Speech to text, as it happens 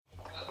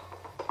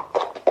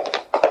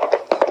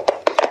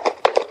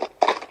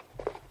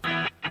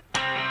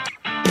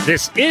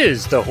This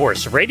is the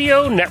Horse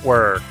Radio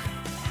Network.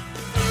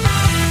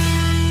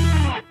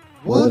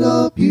 What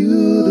a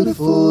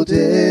beautiful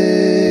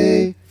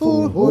day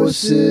for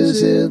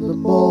horses in the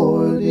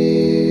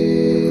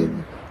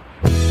morning.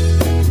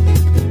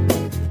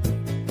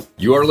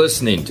 You are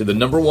listening to the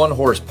 #1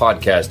 horse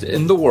podcast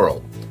in the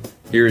world.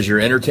 Here's your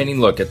entertaining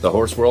look at the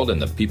horse world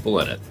and the people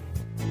in it.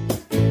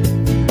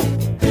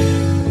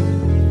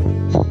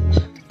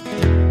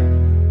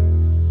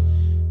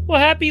 Well,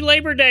 happy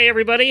Labor Day,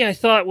 everybody. I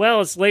thought, well,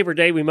 it's Labor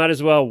Day. We might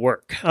as well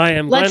work. I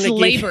am Let's Glenn the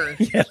Geek. labor.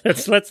 Yeah,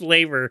 let's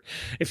labor,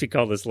 if you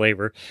call this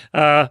labor.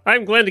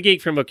 I'm Glenn the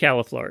Geek from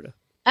Ocala, Florida.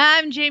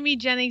 I'm Jamie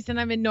Jennings,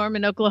 and I'm in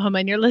Norman, Oklahoma,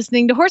 and you're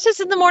listening to Horses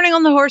in the Morning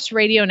on the Horse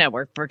Radio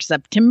Network for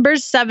September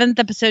 7th,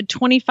 episode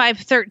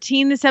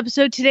 2513. This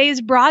episode today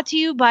is brought to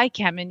you by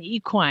Kemin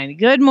Equine.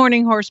 Good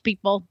morning, horse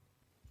people.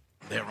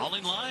 They're all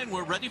in line.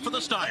 We're ready for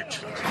the start.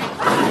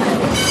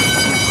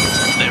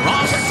 They're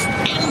off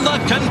in the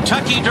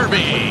Kentucky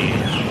Derby.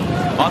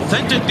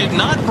 Authentic did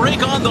not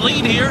break on the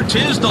lead here.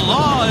 Tis the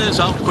Law is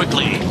out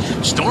quickly.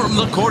 Storm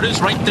the Court is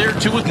right there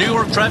too with New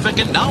York Traffic,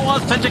 and now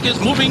Authentic is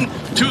moving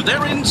to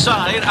their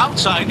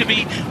outside to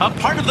be a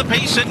part of the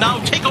pace and now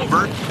take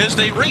over as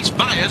they race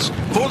by us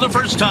for the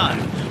first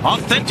time.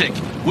 Authentic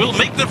will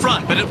make the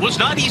front, but it was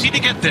not easy to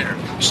get there.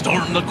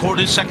 Storm the Court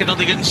is second on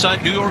the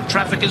inside. New York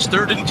Traffic is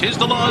third, and Tis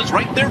the Law is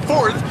right there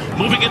fourth,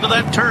 moving into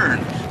that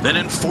turn. Then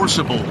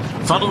Enforceable,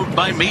 followed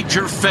by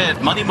Major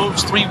Fed. Money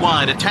moves 3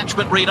 wide.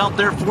 Attachment Rate out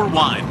there 4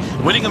 wide.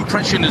 Winning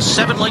Impression is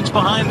 7 lengths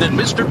behind. Then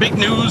Mr. Big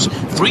News,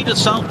 3 to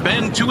South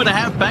Bend,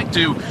 2.5 back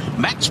to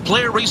Max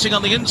Player racing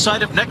on the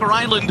inside of Necker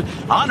Island.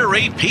 Honor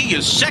AP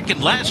is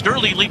second last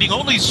early, leading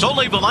only Sole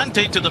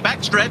Volante to the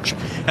backstretch.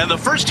 And the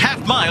first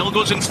half mile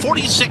goes in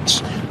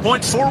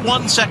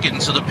 46.41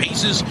 seconds. So the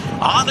pace is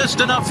honest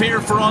enough here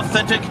for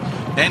Authentic.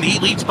 And he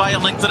leads by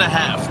 1.5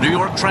 lengths. New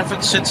York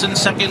Traffic sits in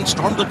second.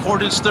 Storm the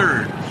Court is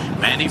third.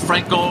 Manny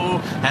Franco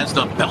has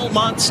the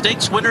Belmont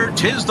Stakes winner,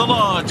 Tis the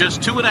Law, just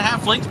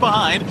 2.5 lengths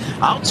behind,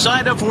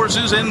 outside of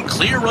horses in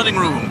clear running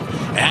room.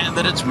 And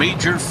then it's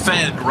Major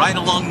Fed right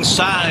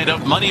alongside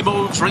of Money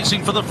Moves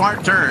racing for the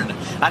far turn.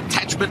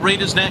 Attachment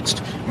Rate is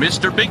next.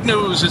 Mr. Big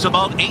News is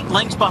about 8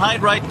 lengths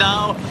behind right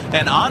now.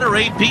 And Honor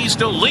AP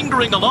still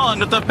lingering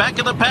along at the back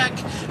of the pack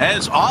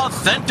as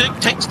Authentic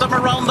takes them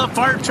around the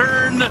far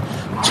turn.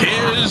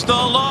 Tis the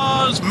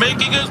Law's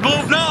making his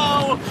move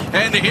now.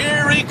 And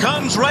here he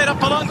comes right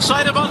up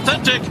alongside of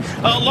Authentic.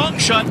 A long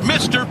shot,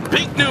 Mr.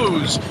 Big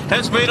News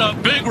has made a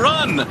big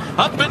run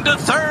up into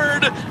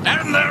third.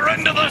 And they're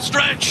into the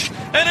stretch.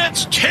 And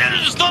it's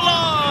Tis the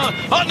Law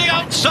on the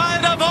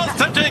outside of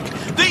Authentic.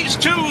 These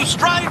two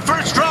stride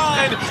for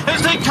stride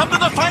as they come to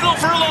the final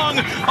furlong.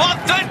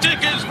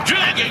 Authentic is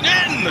dragging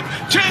in.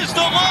 Tis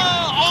the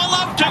Law all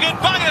out to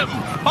get by him.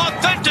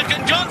 Authentic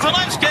and John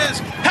Velasquez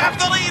have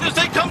the lead as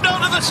they come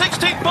down to the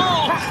 16th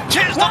ball.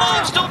 Tis the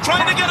Law still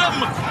trying to get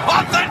him.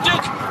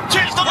 Authentic,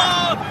 Tis the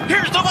Law,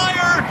 here's the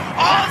wire.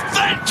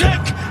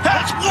 Authentic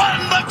has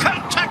won the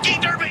Kentucky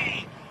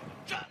Derby.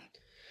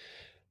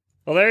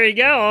 Well, there you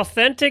go.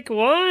 Authentic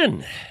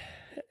won.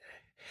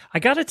 I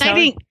got to tell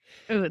you.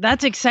 Ooh,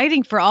 that's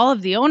exciting for all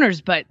of the owners,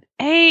 but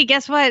hey,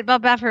 guess what?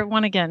 Bob Baffert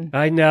won again.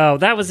 I know.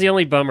 That was the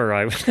only bummer.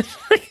 I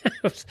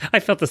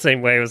felt the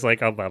same way. I was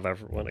like, oh, Bob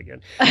Baffert won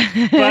again.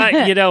 But,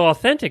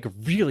 Authentic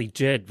really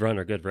did run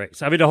a good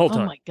race. I mean, the whole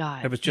time. Oh, my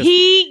God. It was just...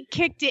 He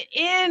kicked it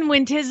in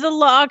when Tis the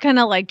Law kind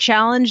of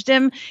challenged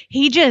him.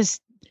 He's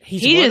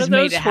one of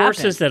those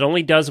horses that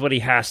only does what he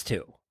has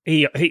to.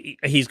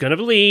 He's going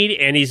to lead,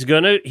 and he's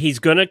going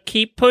to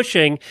keep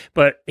pushing,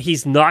 but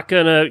he's not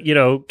going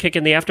to, kick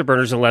in the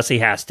afterburners unless he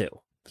has to.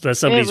 Unless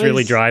somebody's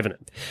really driving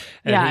him.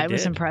 And yeah, it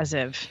was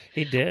impressive.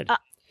 He did.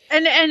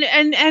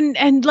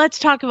 And let's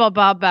talk about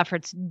Bob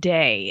Baffert's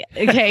day,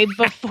 okay,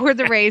 before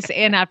the race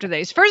and after the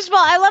race. First of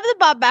all, I love that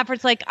Bob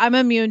Baffert's like, I'm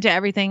immune to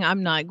everything.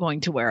 I'm not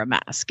going to wear a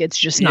mask. It's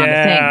just not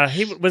a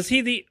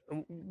thing.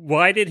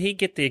 Why did he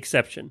get the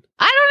exception?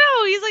 I don't know.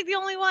 He's like the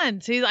only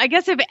one. So I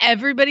guess if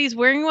everybody's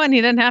wearing one, he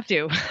doesn't have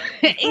to.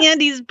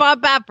 And he's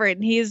Bob Baffert,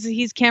 and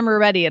he's camera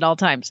ready at all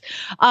times.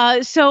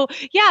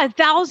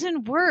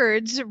 1,000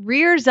 words,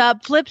 rears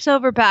up, flips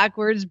over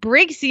backwards,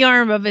 breaks the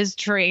arm of his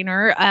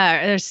trainer,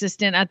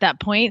 assistant at that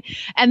point.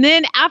 And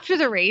then after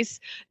the race,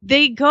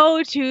 they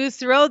go to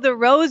throw the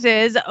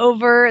roses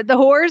over the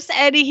horse,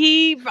 and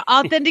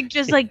Authentic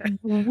just wheels.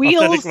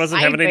 Authentic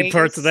wasn't sideways. having any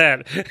parts of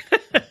that.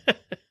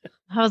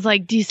 I was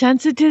like,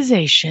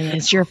 desensitization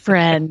is your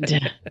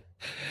friend.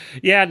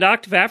 Yeah,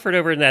 knocked Baffert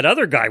over, and that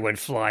other guy went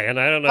flying.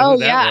 I don't know who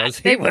that was.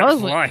 He went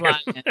flying.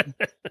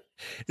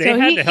 They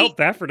had to help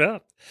Baffert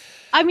up.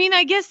 I mean,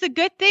 I guess the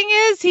good thing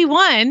is he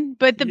won,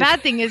 but the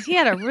bad thing is he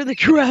had a really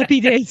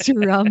crappy day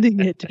surrounding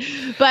it.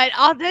 But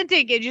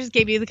Authentic, it just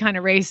gave you the kind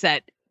of race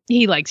that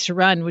he likes to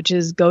run, which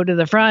is go to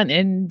the front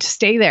and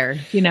stay there.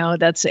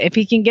 That's if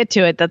he can get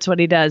to it, that's what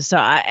he does. So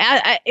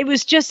I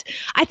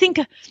think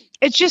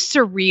it's just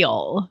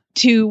surreal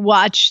to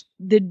watch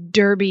the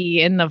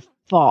Derby in the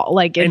fall,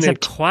 like in and then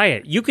September.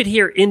 quiet. You could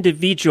hear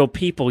individual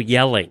people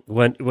yelling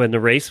when the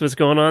race was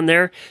going on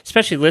there,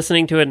 especially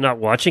listening to it and not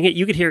watching it.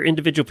 You could hear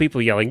individual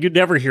people yelling. You'd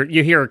never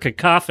hear a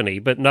cacophony,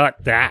 but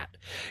not that.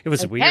 It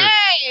was weird.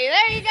 Hey,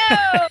 there you go.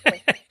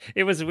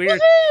 It was weird.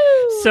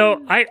 Woo-hoo!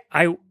 So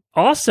I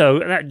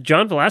also,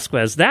 John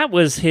Velasquez, that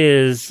was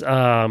his,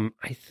 I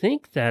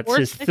think that's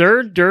his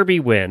third Derby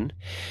win.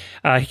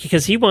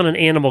 Because he won an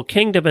Animal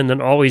Kingdom and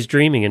then Always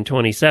Dreaming in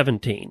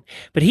 2017.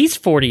 But he's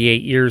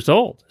 48 years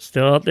old,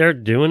 still out there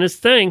doing his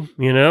thing,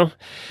 you know.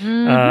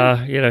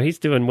 Mm-hmm. He's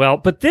doing well.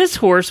 But this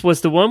horse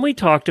was the one we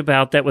talked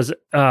about that was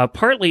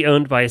partly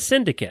owned by a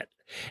syndicate.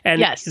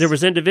 And there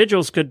was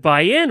individuals could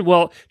buy in.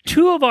 Well,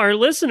 2 of our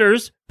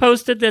listeners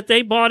posted that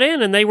they bought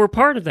in and they were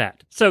part of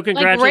that. So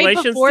congratulations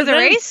right before to the them.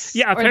 race?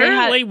 Yeah,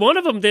 apparently one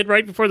of them did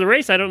right before the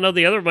race. I don't know.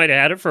 The other might have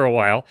had it for a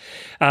while.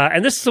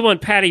 And this is the one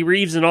Patty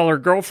Reeves and all her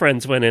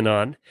girlfriends went in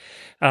on.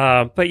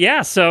 But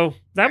yeah, so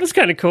that was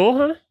kind of cool,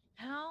 huh?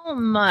 How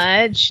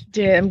much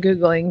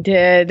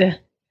did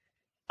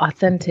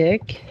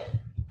Authentic?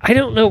 I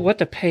don't know what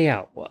the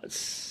payout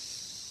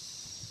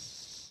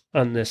was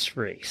on this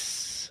race.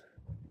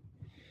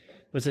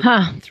 Was it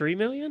 3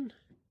 million?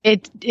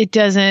 It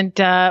doesn't.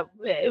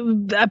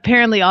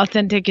 Apparently,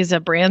 Authentic is a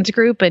brands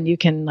group, and you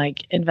can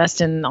invest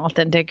in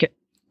Authentic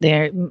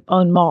their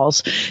own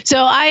malls.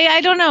 So I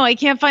don't know. I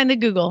can't find the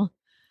Google.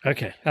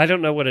 Okay, I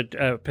don't know what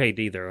it paid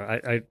either.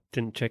 I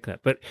didn't check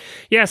that, but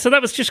yeah. So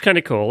that was just kind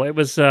of cool. It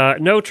was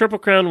no Triple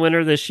Crown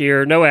winner this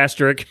year. No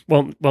asterisk.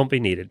 Won't be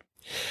needed.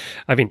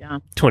 I mean,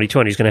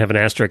 2020 is going to have an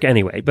asterisk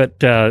anyway,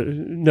 but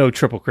no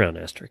Triple Crown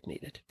asterisk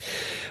needed.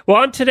 Well,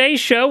 on today's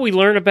show, we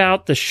learn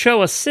about the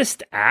Show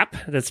Assist app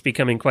that's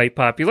becoming quite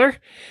popular.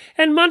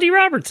 And Monty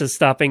Roberts is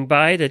stopping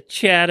by to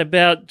chat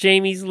about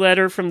Jamie's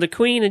letter from the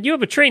Queen. And you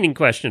have a training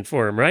question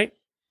for him, right?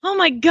 Oh,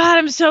 my God.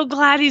 I'm so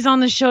glad he's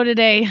on the show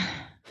today.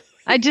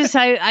 I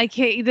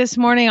can't. This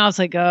morning, I was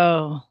like,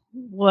 oh,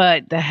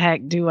 what the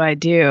heck do I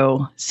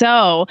do?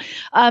 So,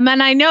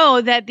 and I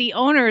know that the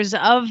owners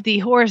of the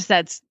horse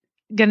that's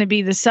going to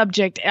be the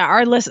subject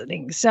are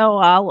listening, so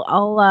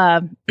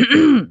I'll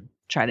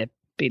try to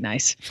be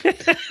nice.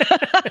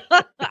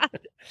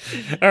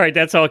 All right,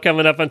 that's all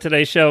coming up on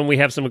today's show, and we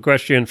have some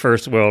equestrian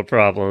first world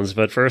problems,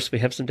 but first we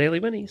have some daily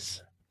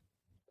winnies.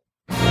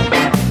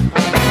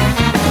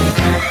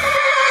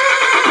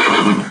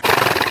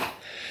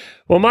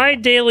 Well, my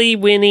daily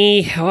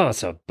winnie,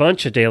 it's a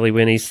bunch of daily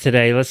winnies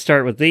today. Let's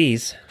start with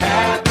these.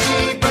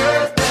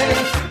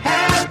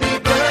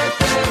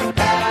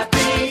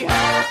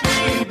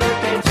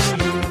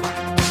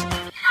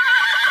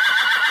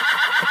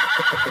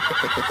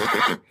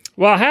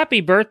 Well, happy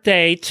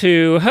birthday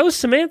to host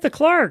Samantha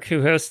Clark,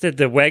 who hosted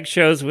the WEG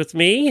shows with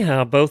me,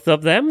 both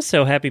of them.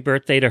 So happy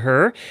birthday to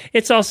her.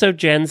 It's also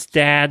Jen's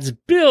dad's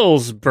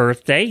Bill's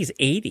birthday. He's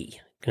 80.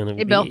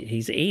 Bill.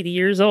 He's 80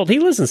 years old. He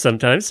listens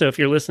sometimes. So if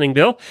you're listening,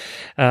 Bill,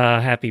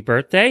 happy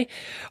birthday.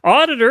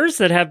 Auditors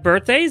that have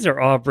birthdays are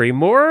Aubrey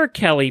Moore,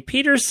 Kelly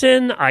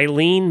Peterson,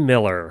 Eileen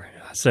Miller.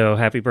 So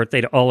happy birthday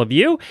to all of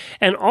you.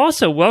 And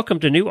also welcome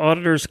to new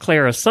auditors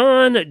Clara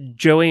Son,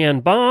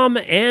 Joanne Baum,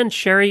 and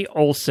Sherry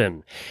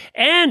Olson.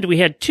 And we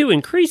had 2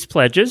 increased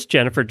pledges,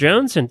 Jennifer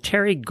Jones and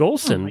Terry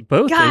Golson,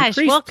 both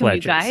increased welcome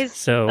pledges. You guys.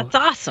 So that's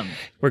awesome.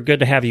 We're good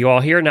to have you all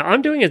here. Now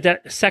I'm doing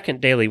a second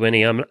daily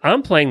Winnie.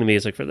 I'm playing the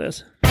music for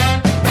this.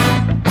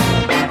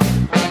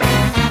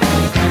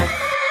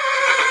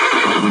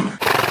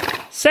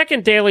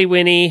 Second daily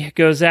Winnie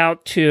goes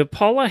out to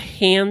Paula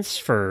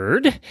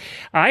Hansford.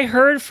 I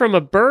heard from a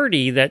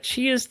birdie that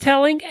she is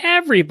telling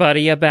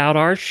everybody about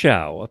our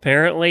show.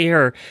 Apparently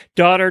her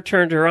daughter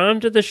turned her on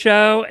to the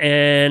show,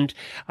 and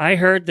I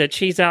heard that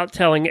she's out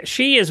telling it.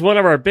 She is one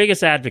of our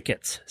biggest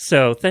advocates.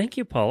 So thank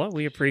you, Paula.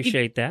 We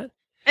appreciate that.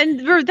 And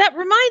that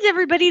reminds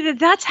everybody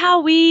that's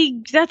how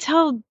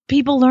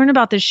people learn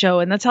about this show,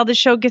 and that's how the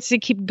show gets to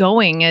keep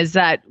going, is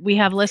that we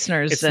have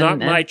listeners. It's not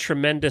my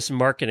tremendous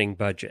marketing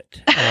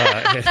budget.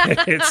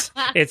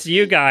 It's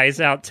you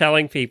guys out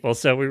telling people,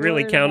 so we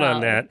really count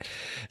on that.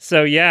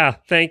 So yeah,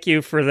 thank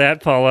you for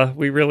that, Paula.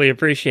 We really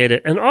appreciate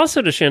it. And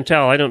also to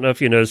Chantel, I don't know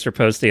if you noticed her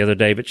post the other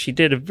day, but she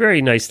did a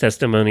very nice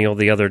testimonial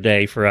the other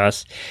day for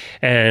us,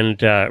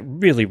 and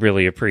really,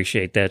 really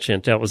appreciate that,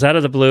 Chantel. It was out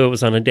of the blue. It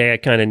was on a day I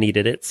kind of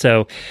needed it.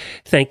 So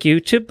thank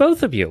you to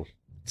both of you.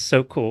 It's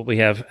so cool. We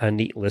have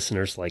neat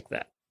listeners like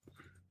that.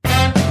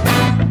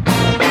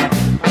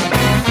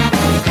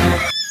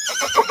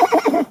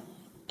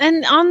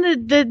 And on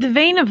the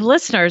vein of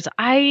listeners,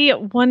 I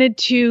wanted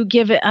to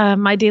give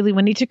my daily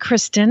Winnie to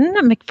Kristen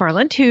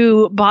McFarland,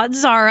 who bought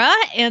Zara,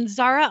 and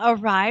Zara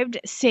arrived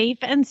safe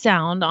and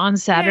sound on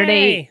Saturday.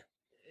 Yay.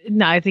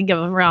 No, I think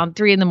around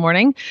 3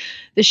 a.m.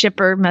 The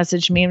shipper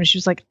messaged me and she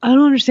was like, I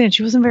don't understand.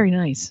 She wasn't very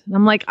nice. And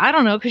I'm like, I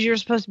don't know, because you were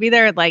supposed to be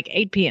there at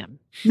 8 p.m.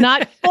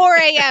 Not 4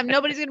 a.m.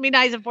 Nobody's going to be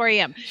nice at 4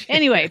 a.m.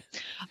 Anyway,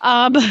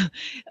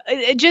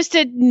 just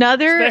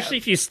another. Especially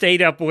if you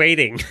stayed up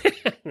waiting.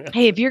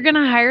 Hey, if you're going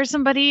to hire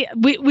somebody,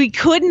 we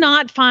could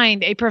not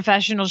find a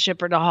professional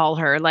shipper to haul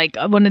her, like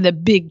one of the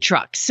big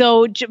trucks.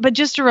 So, but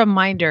just a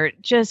reminder,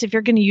 just if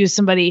you're going to use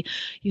somebody,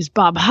 use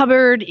Bob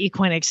Hubbard,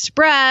 Equine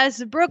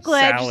Express,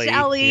 Brookledge,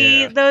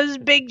 Sally, those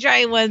big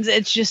giant ones.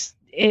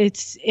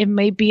 It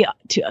may be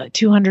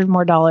 $200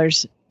 more.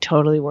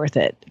 Totally worth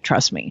it.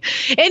 Trust me.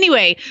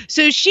 Anyway,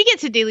 so she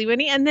gets a daily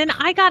Winnie, and then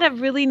I got a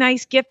really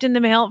nice gift in the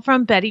mail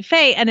from Betty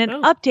Faye and an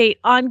update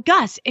on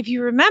Gus. If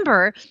you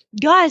remember,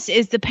 Gus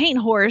is the paint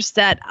horse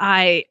that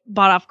I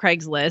bought off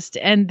Craigslist,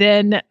 and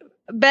then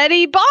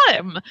Betty bought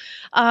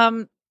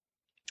him.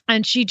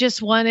 And she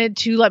just wanted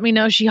to let me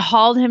know she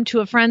hauled him to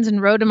a friend's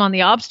and rode him on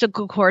the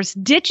obstacle course.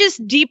 Ditches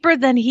deeper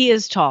than he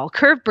is tall,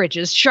 curved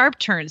bridges, sharp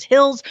turns,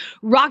 hills,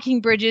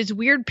 rocking bridges,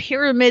 weird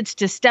pyramids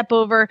to step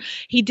over.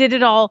 He did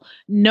it all,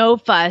 no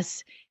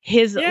fuss.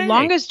 His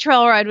longest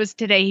trail ride was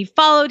today. He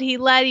followed, he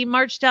led, he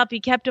marched up, he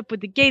kept up with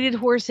the gaited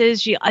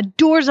horses. She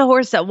adores a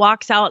horse that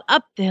walks out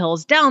up the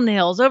hills, down the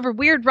hills, over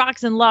weird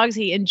rocks and logs.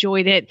 He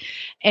enjoyed it.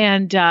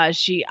 And I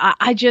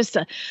just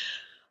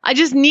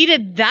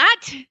needed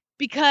that.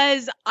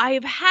 Because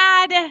I'm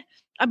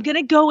going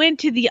to go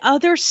into the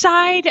other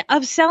side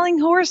of selling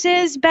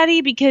horses,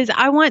 Betty, because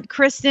I want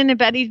Kristen and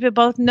Betty to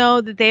both know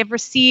that they have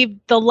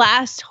received the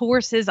last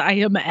horses I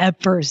am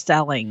ever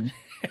selling.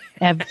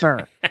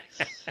 Ever.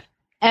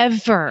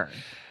 Ever.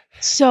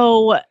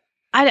 So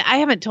I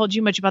haven't told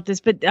you much about this,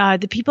 but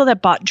the people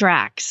that bought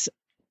Drax,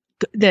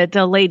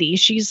 the lady,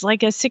 she's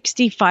like a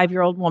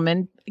 65-year-old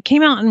woman,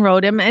 came out and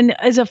rode him. And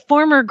as a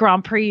former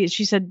Grand Prix,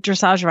 she said,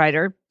 dressage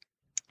rider,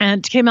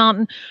 and came out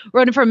and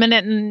rode him for a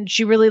minute, and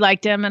she really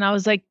liked him. And I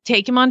was like,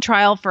 take him on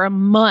trial for a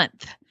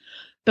month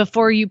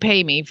before you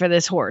pay me for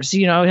this horse.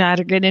 You know, had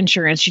a good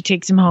insurance. She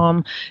takes him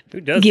home. Who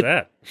does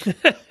that?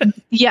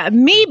 Yeah,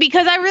 me,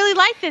 because I really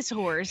like this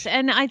horse.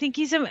 And I think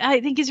he's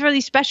really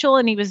special.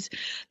 And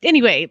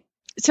anyway,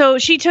 so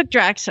she took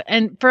Drax,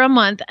 and for a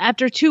month,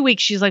 after 2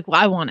 weeks, she's like,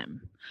 well, I want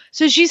him.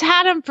 So she's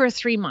had him for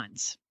 3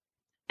 months.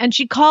 And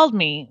she called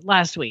me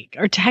last week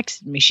or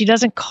texted me. She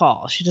doesn't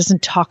call. She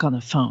doesn't talk on the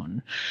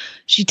phone.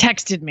 She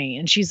texted me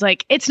and she's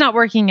like, it's not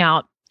working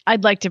out.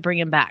 I'd like to bring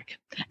him back.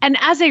 And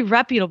as a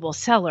reputable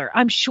seller,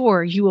 I'm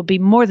sure you will be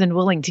more than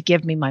willing to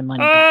give me my money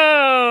back.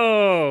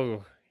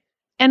 Oh.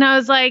 And I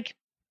was like,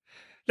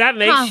 that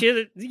makes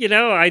you,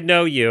 I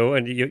know you,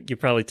 and you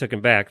probably took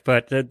him back,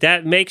 but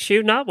that makes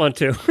you not want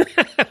to.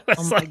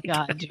 Oh my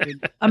God,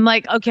 dude. I'm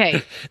like,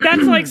 okay.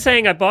 That's like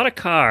saying I bought a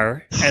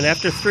car, and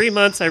after 3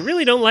 months, I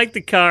really don't like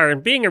the car,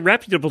 and being a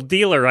reputable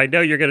dealer, I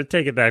know you're going to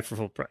take it back for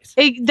full price.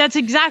 That's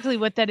exactly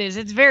what that is.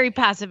 It's very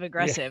passive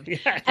aggressive.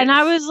 Yeah, and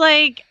I was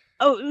like,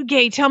 oh,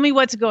 okay, tell me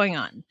what's going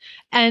on.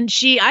 And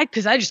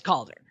because I just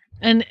called her.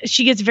 And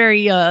she gets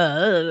very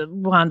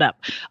wound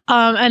up.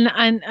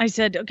 And I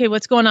said, okay,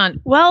 what's going on?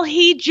 Well,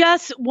 he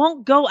just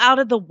won't go out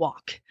of the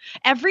walk.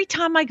 Every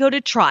time I go to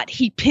trot,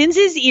 he pins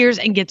his ears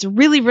and gets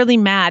really, really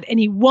mad, and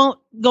he won't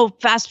go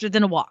faster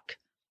than a walk.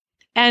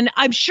 And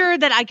I'm sure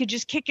that I could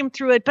just kick him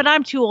through it, but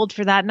I'm too old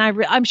for that.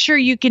 And I'm sure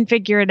you can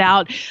figure it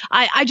out.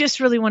 I just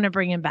really want to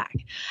bring him back.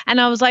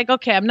 And I was like,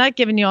 okay, I'm not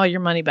giving you all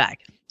your money back,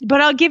 but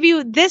I'll give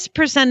you this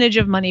percentage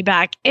of money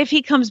back if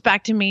he comes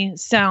back to me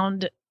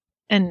sound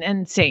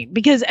and sane.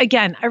 Because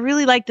again, I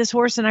really like this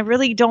horse, and I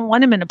really don't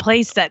want him in a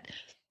place that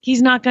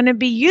he's not going to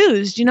be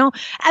used, And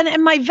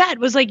my vet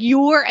was like,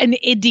 "You're an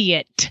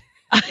idiot."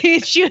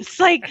 She was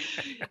like,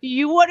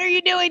 what are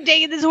you doing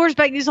taking this horse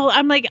back?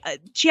 I'm like,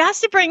 she has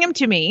to bring him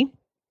to me,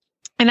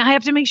 and I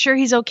have to make sure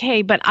he's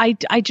okay. But I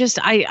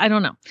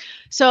don't know.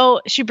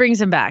 So she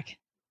brings him back.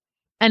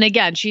 And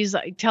again, she's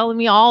like telling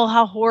me all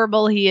how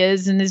horrible he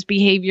is and his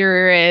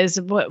behavior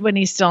is when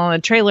he's still on the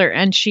trailer.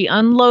 And she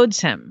unloads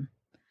him.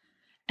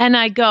 And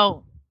I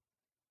go,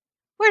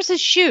 where's his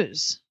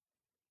shoes?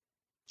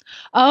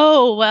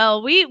 Oh,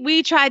 well,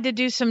 we tried to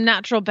do some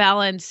natural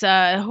balance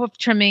hoof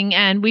trimming,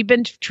 and we've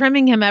been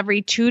trimming him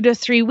every 2 to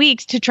 3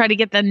 weeks to try to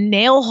get the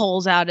nail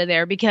holes out of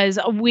there because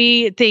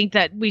we think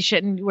that we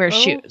shouldn't wear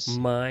shoes. Oh,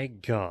 my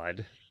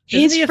God.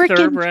 Isn't he a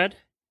thoroughbred?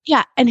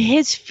 Yeah, and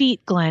his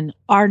feet, Glenn,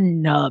 are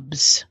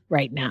nubs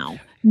right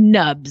now.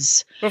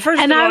 Nubs. Well,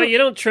 first of all, you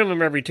don't trim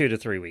him every 2 to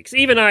 3 weeks.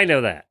 Even I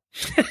know that.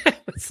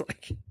 It's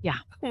like, yeah.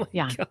 Oh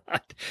my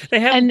God. They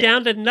have him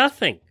down to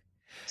nothing.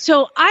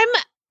 So I'm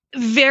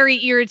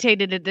very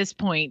irritated at this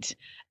point.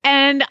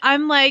 And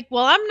I'm like,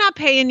 well, I'm not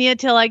paying you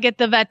till I get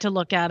the vet to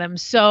look at him.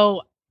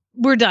 So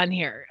we're done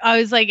here. I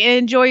was like,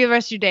 enjoy the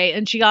rest of your day.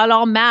 And she got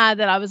all mad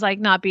that I was like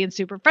not being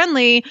super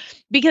friendly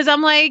because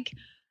I'm like,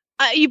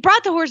 you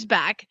brought the horse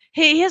back.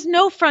 He has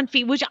no front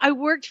feet, which I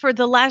worked for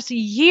the last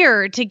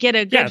year to get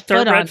a good foot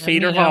on. Thoroughbred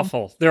feet are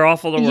awful. They're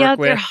awful to work with. Yeah,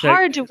 they're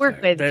hard to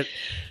work with.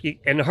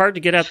 And hard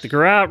to get out to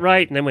grow out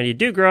right. And then when you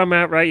do grow them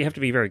out right, you have to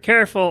be very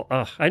careful.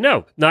 I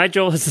know.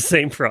 Nigel has the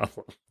same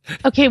problem.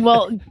 Okay,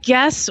 well,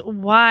 guess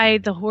why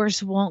the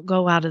horse won't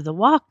go out of the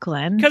walk,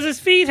 Glenn? Because his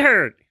feet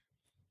hurt.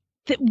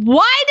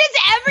 Why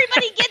does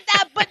everybody get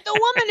that but the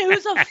woman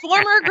who's a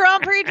former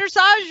Grand Prix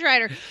dressage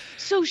rider?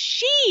 So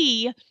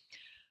she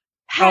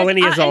has... and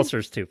he has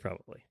ulcers too,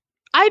 probably.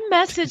 I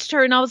messaged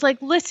her and I was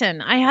like,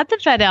 listen, I had the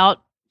vet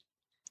out.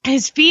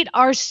 His feet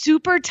are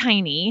super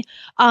tiny.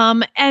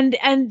 And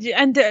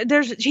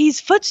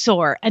he's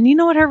footsore. And you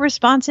know what her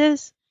response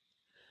is?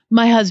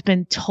 My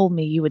husband told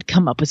me you would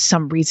come up with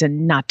some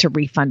reason not to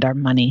refund our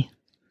money.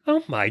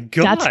 Oh my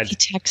God. That's the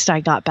text I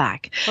got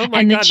back. Oh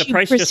my God, the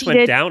price just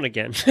went down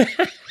again.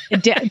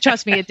 It did,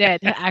 trust me, it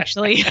did,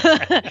 actually.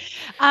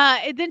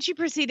 And then she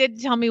proceeded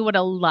to tell me what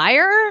a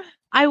liar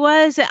I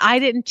was. I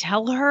didn't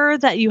tell her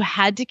that you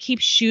had to keep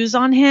shoes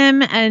on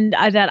him and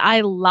that I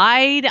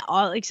lied.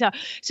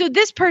 So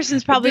this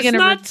person's probably going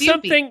to review me.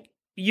 Something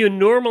you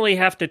normally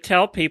have to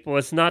tell people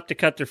is not to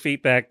cut their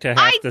feet back to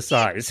half the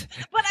size.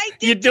 But I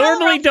did. You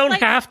normally don't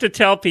have to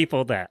tell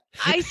people that.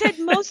 I said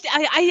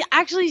I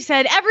actually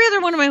said every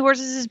other one of my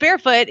horses is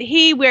barefoot.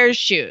 He wears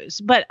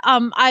shoes. But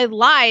I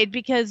lied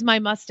because my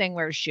Mustang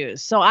wears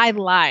shoes. So I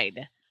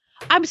lied.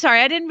 I'm sorry.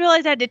 I didn't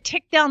realize I had to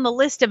tick down the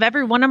list of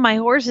every one of my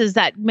horses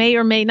that may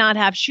or may not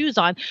have shoes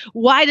on.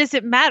 Why does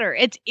it matter?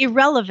 It's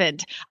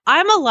irrelevant.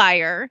 I'm a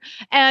liar,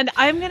 and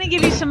I'm going to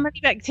give you some money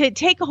back to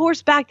take a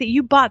horse back that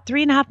you bought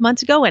 3.5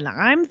 months ago, and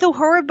I'm the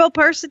horrible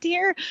person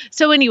here.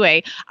 So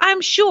anyway, I'm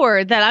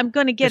sure that I'm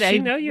going to get a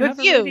you review. Have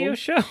a radio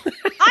show?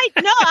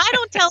 I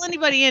don't tell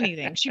anybody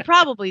anything. She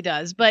probably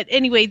does. But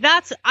anyway,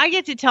 I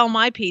get to tell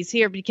my piece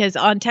here because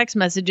on text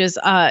messages,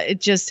 it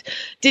just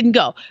didn't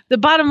go. The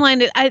bottom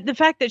line is the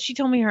fact that she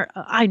told me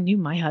I knew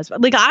my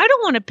husband. Like, I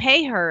don't want to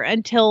pay her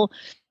until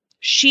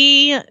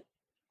she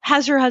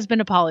has her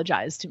husband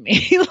apologize to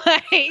me.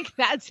 Like,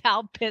 that's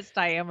how pissed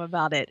I am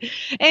about it.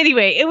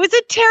 Anyway, it was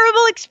a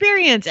terrible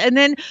experience. And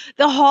then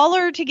the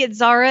hauler to get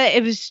Zara,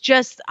 it was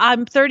just,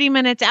 I'm 30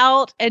 minutes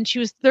out and she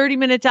was 30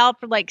 minutes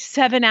out for like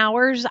 7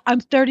 hours.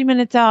 I'm 30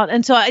 minutes out.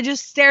 And so I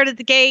just stared at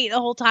the gate the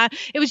whole time.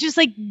 It was just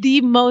like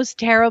the most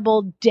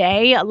terrible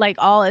day, like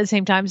all at the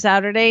same time.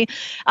 Saturday,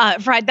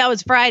 that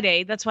was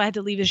Friday. That's why I had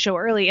to leave the show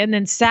early. And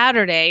then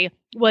Saturday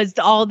was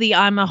all the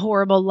I'm a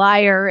horrible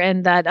liar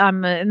and that I'm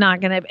not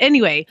going to.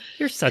 Anyway.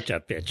 You're such a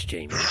bitch,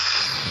 Jamie.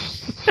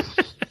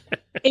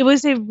 It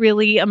was a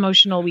really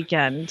emotional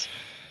weekend.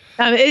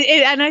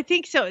 And I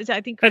think so.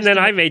 I think. And then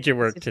I made you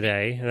work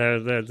today.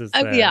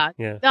 Yeah.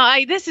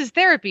 No, this is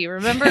therapy.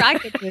 Remember, I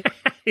could.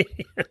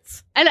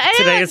 Yes. And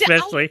today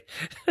especially.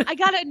 I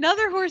got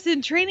another horse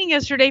in training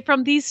yesterday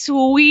from these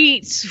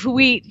sweet,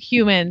 sweet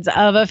humans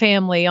of a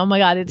family. Oh my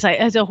God, it's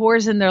a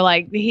horse, and they're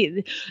like,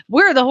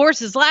 we're the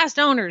horse's last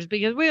owners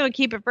because we want to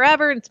keep it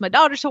forever. And it's my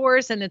daughter's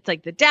horse, and it's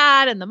like the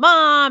dad and the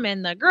mom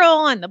and the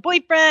girl and the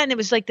boyfriend. It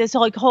was like this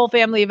whole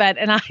family event,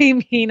 and I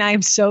mean,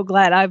 I'm so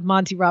glad I have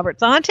Monty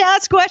Roberts on to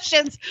ask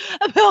questions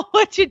about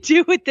what to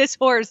do with this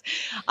horse.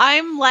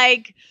 I'm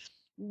like,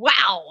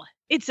 wow,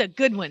 it's a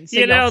good one.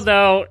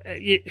 So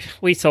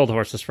we sold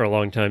horses for a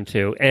long time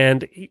too.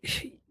 And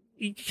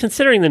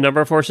considering the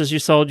number of horses you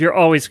sold, you're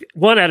always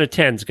 1 out of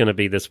 10 is going to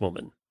be this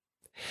woman.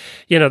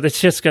 That's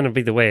just going to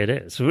be the way it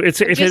is.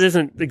 If it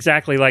isn't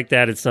exactly like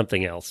that, it's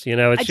something else.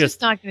 It's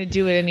just not going to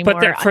do it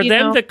anymore. But for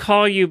them to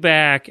call you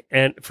back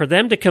and for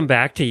them to come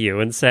back to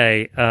you and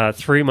say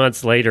 3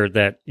 months later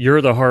that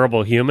you're the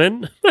horrible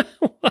human,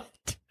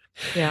 what?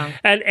 Yeah.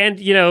 And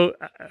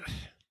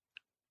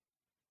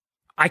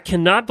I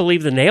cannot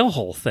believe the nail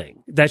hole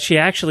thing that she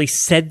actually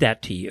said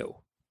that to you.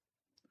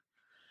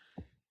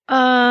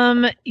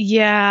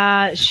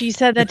 Yeah, she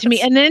said that to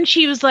me. And then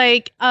she was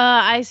like,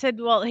 I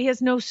said, well, he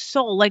has no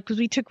soul. Like, cause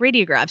we took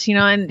radiographs,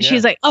 and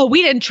she's like, oh,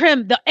 we didn't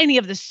trim any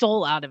of the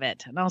soul out of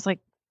it. And I was like,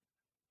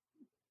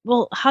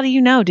 well, how do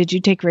you know? Did you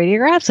take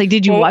radiographs? Like,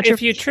 did you watch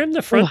if you trim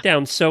the front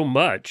down so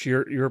much,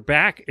 your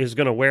back is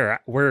going to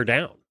wear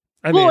down.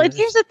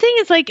 Here's the thing: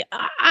 is like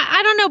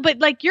I don't know, but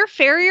like your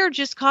farrier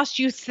just cost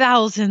you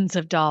thousands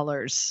of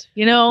dollars,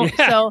 Yeah.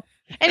 So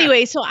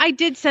anyway, so I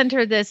did send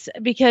her this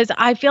because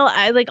I feel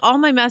like all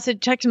my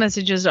text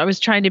messages, I was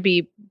trying to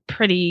be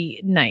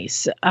pretty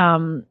nice,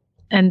 and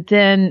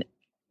then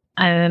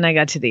I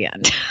got to the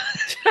end.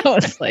 I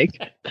was like,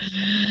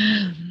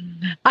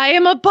 I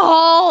am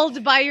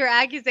appalled by your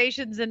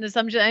accusations and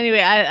assumptions.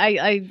 Anyway,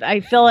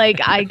 I feel like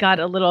I got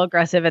a little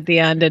aggressive at the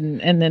end,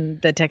 and then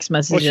the text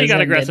messages. Well, she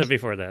got aggressive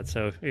before that,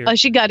 so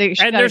she got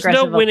there's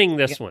no winning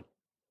this one.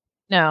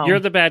 No, you're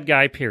the bad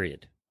guy.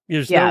 Period.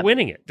 There's no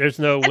winning it. There's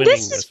no winning.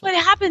 This is what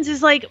happens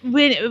is like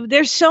when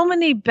there's so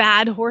many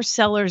bad horse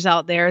sellers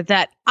out there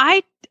that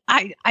I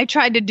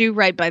tried to do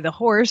right by the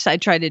horse. I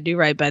tried to do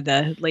right by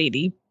the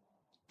lady,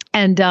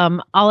 and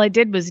all I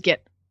did was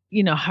get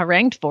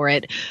harangued for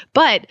it.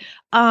 But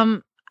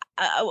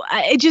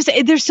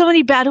there's so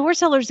many bad horse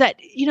sellers that,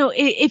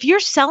 if you're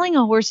selling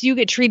a horse, you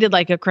get treated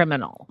like a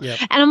criminal. Yep.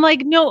 And I'm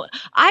like, no,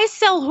 I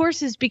sell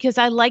horses because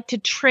I like to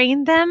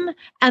train them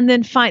and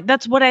then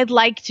that's what I'd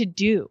like to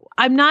do.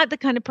 I'm not the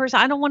kind of person,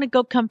 I don't want to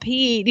go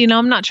compete.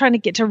 I'm not trying to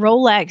get to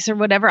Rolex or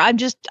whatever. I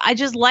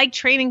just like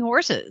training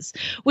horses,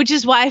 which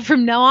is why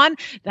from now on,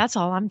 that's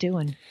all I'm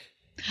doing.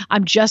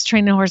 I'm just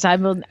training a horse.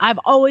 I've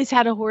always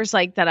had a horse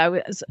like that I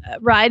was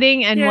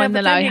riding, and one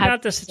that I had.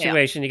 Got the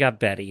situation. You got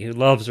Betty who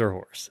loves her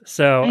horse.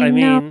 So I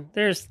mean,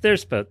 there's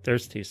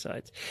two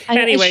sides.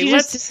 Anyway,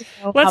 let's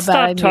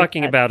stop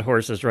talking about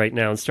horses right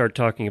now and start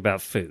talking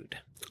about food.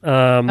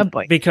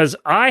 Because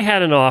I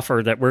had an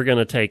offer that we're going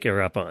to take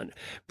her up on.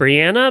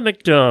 Brianna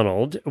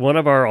McDonald, one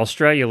of our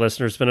Australia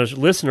listeners, been a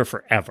listener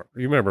forever.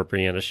 You remember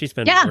Brianna? She's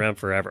been around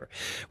forever.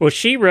 Well,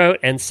 she wrote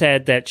and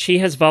said that she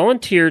has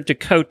volunteered to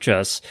coach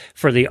us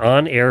for the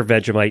on-air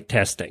Vegemite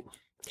testing.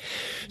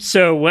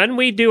 So when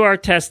we do our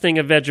testing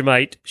of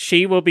Vegemite,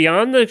 she will be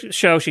on the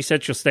show. She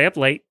said she'll stay up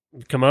late,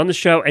 come on the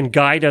show, and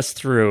guide us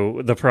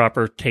through the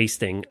proper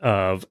tasting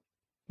of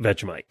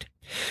Vegemite.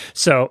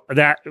 So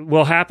that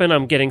will happen.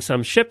 I'm getting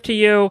some shipped to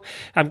you.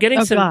 I'm getting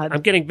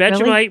I'm getting Vegemite.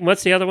 Really?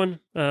 What's the other one?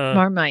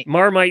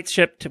 Marmite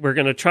shipped. We're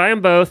going to try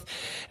them both.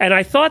 And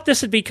I thought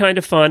this would be kind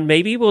of fun.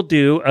 Maybe we'll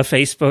do a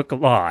Facebook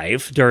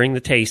Live during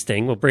the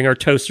tasting. We'll bring our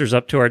toasters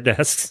up to our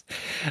desks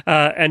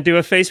and do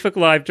a Facebook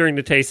Live during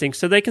the tasting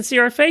so they can see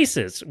our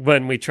faces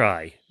when we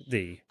try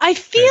the I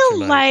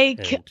feel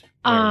like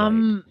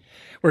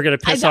we're going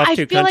to piss off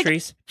two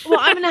countries. Like,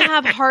 I'm going to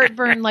have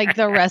heartburn like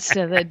the rest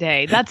of the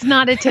day. That's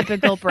not a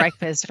typical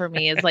breakfast for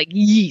me. It's like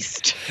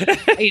yeast,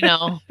 I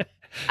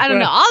don't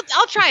know.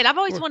 I'll try it. I've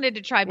always wanted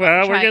to try.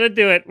 We're going to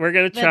do it. We're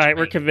going to try it.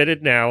 We're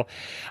committed now.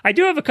 I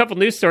do have a couple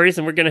news stories,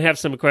 and we're going to have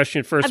some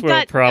question first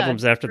world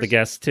problems after the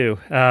guests too.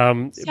 I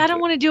don't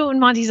want to do it when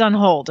Monty's on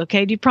hold.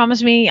 Okay, do you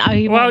promise me?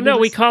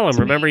 We call him.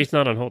 Remember, he's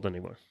not on hold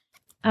anymore.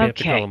 We have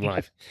to call him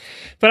live.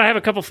 But I have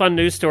a couple fun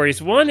news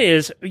stories. One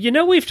is,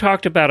 we've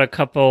talked about a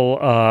couple,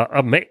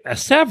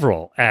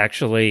 several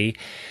actually,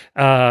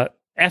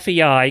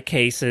 FEI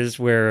cases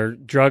where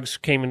drugs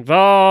came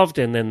involved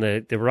and then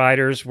the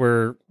riders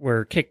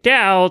were kicked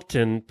out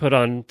and put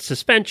on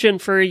suspension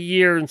for a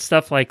year and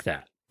stuff like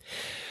that.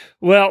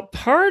 Well,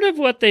 part of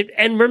what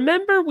and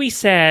remember we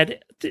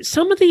said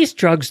some of these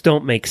drugs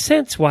don't make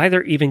sense why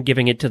they're even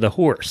giving it to the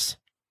horse.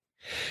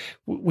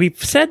 We've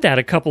said that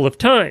a couple of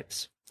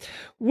times.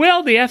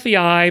 Well, the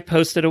FEI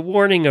posted a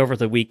warning over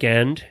the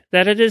weekend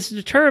that it is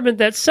determined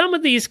that some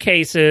of these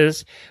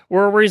cases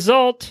were a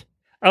result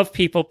of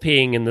people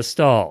peeing in the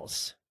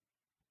stalls.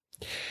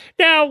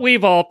 Now,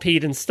 we've all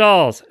peed in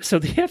stalls, so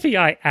the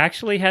FEI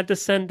actually had to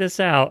send this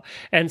out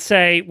and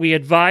say, we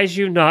advise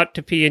you not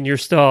to pee in your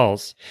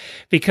stalls,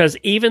 because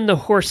even the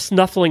horse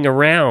snuffling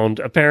around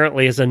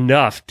apparently is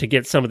enough to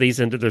get some of these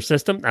into their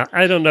system. Now,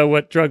 I don't know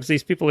what drugs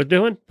these people are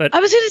doing, but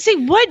I was going to say,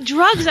 what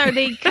drugs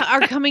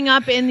are coming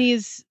up in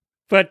these?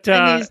 But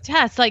these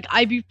tests, like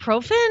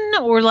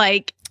ibuprofen or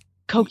like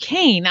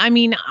cocaine. I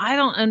mean, I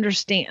don't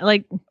understand.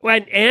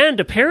 And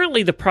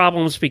apparently the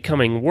problem's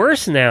becoming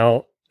worse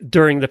now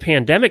during the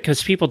pandemic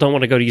because people don't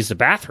want to go to use the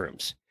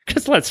bathrooms.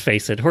 Because let's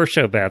face it, horse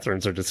show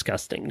bathrooms are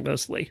disgusting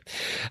mostly.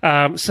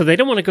 So they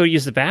don't want to go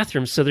use the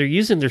bathrooms, so they're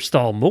using their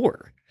stall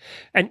more.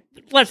 And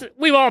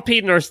we've all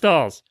peed in our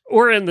stalls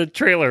or in the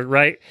trailer,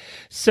 right?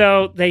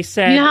 So they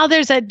said, how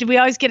do we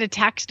always get a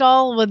tack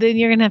stall? Well, then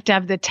you're going to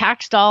have the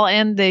tack stall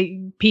and the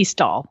pee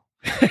stall.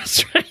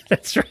 That's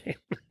right.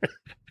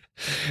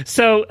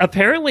 So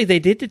apparently they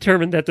did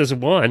determine that this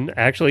woman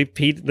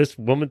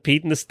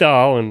peed in the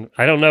stall, and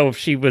I don't know if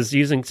she was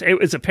using, it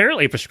was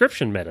apparently a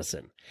prescription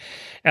medicine.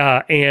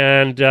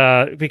 And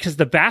because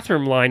the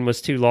bathroom line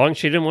was too long,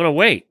 she didn't want to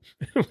wait.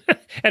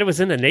 And it was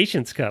in the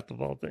Nations Cup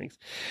of all things.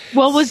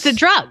 What was the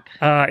drug?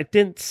 It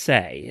didn't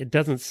say. It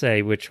doesn't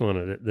say which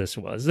one this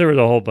was. There was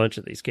a whole bunch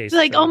of these cases.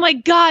 Oh my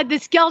God,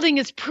 this gelding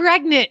is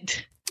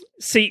pregnant.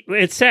 See,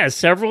 it says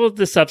several of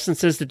the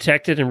substances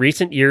detected in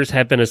recent years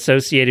have been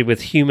associated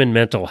with human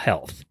mental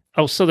health.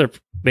 Oh, so they're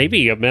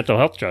maybe mental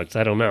health drugs.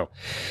 I don't know.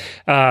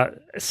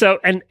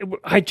 And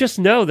I just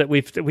know that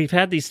we've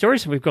had these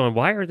stories and we've gone,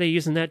 why are they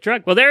using that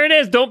drug? Well, there it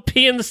is. Don't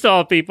pee in the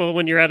stall, people,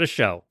 when you're at a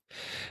show.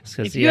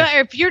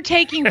 If you're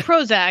taking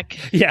Prozac.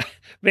 Yeah,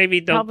 maybe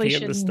don't pee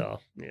in the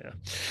stall. Yeah.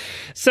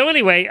 So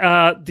anyway,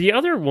 the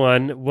other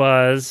one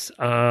was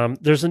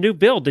there's a new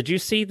bill. Did you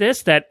see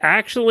this? That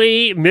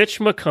actually Mitch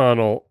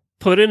McConnell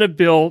put in a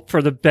bill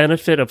for the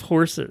benefit of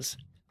horses.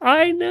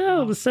 I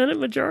know, the Senate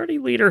Majority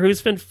Leader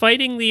who's been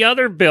fighting the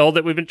other bill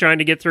that we've been trying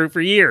to get through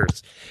for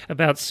years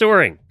about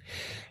soaring.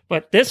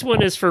 But this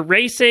one is for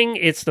racing.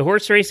 It's the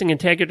Horse Racing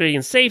Integrity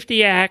and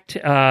Safety Act,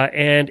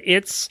 and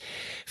its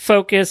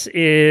focus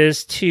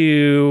is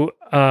to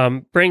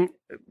bring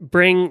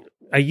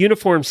a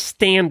uniform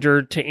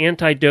standard to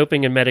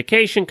anti-doping and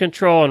medication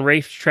control and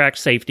racetrack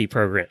safety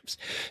programs.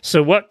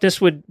 So what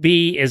this would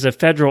be is a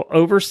federal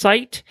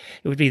oversight.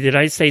 It would be the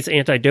United States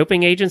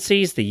anti-doping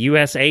agencies, the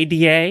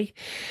USADA,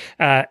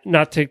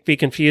 not to be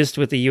confused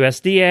with the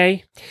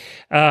USDA.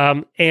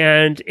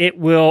 And it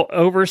will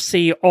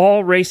oversee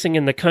all racing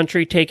in the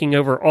country, taking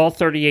over all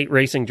 38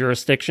 racing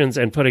jurisdictions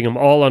and putting them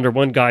all under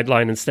one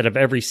guideline instead of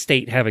every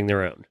state having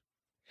their own.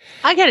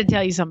 I got to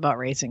tell you something about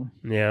racing.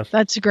 Yeah.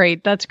 That's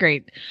great. I've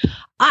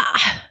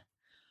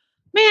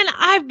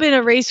been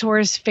a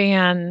racing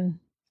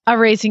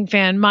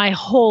fan my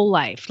whole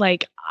life.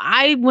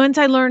 once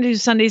I learned who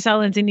Sunday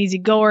Silence and Easy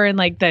Goer and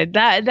like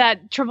that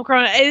Triple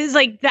Corona, it is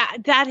like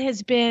that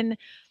has been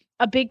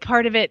a big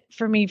part of it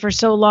for me for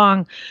so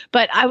long.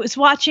 But I was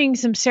watching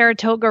some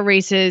Saratoga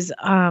races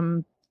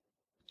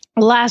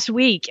last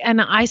week,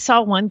 and I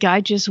saw one guy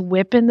just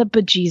whipping the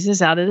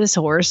bejesus out of this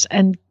horse,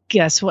 and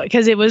guess what?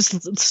 Because it was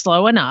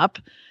slowing up,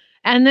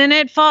 and then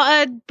it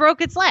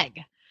broke its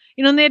leg.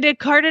 And they had to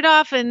cart it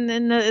off and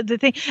the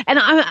thing. And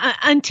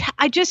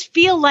I just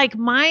feel like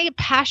my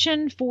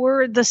passion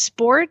for the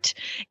sport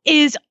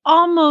is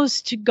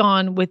almost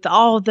gone with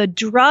all the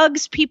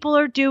drugs people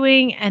are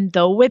doing and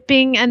the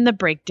whipping and the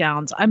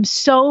breakdowns. I'm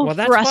so frustrated.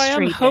 Well, that's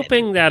why I'm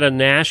hoping that a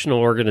national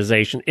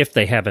organization, if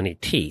they have any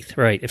teeth,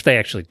 right, if they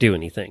actually do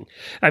anything.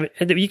 I mean,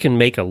 you can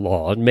make a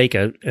law and make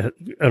an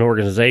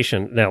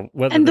organization. Now,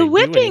 whether and the they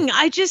whipping,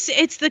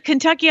 it's the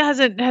Kentucky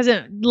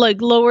hasn't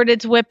like lowered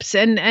its whips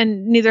and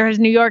neither has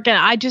New York. And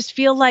I just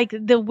feel like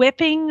the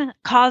whipping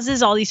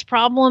causes all these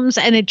problems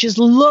and it just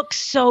looks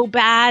so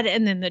bad.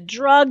 And then the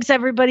drugs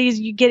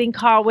everybody's getting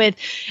caught with,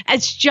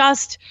 it's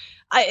just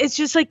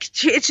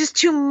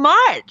too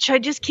much. I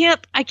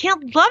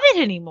can't love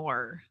it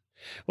anymore.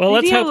 Well,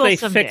 Maybe let's hope they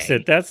someday. fix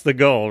it. That's the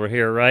goal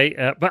here, right?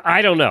 But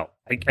I don't know.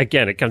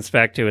 Again, it comes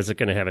back to, is it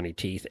going to have any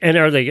teeth? And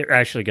are they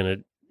actually going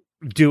to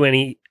do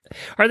any,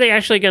 are they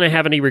actually going to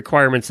have any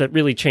requirements that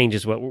really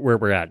changes where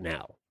we're at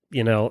now?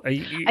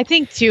 I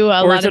think too.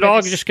 Or is it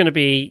all just going to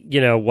be,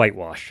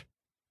 whitewash?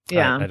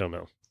 Yeah. I don't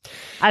know.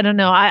 I don't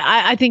know.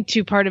 I think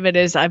too, part of it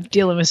is I'm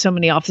dealing with so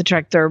many off the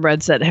track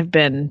thoroughbreds that have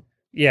been.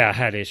 Yeah,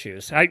 had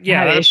issues.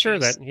 I'm sure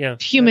that,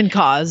 human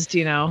caused,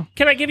 Can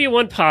I give you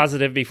one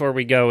positive before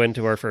we go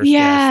into our first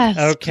guest?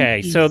 Okay,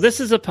 Please. so this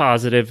is a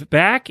positive.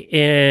 Back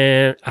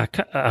in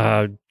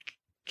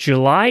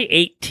July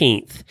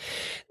 18th,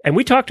 and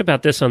we talked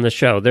about this on the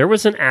show, there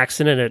was an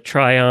accident at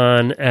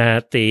Tryon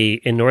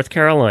in North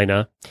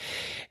Carolina.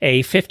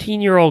 A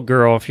 15-year-old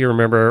girl, if you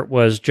remember,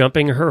 was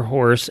jumping her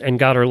horse and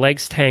got her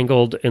legs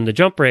tangled in the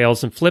jump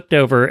rails and flipped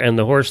over, and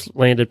the horse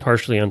landed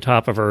partially on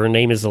top of her. Her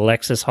name is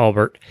Alexis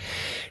Halbert.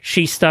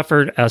 She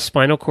suffered a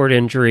spinal cord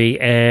injury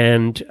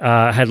and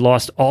had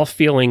lost all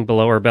feeling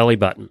below her belly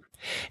button,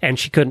 and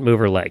she couldn't move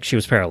her legs. She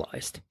was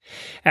paralyzed.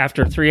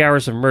 After 3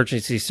 hours of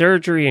emergency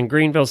surgery in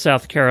Greenville,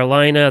 South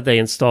Carolina, they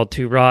installed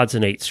 2 rods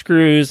and 8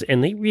 screws,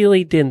 and they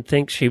really didn't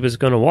think she was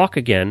going to walk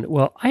again.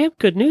 Well, I have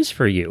good news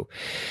for you.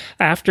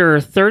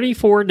 After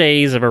 34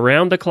 days of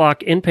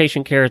around-the-clock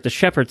inpatient care at the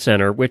Shepherd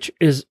Center, which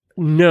is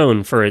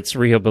known for its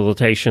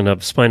rehabilitation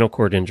of spinal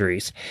cord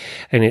injuries,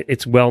 and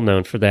it's well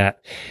known for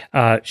that,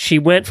 she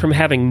went from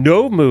having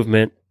no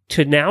movement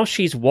to now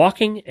she's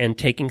walking and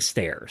taking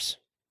stairs.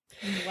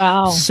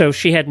 Wow. So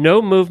she had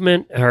no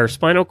movement. Her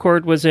spinal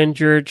cord was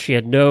injured. She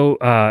had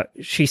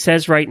she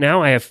says right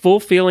now, I have full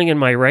feeling in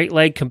my right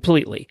leg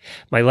completely.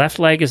 My left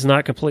leg is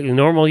not completely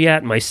normal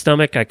yet. My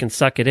stomach, I can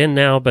suck it in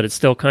now, but it's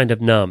still kind of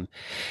numb.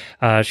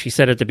 She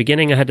said at the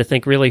beginning, I had to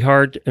think really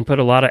hard and put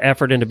a lot of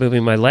effort into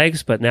moving my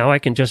legs, but now I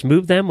can just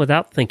move them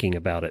without thinking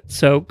about it.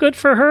 So good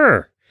for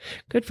her.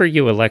 Good for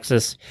you,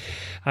 Alexis.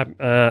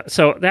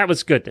 So that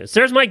was good news.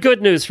 There's my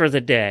good news for the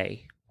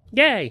day.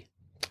 Yay.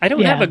 I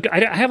don't have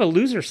I have a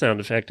loser sound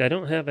effect. I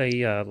don't have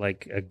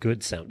a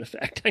good sound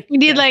effect. You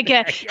need like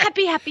a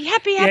happy.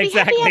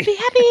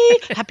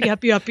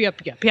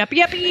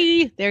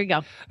 There you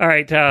go. All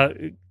right,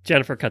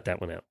 Jennifer, cut that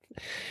one out.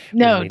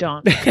 No,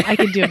 don't. I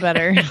can do it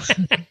better.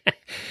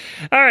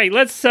 All right,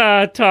 let's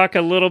talk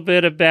a little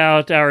bit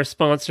about our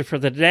sponsor for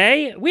the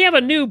day. We have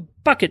a new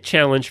bucket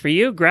challenge for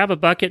you. Grab a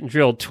bucket and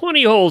drill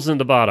 20 holes in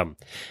the bottom.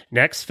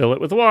 Next, fill it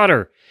with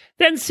water.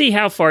 Then see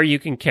how far you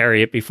can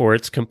carry it before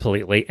it's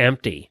completely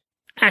empty.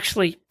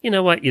 Actually, you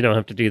know what? You don't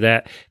have to do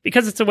that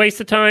because it's a waste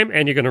of time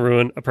and you're going to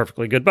ruin a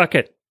perfectly good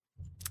bucket.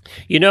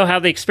 You know how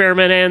the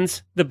experiment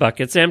ends? The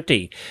bucket's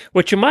empty.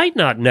 What you might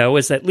not know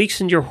is that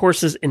leaks in your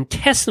horse's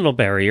intestinal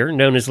barrier,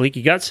 known as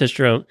leaky gut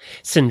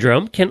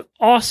syndrome, can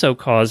also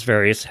cause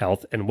various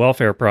health and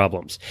welfare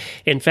problems.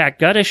 In fact,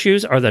 gut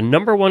issues are the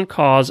number one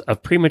cause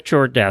of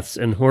premature deaths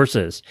in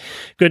horses.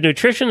 Good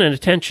nutrition and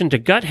attention to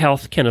gut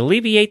health can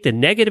alleviate the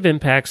negative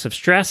impacts of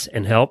stress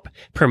and help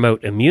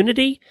promote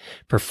immunity,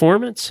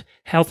 performance,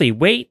 healthy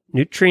weight,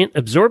 nutrient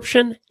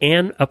absorption,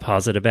 and a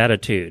positive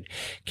attitude.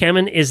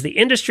 Kemin is the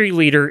industry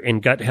leader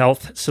in gut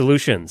health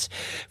solutions.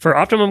 For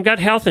optimum gut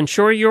health,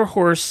 ensure your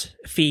horse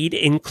feed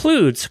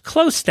includes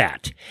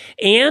Clostat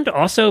and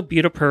also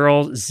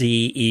Butapearl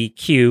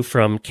ZEQ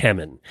from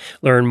Kemin.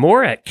 Learn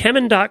more at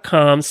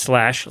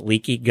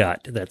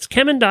kemin.com/leakygut. That's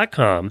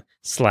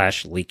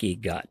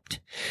kemin.com/leakygut.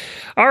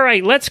 All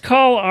right, let's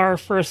call our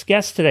first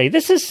guest today.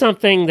 This is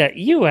something that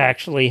you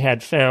actually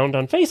had found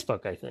on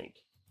Facebook, I think.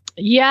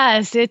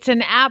 Yes, it's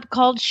an app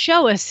called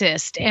Show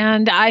Assist.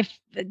 And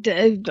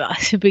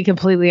to be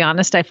completely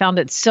honest, I found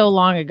it so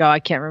long ago,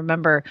 I can't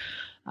remember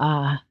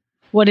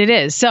what it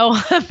is. So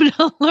I'm going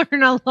to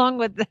learn along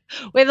with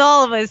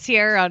all of us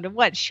here on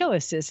what Show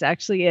Assist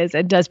actually is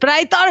and does. But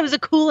I thought it was a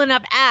cool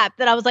enough app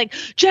that I was like,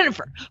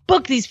 Jennifer,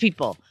 book these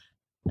people.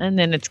 And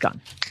then it's gone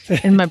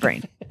in my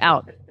brain,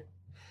 out.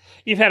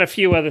 You've had a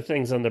few other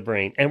things on the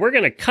brain. And we're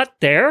going to cut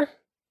there.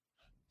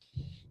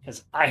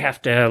 Because I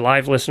have to,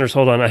 live listeners,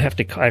 hold on. I have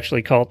to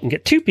actually call and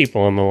get 2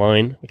 people on the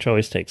line, which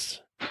always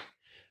takes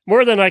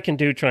more than I can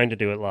do trying to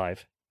do it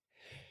live.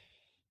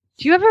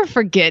 Do you ever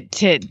forget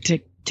to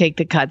take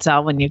the cuts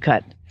out when you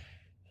cut?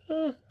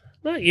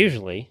 Not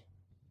usually.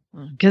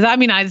 Because, I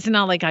mean, it's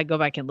not like I go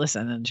back and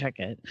listen and check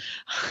it.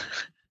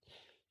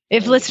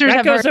 If listeners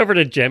that goes over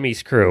to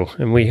Jemmy's crew,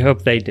 and we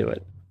hope they do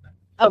it.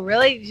 Oh,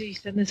 really? Did you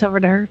send this over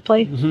to her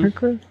place, her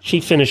crew? She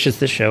finishes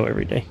the show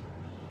every day.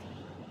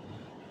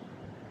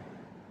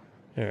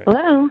 All right.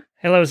 Hello.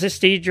 Hello, is this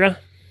Deidre?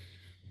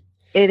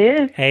 It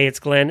is. Hey, it's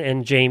Glenn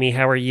and Jamie.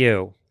 How are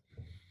you?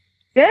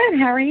 Good.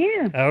 How are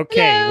you?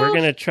 Okay, Hello. we're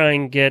going to try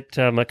and get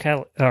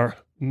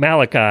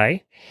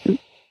Malachi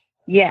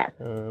Yes.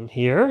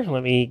 here.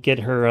 Let me get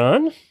her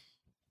on.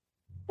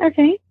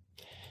 Okay.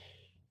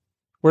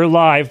 We're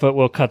live, but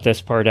we'll cut this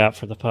part out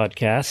for the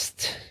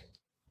podcast.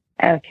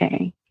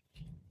 Okay.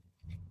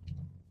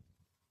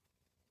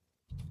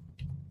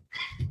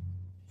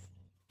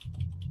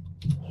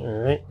 All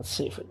right, let's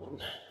see if we can.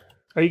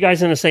 Are you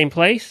guys in the same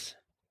place?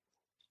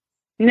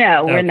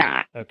 No, we're Okay.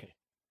 not. Okay.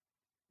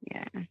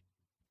 Yeah.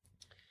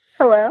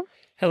 Hello.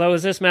 Hello,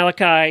 is this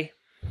Malachi?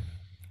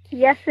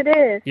 Yes, it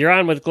is. You're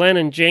on with Glenn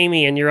and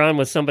Jamie, and you're on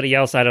with somebody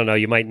else. I don't know.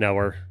 You might know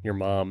her. Your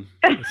mom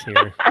is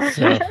here.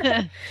 So.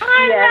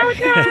 Hi,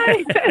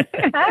 Malachi.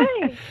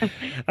 Hi.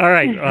 All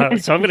right.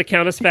 So I'm going to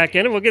count us back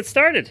in, and we'll get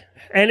started.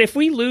 And if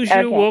we lose you,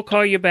 Okay. we'll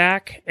call you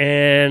back.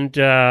 And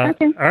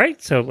Okay. all right.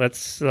 So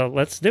let's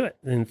do it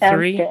in Sounds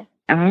 3, good.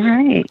 All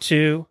right.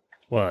 2,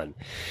 1.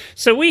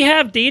 So we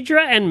have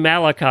Deidre and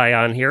Malachi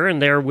on here,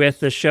 and they're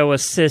with the Show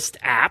Assist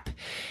app,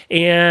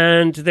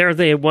 and they're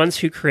the ones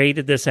who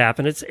created this app.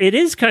 And it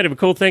is kind of a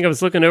cool thing. I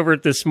was looking over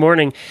it this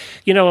morning.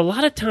 You know, a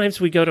lot of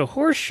times we go to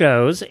horse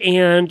shows,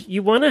 and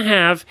you want to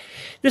have.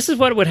 This is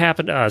what would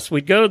happen to us.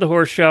 We'd go to the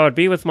horse show. I'd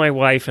be with my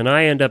wife, and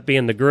I end up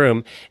being the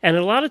groom. And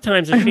a lot of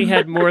times, if she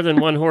had more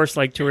than one horse,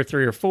 like 2 or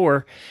 3 or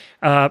 4,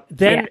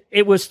 then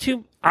it was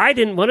too. I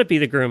didn't want to be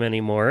the groom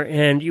anymore,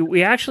 and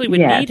we actually would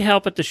Yes. need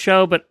help at the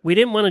show, but we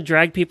didn't want to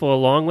drag people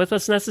along with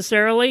us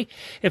necessarily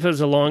if it was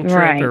a long trip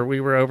Right. or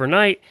we were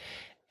overnight.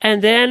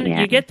 And then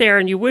Yeah. you get there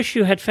and you wish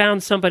you had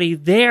found somebody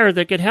there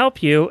that could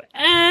help you,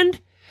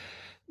 and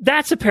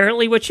that's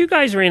apparently what you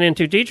guys ran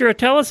into. Deidre,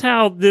 tell us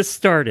how this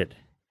started.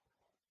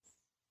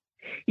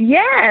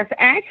 Yes,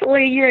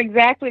 actually, you're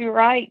exactly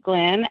right,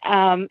 Glenn.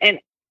 And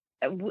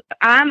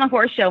I'm a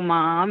horse show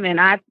mom,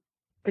 and I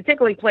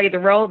particularly played the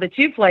role that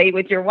you played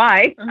with your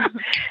wife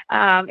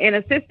in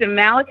assisting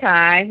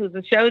Malachi, who's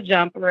a show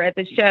jumper at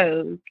the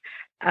shows.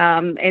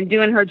 And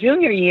during her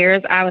junior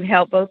years, I would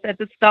help both at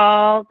the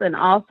stalls and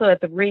also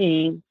at the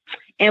ring.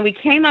 And we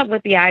came up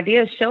with the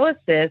idea of Show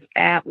Assist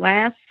app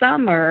last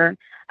summer.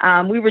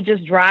 We were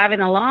just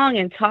driving along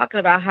and talking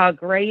about how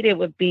great it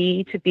would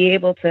be to be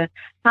able to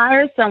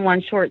hire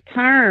someone short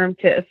term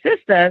to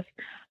assist us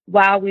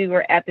while we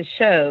were at the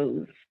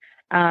shows.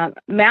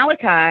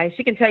 Malachi,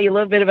 she can tell you a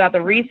little bit about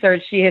the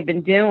research she had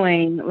been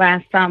doing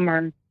last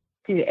summer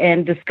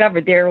and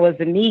discovered there was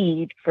a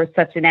need for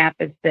such an app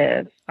as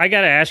this. I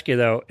got to ask you,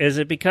 though, is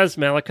it because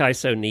Malachi's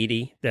so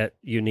needy that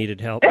you needed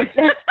help? Is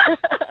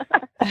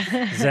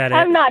that it?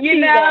 I'm not,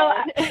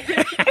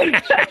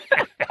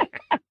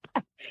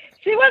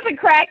 she wasn't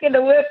cracking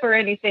the whip or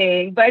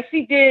anything, but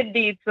she did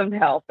need some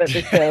help at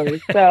the shows.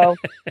 So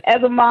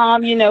as a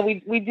mom,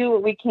 we do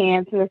what we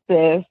can to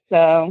assist.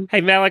 So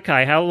Hey, Malachi,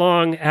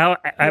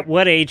 at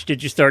what age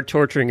did you start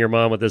torturing your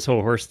mom with this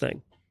whole horse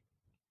thing?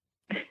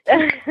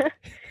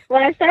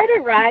 Well, I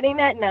started riding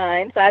at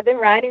 9, so I've been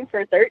riding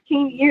for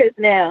 13 years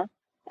now.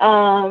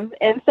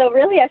 And so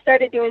really I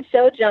started doing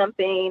show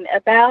jumping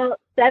about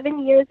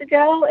 7 years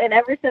ago. And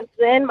ever since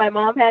then, my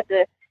mom had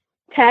to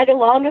tag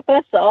along with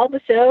us to all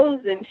the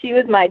shows. And she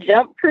was my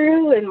jump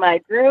crew and my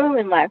groom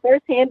and my horse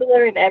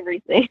handler and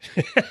everything.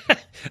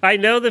 I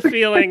know the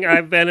feeling.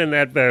 I've been in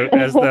that boat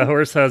as the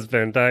horse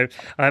husband.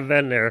 I've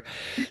been there.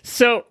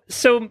 So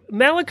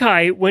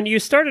Malachi, when you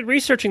started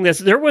researching this,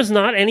 there was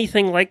not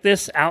anything like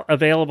this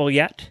available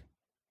yet?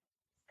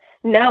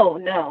 No,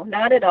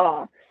 not at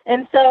all.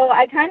 And so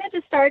I kind of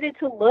just started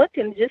to look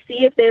and just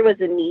see if there was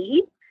a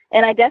need.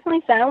 And I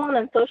definitely found one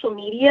on social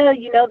media.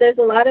 There's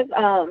a lot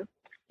of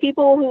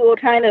people who will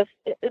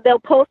they'll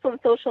post on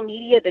social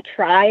media to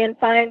try and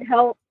find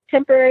help,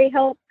 temporary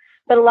help.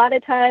 But a lot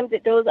of times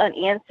it goes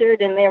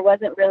unanswered, and there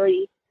wasn't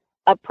really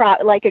a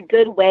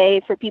good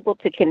way for people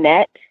to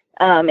connect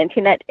and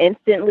connect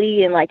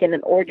instantly and in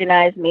an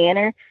organized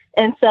manner.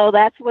 And so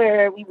that's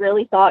where we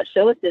really thought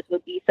Show Assist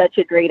would be such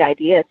a great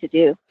idea to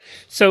do.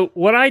 So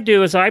what I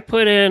do is I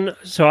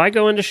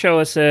go into Show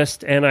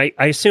Assist, and I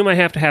assume I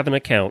have to have an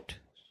account.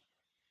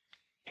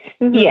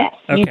 yes,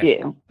 you Okay.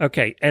 do.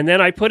 Okay. And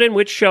then I put in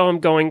which show I'm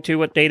going to,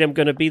 what date I'm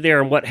going to be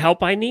there, and what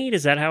help I need.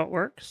 Is that how it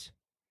works?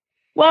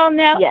 Well,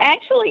 now, Yes.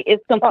 actually,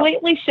 it's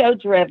completely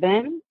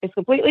show-driven. It's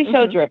completely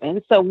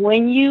show-driven. So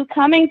when you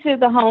coming to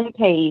the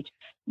homepage,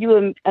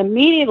 you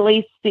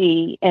immediately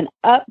see an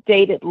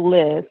updated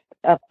list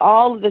of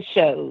all of the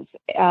shows,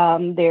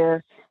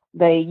 their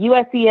the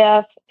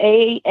USEF,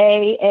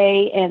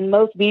 AAA, and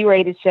most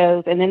B-rated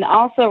shows. And then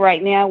also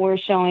right now we're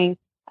showing,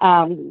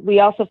 we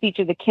also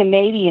feature the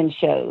Canadian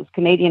shows,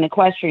 Canadian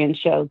equestrian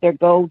shows, their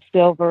gold,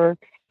 silver,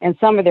 and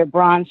some of their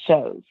bronze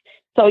shows.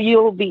 So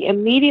you'll be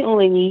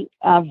immediately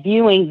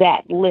viewing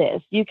that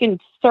list. You can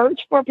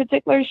search for a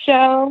particular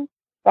show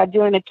by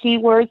doing a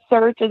keyword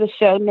search of the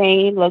show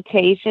name,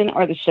 location,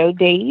 or the show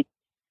date.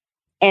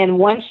 And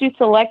once you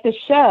select a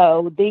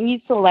show, then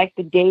you select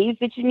the days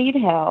that you need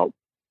help,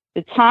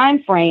 the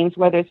time frames,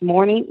 whether it's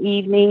morning,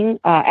 evening,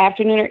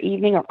 afternoon or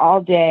evening, or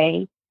all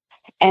day,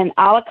 and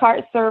a la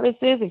carte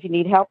services if you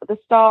need help with the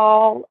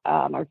stall,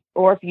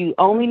 or if you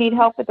only need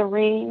help with the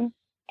ring,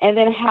 and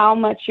then how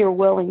much you're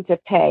willing to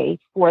pay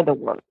for the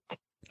work.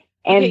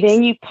 And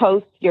then you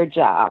post your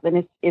job,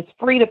 and it's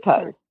free to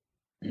post.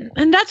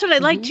 And that's what I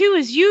like too,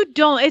 is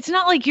it's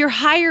not like you're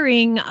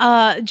hiring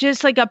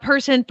just like a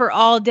person for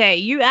all day.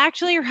 You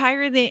actually are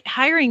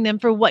hiring them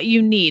for what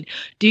you need.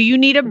 Do you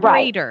need a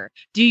braider?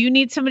 Do you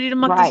need somebody to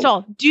muck the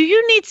stall? Do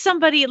you need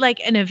somebody like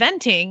an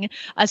eventing,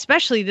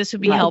 especially this would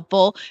be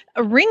helpful,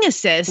 a ring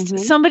assist,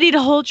 somebody to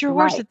hold your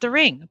horse at the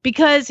ring?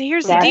 Because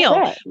here's the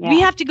deal. We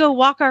have to go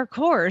walk our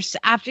course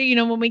after,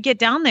 when we get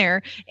down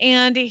there,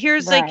 and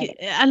here's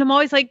and I'm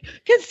always like,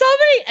 can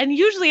somebody, and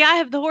usually I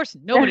have the horse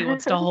nobody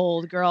wants to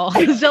hold, girl.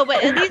 So,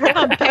 but at least if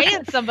I'm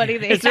paying somebody,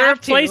 they is there a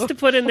place to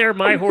put in there?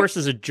 My horse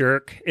is a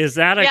jerk. Is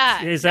that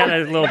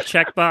a little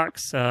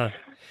checkbox?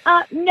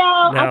 No,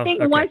 I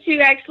think once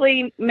you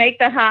actually make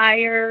the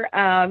hire,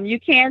 you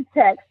can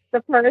text the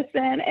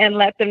person and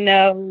let them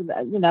know,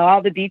 all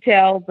the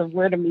details of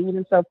where to meet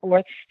and so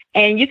forth.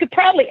 And you could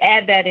probably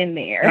add that in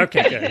there.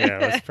 Okay, good. Yeah,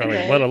 let's probably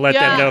want to let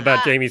them know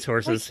about Jamie's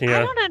horses. I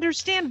don't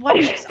understand why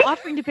she's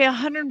offering to pay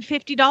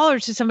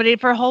 $150 to somebody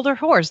for a holder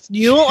horse.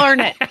 You'll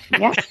earn it.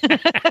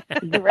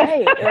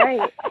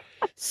 Right.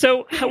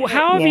 So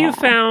how have you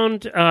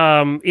found,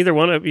 either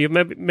one of you,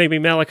 maybe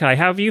Malachi,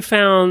 how have you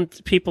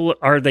found people,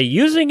 are they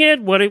using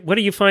it? What are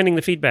you finding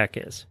the feedback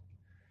is?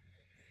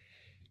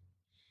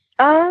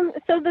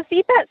 So the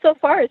feedback so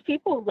far is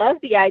people love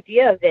the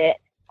idea of it.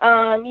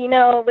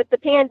 With the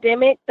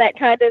pandemic, that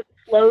kind of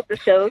slowed the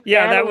shows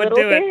down a little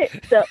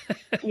bit. So,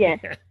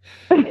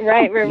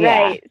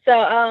 right.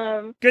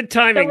 So, good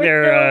timing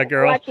there,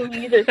 girl. Watching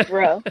users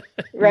grow,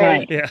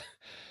 right? Yeah.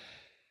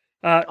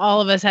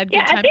 All of us had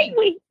good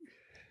timing.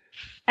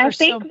 I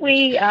think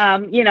we,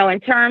 in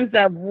terms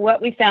of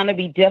what we found to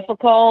be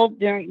difficult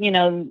during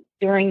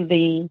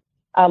the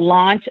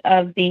launch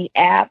of the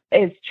app,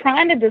 is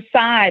trying to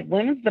decide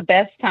when is the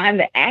best time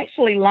to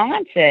actually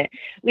launch it.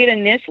 We had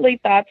initially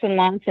thought to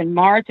launch in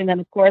March, and then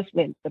of course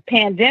when the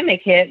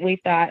pandemic hit, we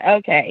thought,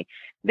 okay,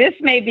 this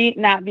may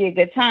not be a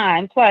good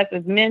time. Plus,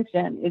 as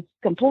mentioned, it's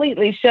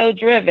completely show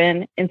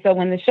driven, and so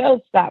when the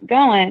shows stopped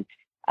going,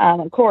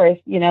 of course,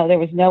 there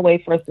was no way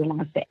for us to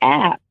launch the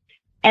app.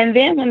 And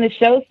then when the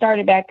show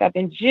started back up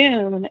in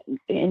June,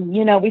 and,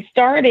 we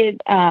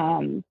started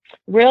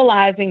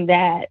realizing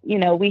that,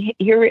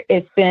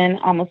 it's been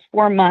almost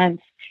 4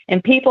 months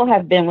and people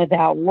have been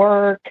without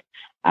work.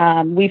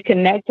 We've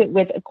connected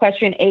with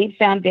Equestrian Aid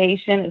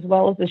Foundation as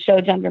well as the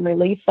Show Jumping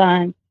Relief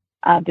Fund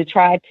to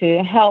try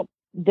to help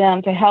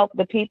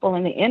the people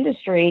in the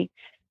industry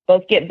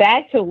both get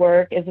back to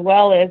work, as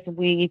well as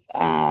we've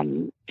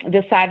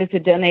decided to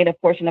donate a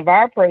portion of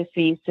our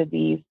proceeds to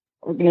these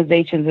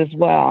organizations as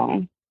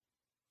well.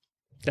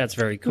 That's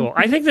very cool.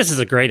 I think this is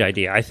a great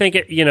idea. I think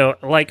it,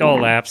 like all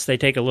apps, they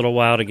take a little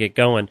while to get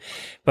going,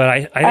 but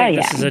I think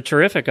this is a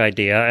terrific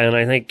idea. And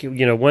I think,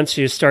 once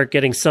you start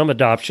getting some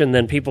adoption,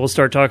 then people will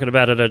start talking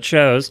about it at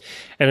shows,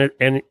 and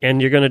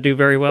you're going to do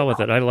very well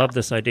with it. I love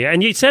this idea.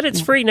 And you said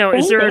it's free. Now,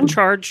 is there a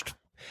charged,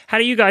 how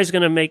are you guys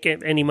going to make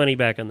any money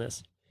back on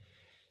this?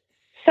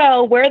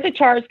 So where the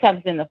charge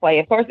comes into play,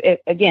 of course,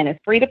 it's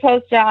free to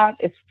post jobs.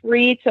 It's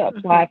free to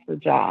apply for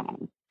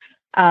jobs.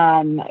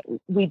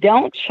 We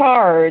don't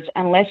charge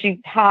unless you've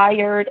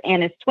hired,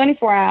 and it's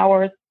 24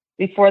 hours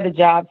before the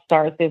job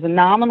starts. There's a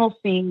nominal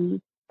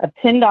fee, a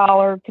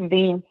 $10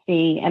 convenience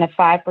fee, and a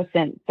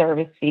 5%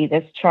 service fee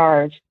that's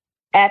charged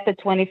at the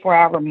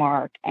 24-hour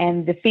mark.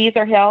 And the fees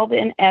are held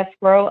in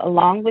escrow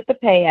along with the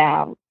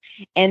payout.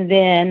 And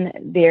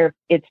then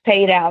it's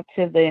paid out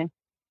to the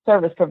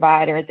service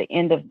provider at the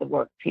end of the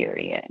work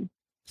period.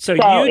 So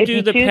you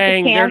do the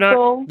paying.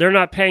 They're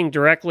not paying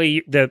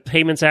directly. The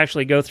payments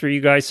actually go through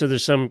you guys. So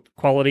there's some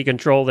quality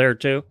control there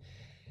too.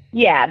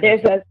 Yeah,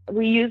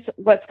 we use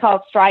what's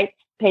called Stripe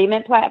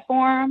payment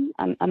platform.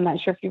 I'm not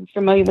sure if you're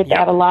familiar with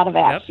that. A lot of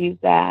apps use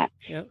that.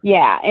 Yep.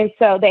 Yeah, and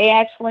so they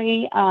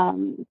actually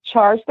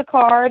charge the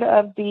card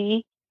of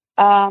the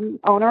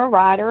owner,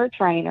 rider, or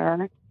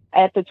trainer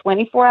at the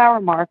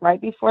 24-hour mark, right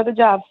before the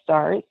job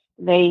starts.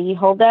 They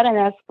hold that in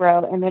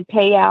escrow and then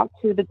pay out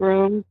to the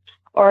groom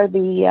or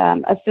the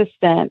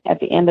assistant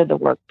at the end of the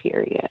work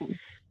period.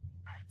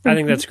 I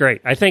think that's great.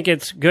 I think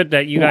it's good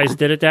that you guys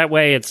did it that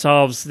way. It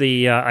solves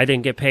the I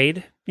didn't get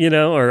paid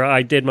or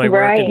I did my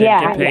work and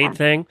didn't get paid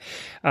thing.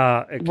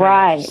 It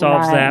kind of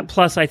solves that.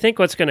 Plus, I think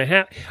what's going to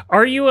happen,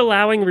 are you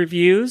allowing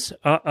reviews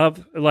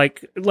of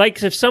like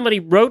if somebody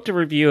wrote a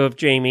review of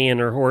Jamie and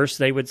her horse,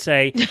 they would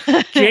say,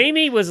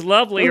 Jamie was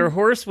lovely, her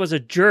horse was a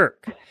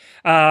jerk.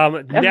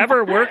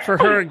 Never work for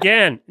her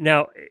again.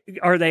 Now,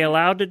 are they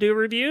allowed to do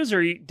reviews,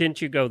 or didn't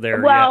you go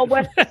there? Well,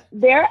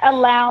 they're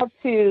allowed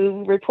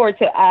to report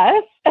to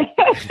us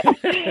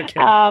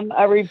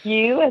a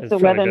review as to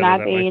whether or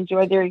not they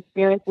enjoyed their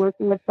experience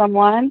working with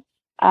someone.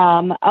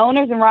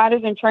 Owners and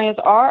riders and trainers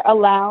are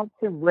allowed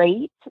to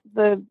rate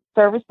the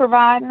service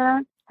provider.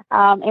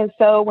 And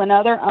so when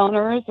other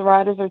owners,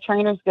 riders, or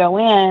trainers go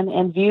in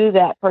and view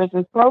that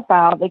person's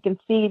profile, they can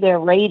see their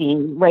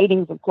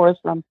ratings, of course,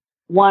 from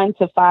 1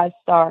 to 5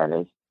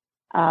 stars.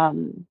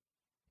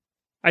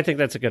 I think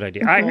that's a good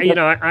idea.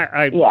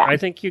 I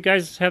think you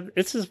guys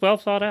this is well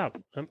thought out.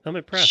 I'm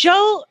impressed.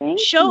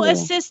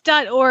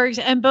 Showassist.org.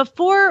 And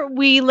before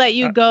we let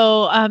you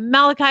go,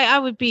 Malachi,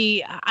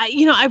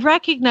 I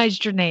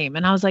recognized your name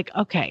and I was like,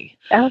 okay.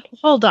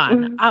 Hold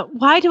on.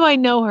 Why do I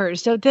know her?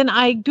 So then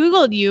I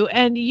Googled you,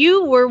 and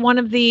you were one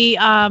of the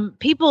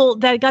people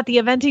that got the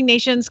Eventing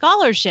Nation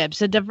scholarships,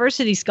 the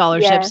diversity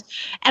scholarships.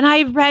 Yes. And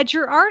I read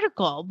your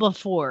article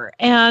before,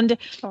 and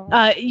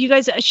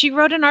she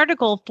wrote an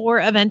article for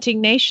Eventing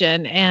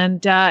Nation,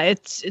 and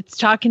it's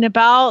talking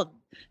about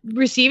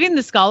receiving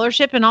the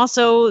scholarship and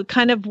also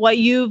kind of what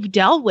you've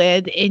dealt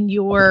with in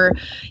your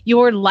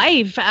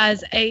life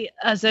as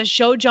a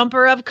show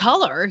jumper of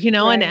color,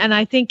 right. and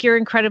I think you're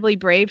incredibly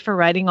brave for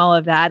writing all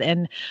of that.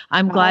 And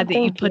I'm glad that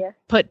you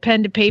put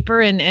pen to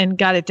paper and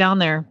got it down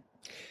there.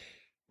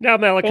 Now,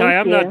 Malachi,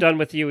 I'm not done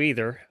with you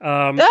either.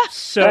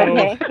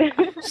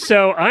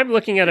 So I'm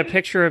looking at a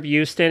picture of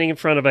you standing in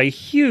front of a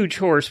huge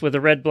horse with a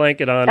red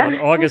blanket on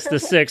August the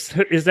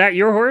 6th. Is that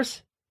your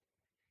horse?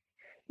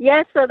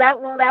 Yes, so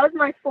that was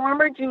my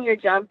former junior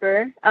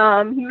jumper.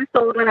 He was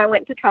sold when I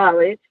went to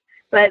college,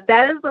 but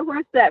that is the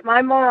horse that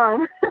my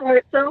mom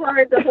worked so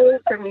hard to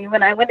hold for me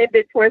when I went and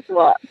did horse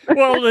walks.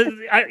 Well,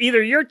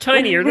 either you're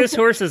tiny or this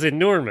horse is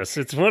enormous.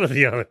 It's one or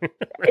the other.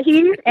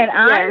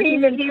 I'm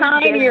even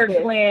tinier,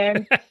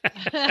 Glenn.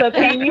 So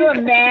can you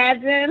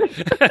imagine?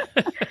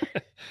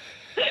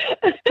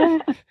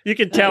 You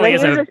can tell he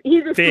has a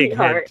big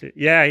head.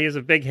 Yeah, he has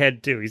a big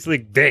head too. He's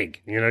like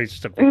big, he's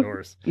just a big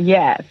horse.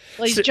 Yes.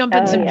 Well, he's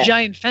jumping some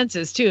giant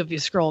fences too if you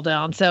scroll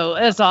down. So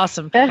that's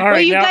awesome. All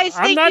right, you now, guys,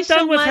 I'm not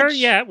done with her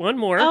yet. One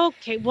more.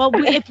 Okay. Well,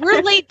 if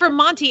we're late for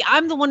Monty,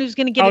 I'm the one who's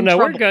going to get in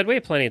trouble. We're good. We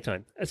have plenty of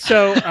time.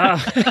 So,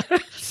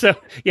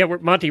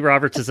 Monty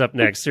Roberts is up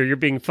next. So you're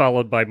being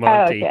followed by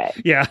Monty. Okay.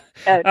 Yeah.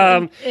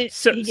 Okay.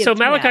 So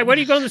Malachi, what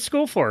are you going to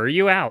school for? Are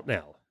you out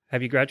now?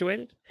 Have you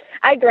graduated?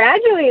 I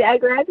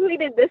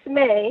graduated this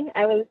May.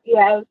 I was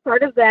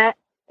part of that.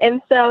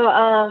 And so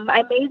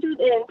I majored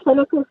in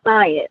clinical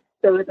science.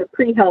 So it was a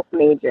pre-health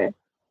major.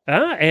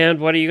 And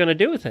what are you going to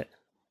do with it?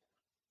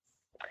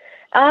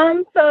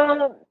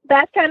 So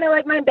that's kind of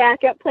like my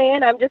backup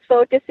plan. I'm just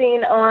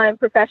focusing on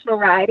professional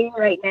riding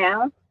right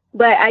now.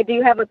 But I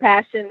do have a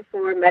passion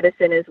for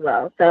medicine as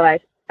well. So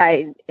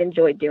I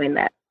enjoy doing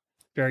that.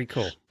 Very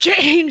cool.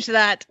 Change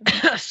that.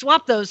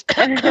 Swap those.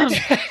 Sorry.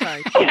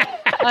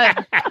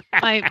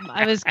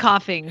 I was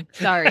coughing.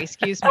 Sorry.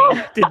 Excuse me.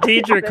 Did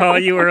Deidre call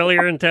you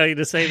earlier and tell you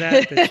to say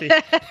that? Did she?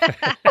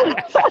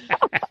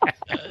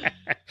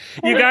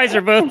 You guys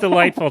are both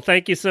delightful.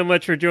 Thank you so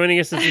much for joining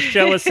us. It's a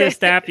Show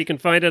Assist app. You can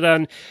find it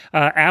on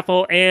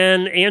Apple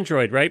and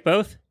Android, right?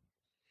 Both?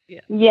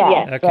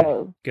 Yeah.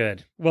 Okay.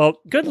 Good.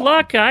 Well, good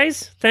luck,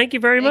 guys. Thank you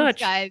very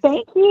much. Guys.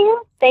 Thank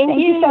you. Thank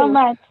you so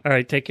much. All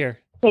right. Take care.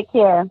 Take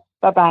care.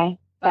 Bye-bye.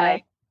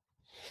 Bye.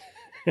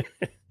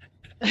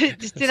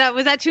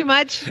 Was that too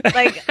much?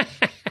 Like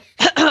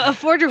a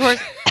forger horse?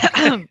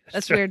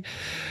 That's weird.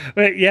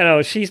 But,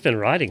 she's been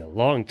riding a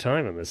long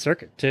time on the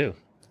circuit, too.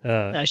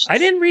 I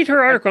didn't read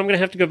her article. I'm going to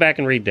have to go back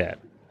and read that.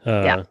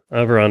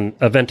 Over on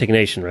Eventing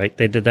Nation, right?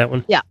 They did that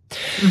one? Yeah.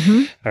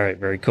 Mm-hmm. All right.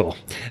 Very cool.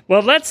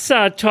 Well, let's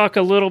talk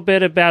a little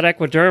bit about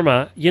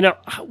Equiderma.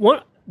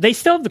 They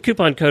still have the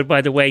coupon code,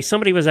 by the way.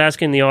 Somebody was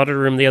asking in the auditor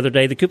room the other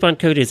day. The coupon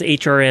code is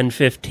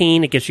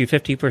HRN15. It gets you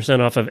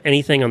 50% off of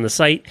anything on the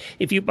site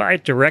if you buy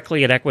it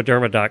directly at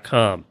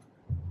equiderma.com.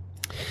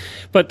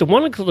 But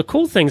one of the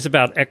cool things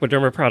about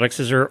Equiderma products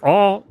is they're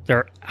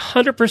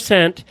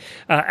 100%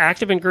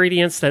 active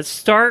ingredients that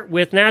start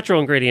with natural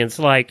ingredients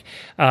like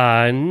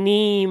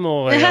neem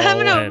oil.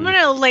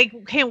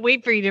 Can't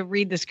wait for you to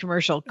read this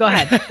commercial. Go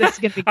ahead. This is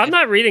gonna be good. I'm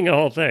not reading the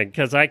whole thing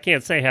because I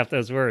can't say half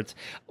those words.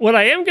 What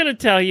I am going to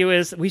tell you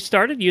is we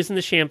started using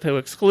the shampoo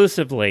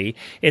exclusively.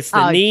 It's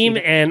the neem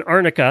and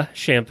arnica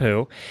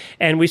shampoo,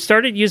 and we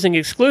started using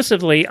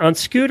exclusively on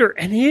Scooter,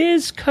 and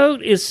his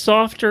coat is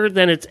softer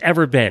than it's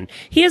ever been.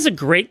 He has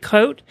a great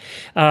coat.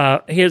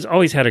 He has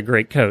always had a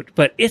great coat,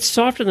 but it's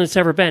softer than it's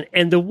ever been.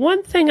 And the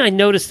one thing I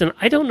noticed, and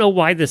I don't know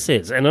why this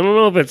is, and I don't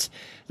know if it's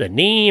the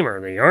neem or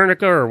the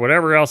arnica or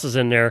whatever else is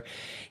in there.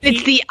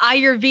 It's the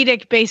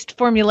Ayurvedic-based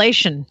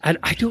formulation.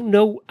 I don't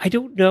know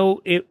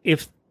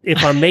if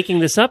I'm making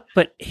this up,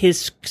 but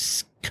his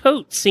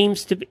coat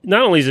seems to be,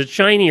 not only is it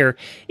shinier,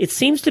 it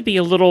seems to be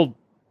a little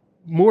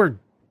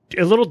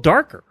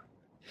darker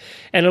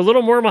and a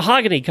little more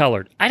mahogany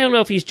colored. I don't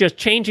know if he's just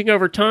changing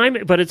over time,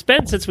 but it's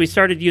been since we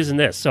started using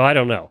this, so I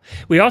don't know.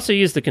 We also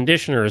use the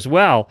conditioner as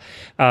well,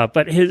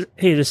 but it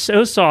is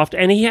so soft,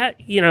 and he had,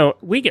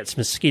 we get some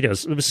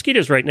mosquitoes. The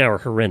mosquitoes right now are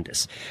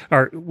horrendous.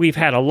 We've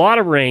had a lot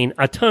of rain,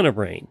 a ton of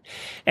rain,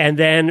 and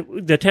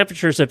then the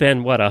temperatures have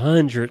been,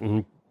 100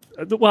 and,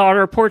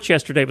 our porch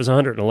yesterday was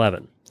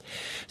 111.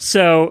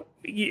 So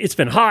it's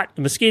been hot.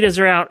 The mosquitoes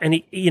are out, and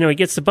he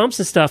gets the bumps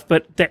and stuff,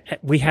 but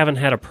we haven't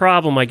had a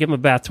problem. I give him a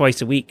bath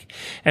twice a week,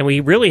 and we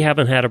really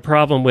haven't had a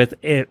problem with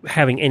it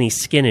having any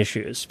skin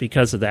issues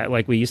because of that,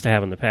 like we used to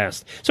have in the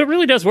past. So it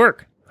really does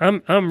work.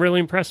 I'm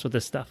really impressed with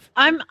this stuff.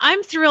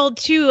 I'm thrilled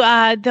too.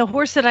 The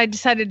horse that I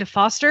decided to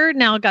foster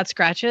now got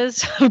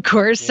scratches, of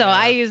course. So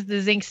I use the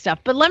zinc stuff.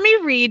 But let me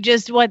read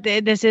just what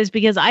this is,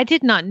 because I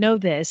did not know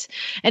this.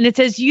 And it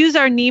says, use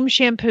our neem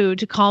shampoo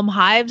to calm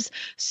hives,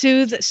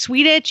 soothe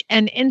sweet itch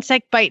and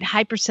insect bite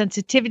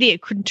hypersensitivity.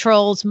 It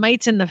controls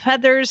mites in the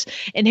feathers,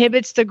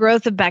 inhibits the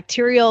growth of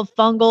bacterial,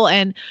 fungal,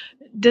 and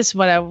this,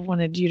 what I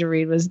wanted you to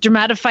read, was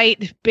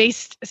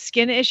dermatophyte-based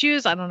skin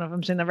issues. I don't know if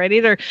I'm saying that right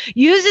either.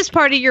 Use as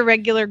part of your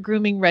regular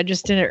grooming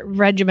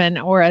regimen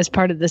or as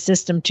part of the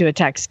system to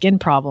attack skin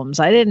problems.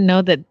 I didn't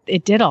know that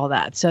it did all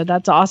that. So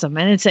that's awesome.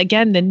 And it's,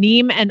 again, the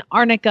neem and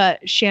arnica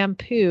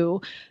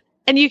shampoo.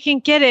 And you can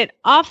get it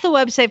off the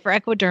website for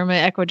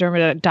Equiderma,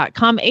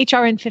 equiderma.com,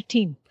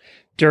 HRN15.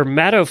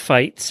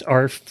 Dermatophytes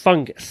are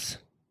fungus.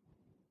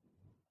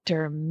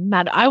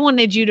 I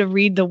wanted you to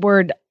read the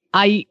word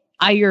Ayurvedic.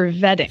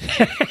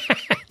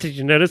 Did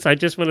you notice? I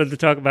just wanted to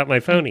talk about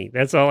my pony.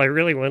 That's all I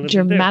really wanted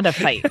to do.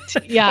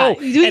 Dermatophyte. Yeah.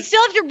 You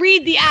still have to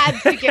read the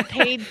ads to get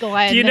paid,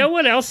 Glenn. Do you know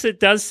what else it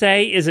does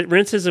say? Is it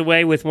rinses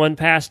away with one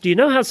pass. Do you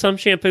know how some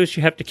shampoos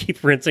you have to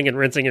keep rinsing and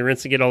rinsing and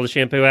rinsing, get all the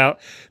shampoo out?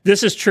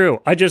 This is true.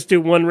 I just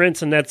do one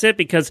rinse and that's it,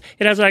 because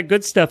it has that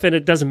good stuff in it.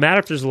 It doesn't matter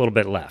if there's a little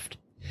bit left.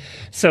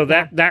 So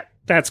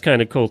that's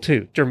kind of cool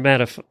too.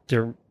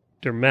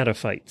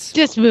 Dermatophytes.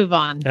 Just move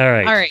on. All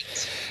right.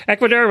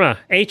 Equiderma,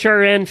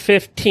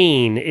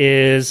 HRN15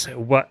 is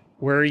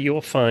where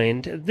you'll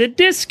find the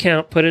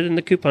discount. Put it in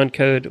the coupon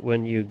code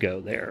when you go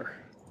there.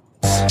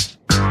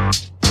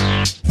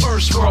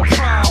 First world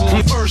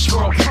problem, first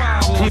world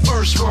problem,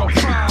 first world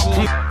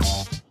problem.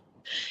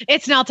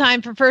 It's now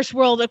time for First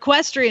World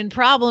Equestrian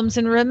Problems.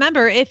 And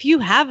remember, if you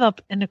have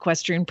an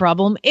equestrian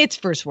problem, it's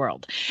First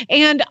World.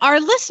 And our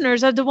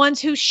listeners are the ones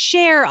who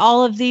share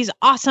all of these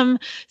awesome,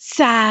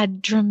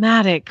 sad,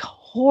 dramatic,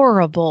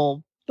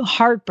 horrible,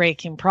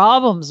 heartbreaking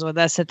problems with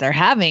us that they're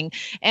having.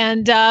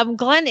 And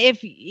Glenn,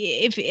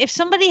 if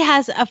somebody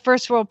has a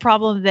first world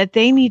problem that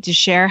they need to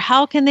share,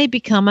 how can they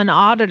become an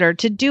auditor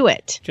to do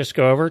it? Just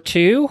go over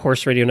to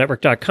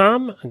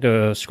horseradionetwork.com,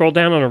 go scroll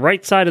down on the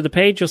right side of the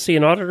page, you'll see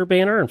an auditor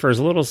banner, and for as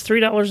little as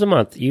 $3 a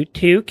month, you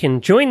too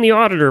can join the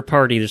auditor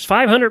party. There's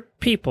 500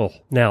 people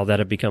now that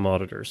have become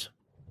auditors.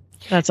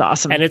 That's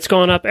awesome. And it's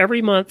gone up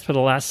every month for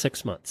the last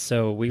 6 months.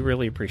 So we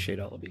really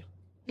appreciate all of you.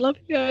 Love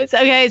you guys.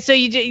 Okay, so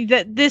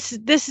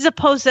this is a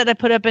post that I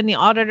put up in the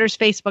auditors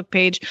Facebook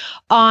page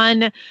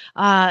on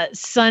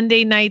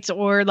Sunday nights,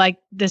 or like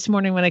this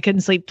morning when I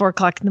couldn't sleep,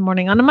 4:00 in the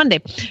morning on a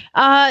Monday.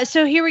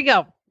 So here we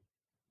go.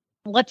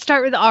 Let's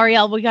start with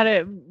Ariel. We got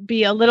to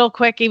be a little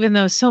quick, even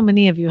though so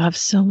many of you have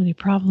so many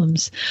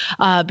problems,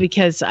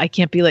 because I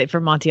can't be late for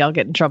Monty. I'll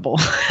get in trouble.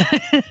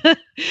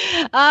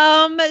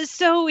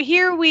 So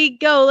here we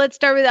go. Let's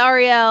start with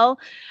Ariel.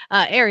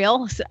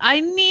 Ariel, I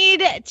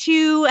need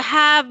to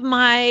have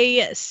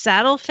my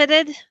saddle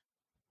fitted.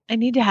 I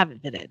need to have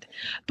it fitted.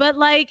 But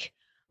my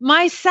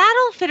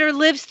saddle fitter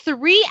lives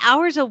 3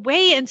 hours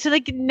away. And so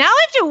now I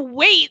have to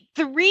wait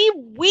 3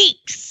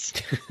 weeks.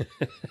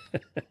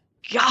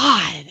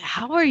 God,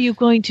 how are you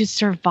going to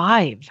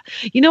survive?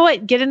 You know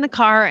what? Get in the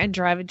car and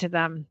drive it to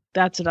them.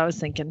 That's what I was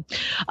thinking.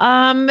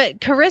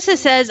 Carissa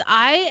says,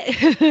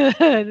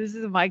 this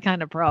is my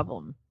kind of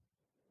problem.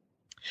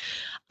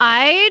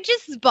 I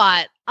just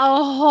bought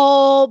a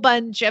whole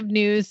bunch of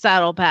new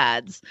saddle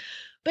pads,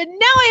 but now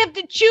I have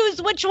to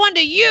choose which one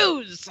to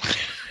use.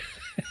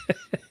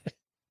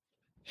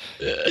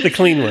 The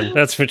clean one.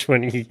 That's which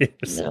one you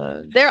use.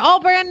 They're all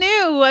brand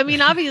new. I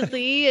mean,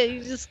 obviously,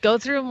 you just go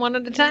through them one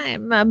at a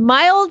time.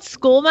 My old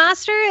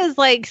schoolmaster is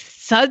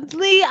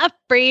suddenly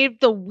afraid of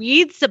the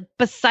weeds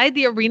beside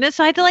the arena.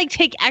 So I had to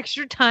take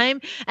extra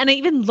time. And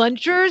even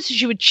lunch her so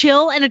she would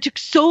chill. And it took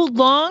so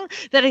long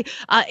that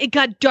it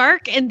got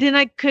dark and then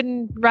I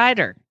couldn't ride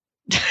her.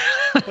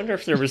 I wonder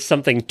if there was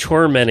something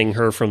tormenting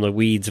her from the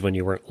weeds when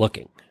you weren't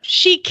looking.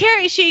 She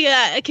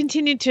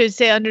continued to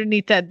say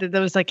underneath that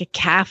there was a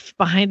calf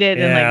behind it.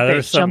 Yeah, and there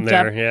was something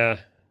jumped there. up.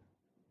 Yeah.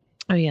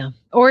 Oh, yeah.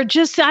 Or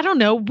just, I don't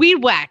know,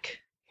 weed whack.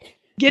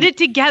 Get it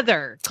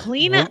together.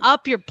 Clean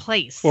up your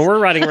place. When we're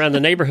riding around the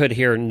neighborhood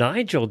here,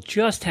 Nigel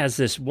just has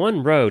this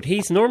one road.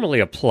 He's normally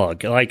a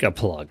plug,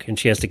 and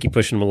she has to keep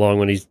pushing him along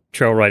when he's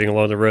trail riding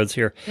along the roads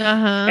here.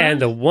 And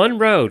the one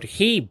road,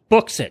 he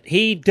books it.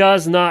 He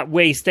does not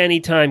waste any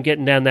time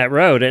getting down that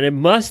road, and it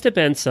must have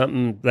been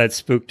something that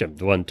spooked him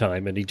one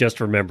time, and he just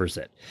remembers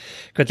it.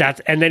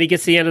 And then he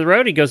gets to the end of the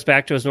road, he goes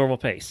back to his normal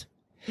pace.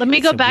 Let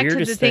me go back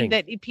to the thing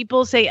that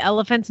people say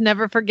elephants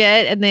never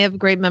forget and they have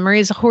great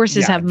memories.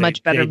 Horses have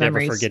much better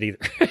memories. Never forget either.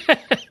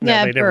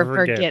 Never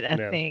forget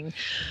a thing.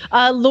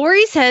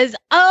 Lori says,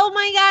 oh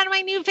my God, my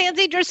new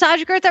fancy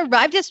dressage girth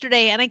arrived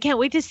yesterday and I can't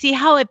wait to see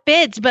how it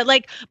fits. But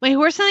like my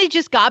horse and I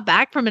just got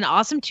back from an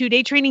awesome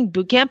 2-day training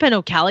boot camp in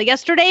Ocala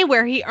yesterday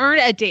where he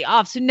earned a day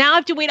off. So now I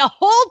have to wait a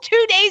whole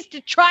 2 days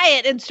to try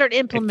it and start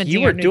implementing it.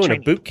 You were doing a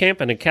boot camp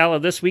in Ocala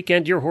this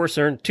weekend. Your horse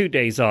earned 2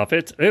 days off.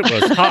 It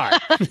was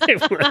hot.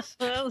 It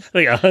was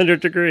like 100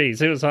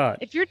 degrees. It was hot.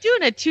 If you're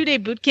doing a 2-day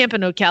boot camp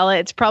in Ocala,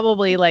 it's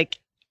probably like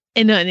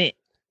in an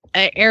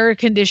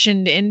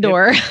air-conditioned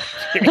indoor.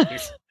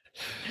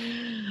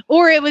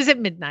 Or it was at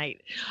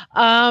midnight.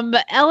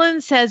 Ellen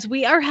says,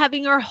 we are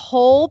having our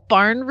whole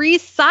barn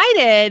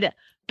re-sided,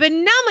 but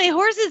now my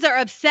horses are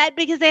upset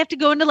because they have to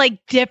go into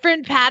like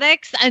different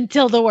paddocks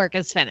until the work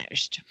is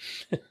finished.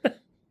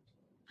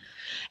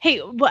 Hey,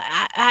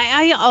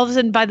 I all of a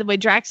sudden, by the way,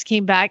 Drax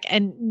came back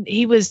and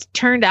he was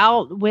turned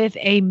out with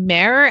a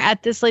mare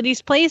at this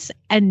lady's place.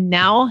 And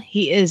now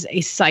he is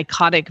a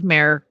psychotic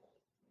mare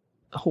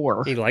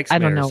whore. He likes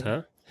mares, don't know.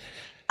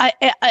 Huh?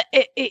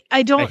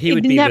 I don't, he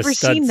would I've be never the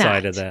stud seen that.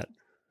 side of that.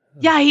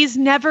 Yeah, he's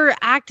never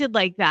acted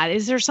like that.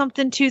 Is there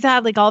something to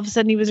that? Like all of a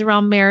sudden he was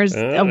around mares,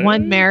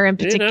 one mare in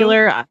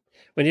particular. You know,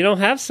 when you don't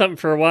have something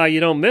for a while,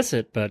 you don't miss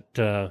it. But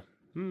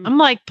I'm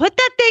like, put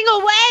that thing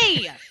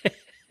away.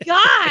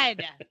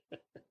 God,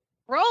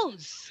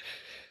 gross.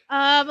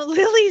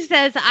 Lily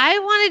says, I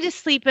wanted to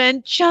sleep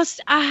in just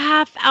a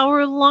half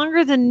hour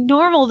longer than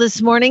normal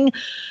this morning,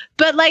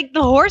 but like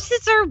the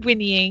horses are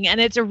whinnying and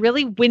it's a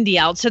really windy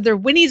out. So their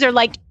whinnies are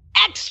like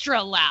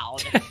extra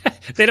loud.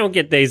 They don't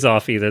get days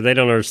off either. They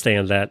don't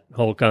understand that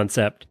whole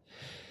concept.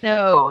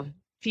 No,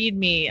 feed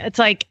me. It's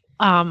like,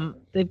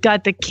 they've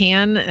got the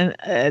can,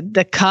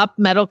 the cup,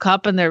 metal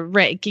cup, and they're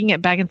raking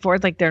it back and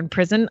forth like they're in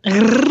prison.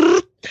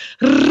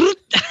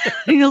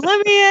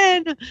 Let me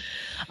in.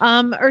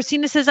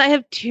 Ursina says, I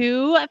have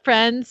 2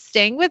 friends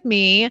staying with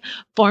me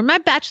for my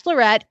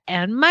bachelorette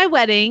and my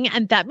wedding.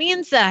 And that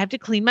means that I have to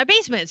clean my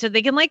basement so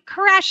they can like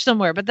crash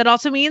somewhere. But that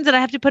also means that I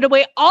have to put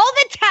away all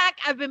the tack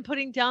I've been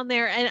putting down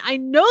there. And I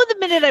know the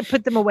minute I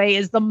put them away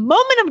is the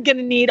moment I'm going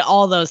to need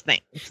all those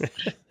things.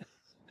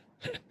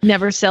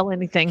 Never sell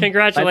anything.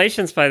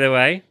 Congratulations, by the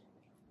way.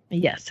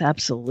 Yes,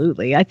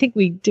 absolutely. I think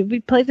did we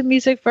play the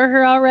music for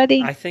her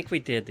already? I think we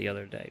did the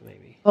other day,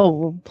 maybe. Oh,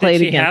 we'll play it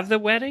again. Did she have the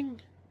wedding?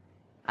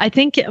 I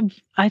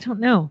don't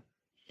know.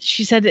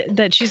 She said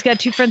that she's got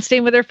 2 friends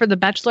staying with her for the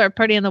bachelorette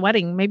party and the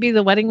wedding. Maybe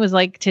the wedding was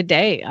like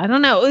today. I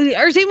don't know.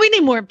 Or we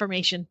need more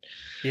information.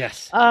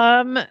 Yes.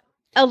 Alicia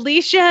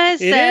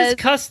says... It is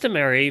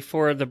customary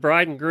for the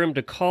bride and groom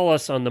to call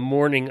us on the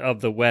morning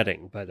of the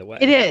wedding, by the way.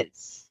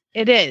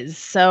 It is.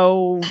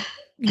 So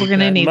we're going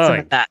to need some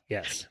of that.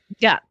 Yes.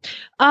 Yeah.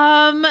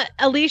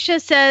 Alicia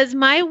says,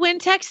 my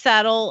Wintech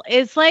saddle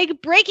is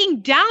like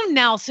breaking down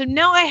now. So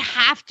now I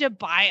have to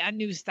buy a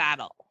new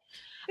saddle.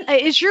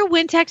 Is your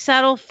Wintech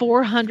saddle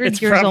 400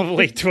 years old? It's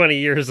probably 20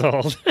 years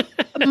old.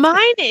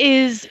 Mine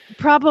is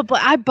probably,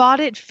 I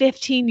bought it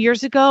 15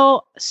 years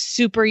ago,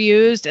 super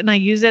used, and I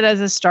use it as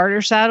a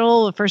starter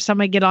saddle the first time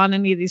I get on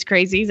any of these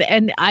crazies,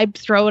 and I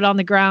throw it on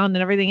the ground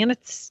and everything, and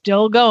it's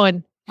still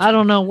going. I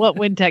don't know what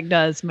Wintech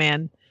does,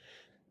 man.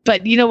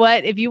 But you know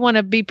what? If you want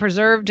to be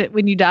preserved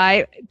when you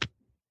die,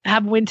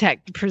 have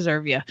Wintech to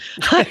preserve you.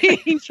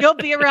 You'll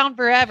be around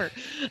forever.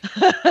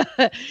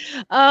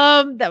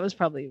 That was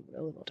probably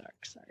a little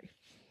dark. Sorry.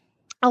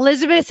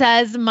 Elizabeth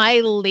says, my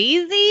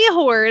lazy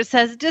horse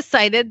has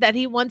decided that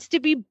he wants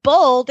to be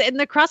bold in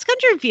the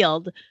cross-country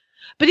field.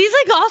 But he's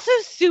like also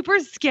super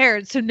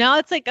scared. So now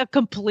it's like a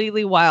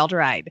completely wild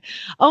ride.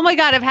 Oh my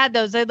God, I've had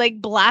those. I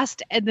like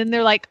blast and then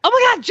they're like, oh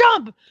my God,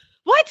 jump.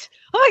 What?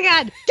 Oh my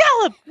God,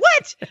 gallop.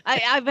 What?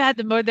 I've had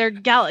them where they're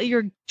gallop.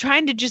 You're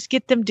trying to just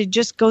get them to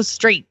just go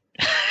straight.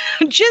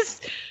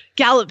 Just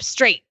gallop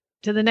straight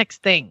to the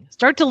next thing.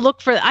 Start to look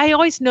for, I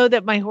always know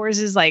that my horse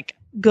is like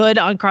good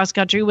on cross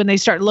country when they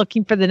start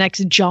looking for the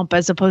next jump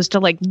as opposed to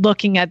like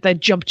looking at the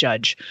jump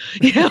judge.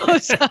 You know,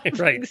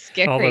 right.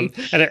 Scary.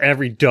 And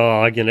every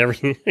dog and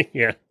everything.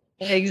 Yeah.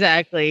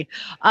 Exactly.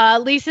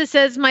 Lisa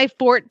says, my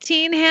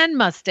 14-hand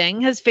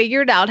Mustang has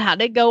figured out how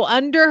to go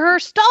under her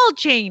stall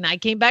chain. I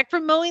came back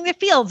from mowing the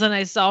fields and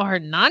I saw her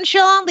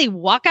nonchalantly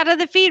walk out of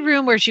the feed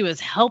room where she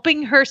was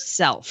helping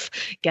herself.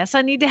 Guess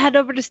I need to head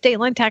over to State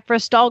Line Tack for a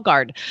stall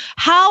guard.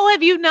 How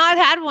have you not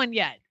had one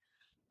yet?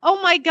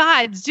 Oh my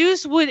God,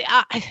 Zeus would,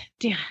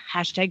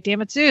 hashtag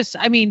damn it, Zeus.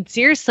 I mean,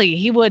 seriously,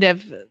 he would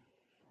have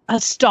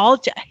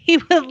he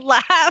would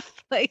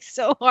laugh like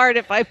so hard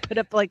if I put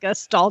up like a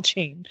stall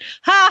chain.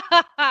 Ha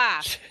ha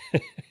ha.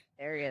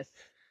 Hilarious.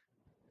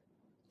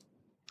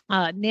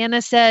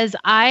 Nana says,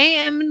 I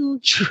am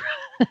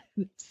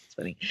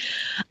funny.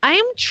 I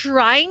am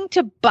trying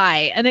to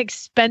buy an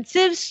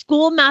expensive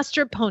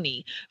schoolmaster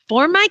pony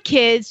for my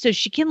kids so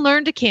she can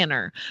learn to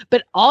canter.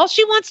 But all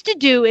she wants to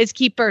do is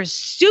keep her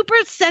super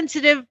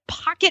sensitive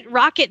pocket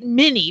rocket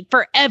mini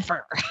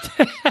forever.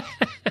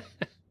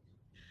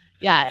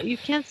 Yeah, you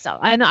can't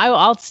stop. I know.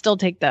 I'll still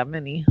take that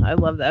mini. I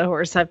love that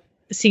horse. I've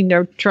seen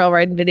their trail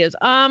riding videos.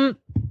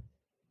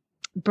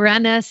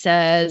 Brenna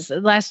says,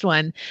 last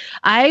one,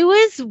 I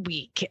was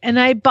weak and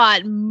I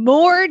bought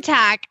more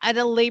tack at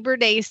a Labor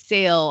Day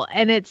sale.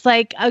 And it's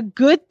like a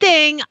good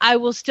thing I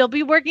will still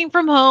be working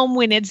from home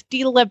when it's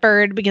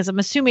delivered, because I'm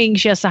assuming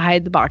she has to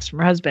hide the box from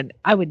her husband.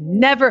 I would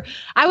never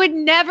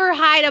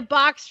hide a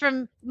box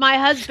from my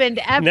husband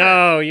ever.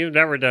 No, you've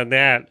never done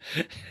that.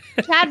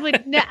 Chad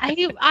would,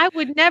 I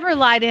would never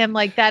lie to him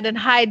like that and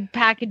hide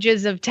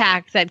packages of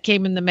tack that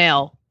came in the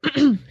mail.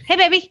 Hey,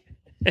 baby.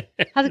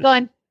 How's it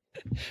going?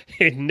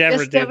 He never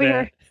Just did over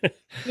that. Here.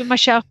 Do my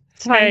show.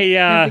 It's fine. Hey,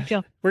 No big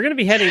deal. we're going to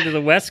be heading to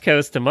the West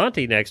Coast to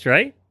Monty next,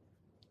 right?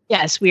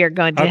 Yes, we are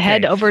going to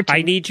head over to.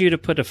 I need you to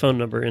put a phone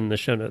number in the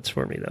show notes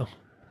for me, though,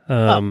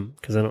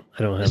 because I don't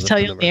have. Just tell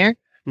you on the air.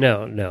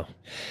 No.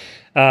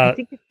 I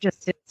think it's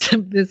just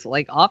this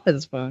like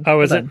office phone.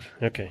 Oh, is it?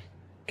 Okay.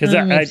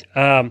 Because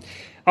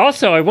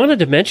also, I wanted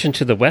to mention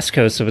to the West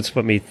Coast, so it's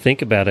what me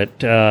think about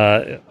it.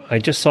 I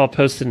just saw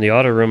posted in the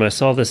auto room. I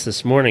saw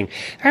this morning.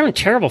 They're having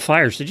terrible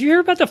fires. Did you hear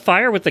about the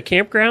fire with the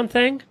campground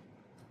thing?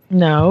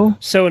 No.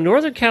 So in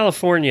Northern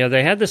California,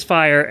 they had this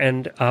fire,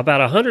 and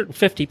about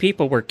 150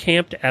 people were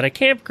camped at a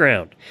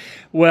campground.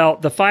 Well,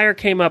 the fire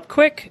came up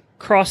quick,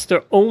 crossed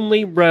the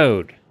only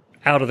road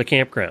out of the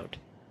campground.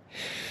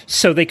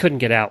 So they couldn't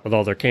get out with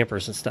all their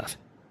campers and stuff.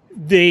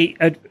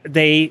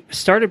 They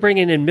started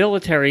bringing in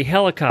military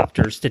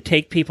helicopters to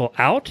take people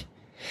out,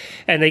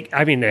 and they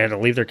had to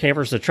leave their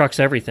campers, the trucks,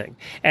 everything.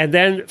 And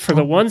then for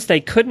the ones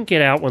they couldn't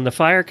get out, when the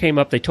fire came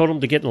up, they told them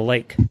to get in the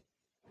lake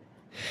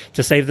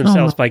to save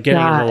themselves by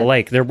getting into the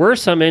lake. There were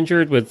some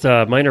injured with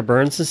minor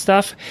burns and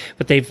stuff,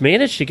 but they've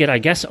managed to get, I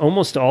guess,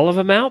 almost all of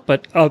them out.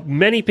 But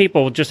many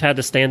people just had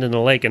to stand in the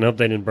lake and hope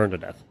they didn't burn to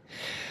death.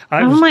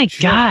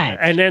 God.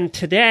 And then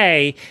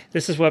today,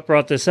 this is what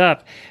brought this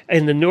up.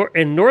 In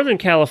Northern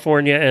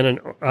California and in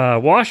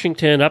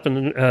Washington, up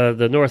in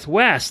the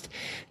Northwest,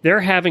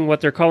 they're having what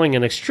they're calling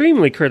an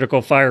extremely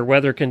critical fire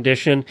weather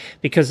condition,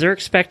 because they're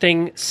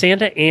expecting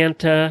Santa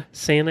Ana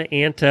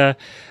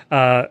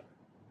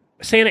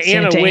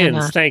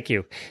winds. Thank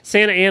you.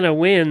 Santa Ana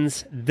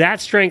winds,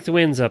 that strength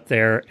winds up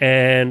there.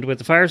 And with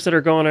the fires that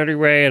are going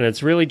everywhere, and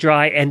it's really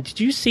dry. And did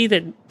you see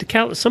that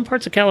some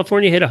parts of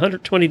California hit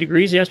 120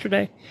 degrees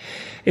yesterday?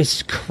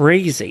 It's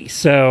crazy.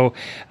 So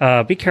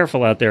be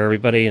careful out there,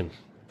 everybody. And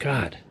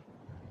God,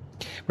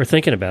 we're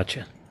thinking about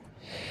you.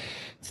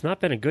 It's not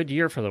been a good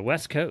year for the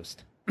West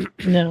Coast.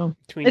 No,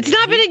 it's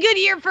not been a good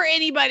year for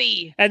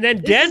anybody. And then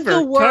Denver,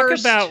 talk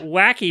about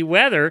wacky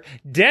weather.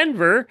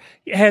 Denver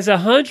has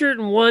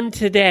 101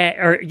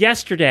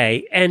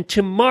 yesterday, and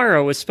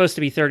tomorrow is supposed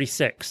to be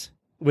 36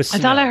 with snow.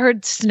 I thought I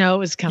heard snow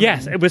was coming.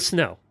 Yes, it was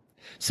snow.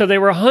 So they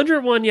were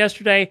 101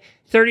 yesterday,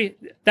 30.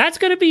 That's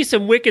going to be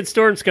some wicked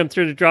storms come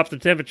through to drop the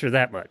temperature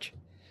that much.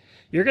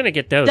 You're going to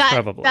get those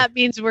probably. That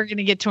means we're going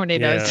to get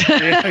tornadoes.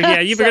 Yeah,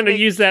 you're going to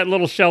use that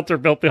little shelter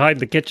built behind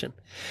the kitchen.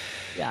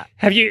 Yeah.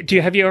 Have you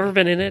ever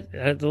been in it?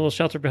 The little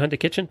shelter behind the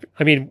kitchen?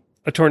 I mean,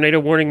 a tornado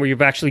warning where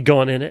you've actually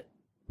gone in it?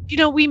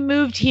 We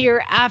moved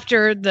here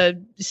after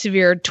the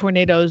severe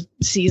tornado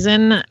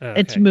season. Okay.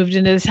 It's moved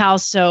into this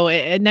house. So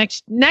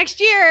next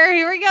year,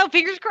 here we go.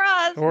 Fingers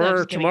crossed.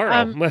 Or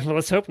tomorrow.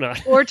 Let's hope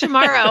not. Or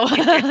tomorrow.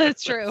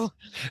 That's true.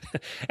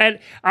 And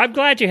I'm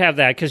glad you have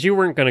that, because you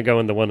weren't going to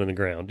go in the one on the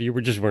ground. You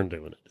just weren't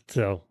doing it.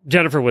 So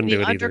Jennifer wouldn't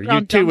do it either.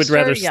 You two would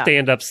rather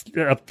stand up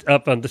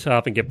on the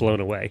top and get blown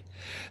away.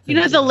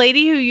 The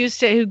lady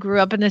who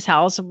grew up in this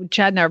house,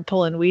 Chad and I were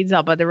pulling weeds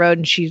out by the road,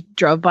 and she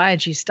drove by and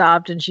she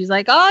stopped and she's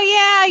like, oh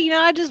yeah,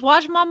 I just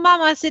watched my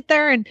mama sit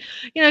there, and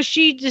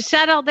she just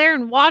sat out there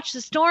and watched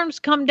the storms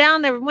come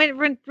down. They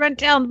went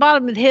down the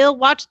bottom of the hill,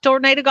 watched the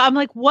tornado go. I'm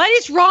like, what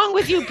is wrong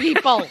with you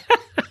people?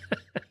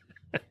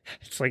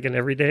 It's like an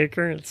everyday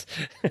occurrence.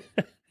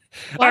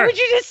 Why would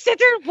you just sit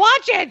there and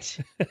watch it?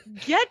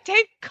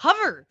 Take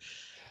cover.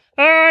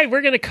 All right,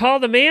 we're going to call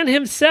the man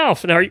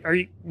himself. And are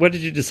you? What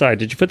did you decide?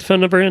 Did you put the phone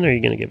number in, or are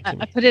you going to give it to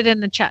me? I put it in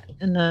the chat.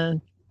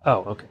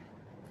 Oh, okay.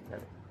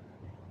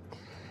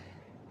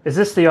 Is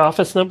this the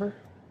office number?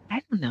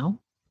 I don't know.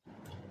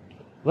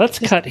 Let's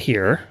cut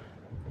here.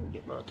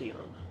 Get Monty on.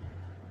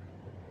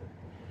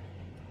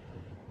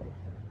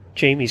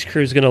 Jamie's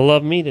crew's going to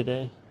love me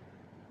today.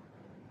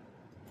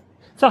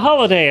 It's a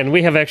holiday, and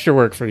we have extra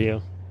work for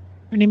you.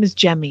 Her name is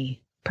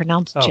Jemmy.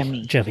 Pronounced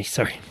Jemmy. Jemmy,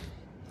 sorry.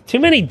 Too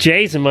many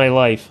J's in my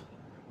life.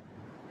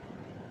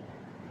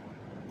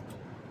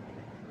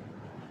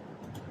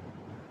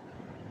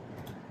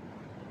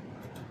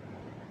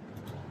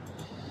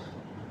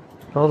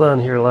 Hold on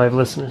here, live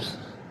listeners.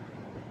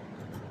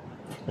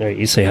 All right,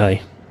 you say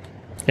hi.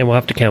 And we'll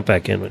have to count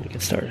back in when we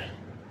get started.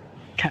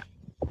 Okay.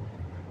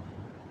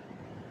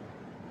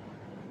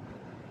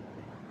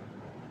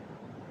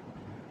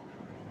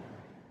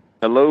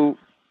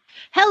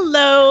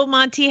 Hello,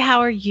 Monty. How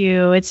are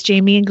you? It's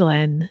Jamie and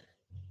Glenn.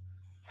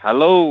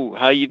 Hello,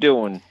 how you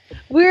doing?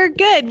 We're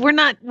good. We're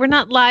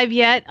not live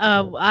yet.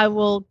 I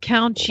will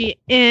count you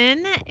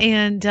in,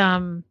 and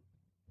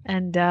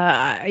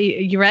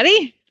you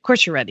ready? Of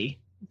course, you're ready.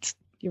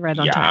 You're right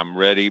on time. Yeah, I'm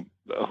ready.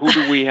 Who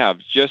do we have?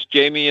 Just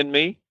Jamie and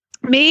me?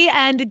 Me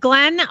and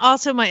Glenn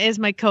also is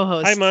my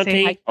co-host. Hi, Monty.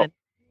 Say hi, Glenn.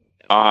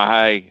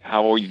 Hi.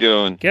 How are you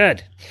doing?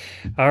 Good.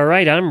 All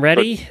right, I'm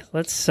ready.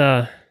 Let's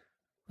count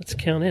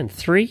in.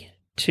 3,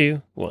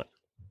 2, 1.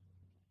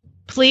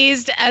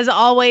 Pleased, as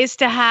always,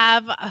 to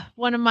have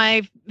one of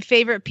my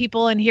favorite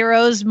people and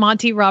heroes,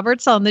 Monty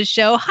Roberts, on this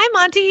show. Hi,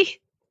 Monty.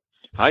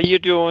 How you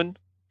doing?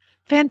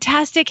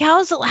 Fantastic.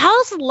 How's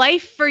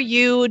life for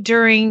you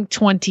during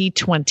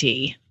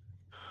 2020?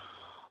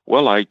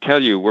 Well, I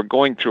tell you, we're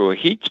going through a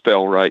heat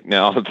spell right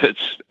now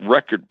that's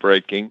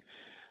record-breaking.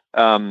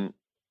 And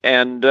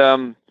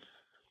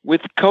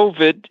with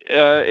COVID,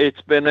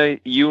 it's been a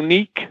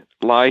unique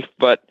life,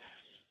 but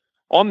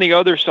on the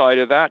other side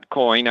of that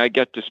coin, I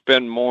get to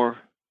spend more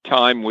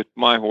time with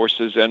my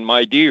horses and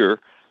my deer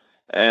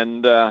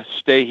and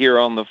stay here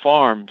on the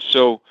farm.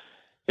 So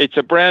it's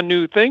a brand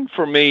new thing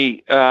for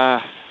me.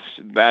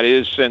 That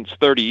is since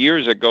 30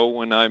 years ago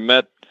when I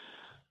met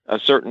a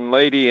certain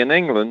lady in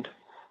England.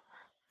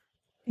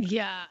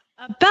 Yeah,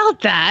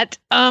 about that.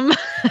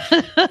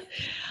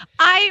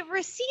 I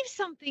received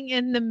something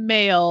in the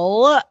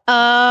mail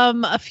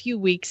a few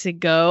weeks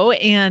ago,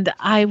 and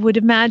I would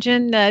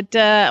imagine that,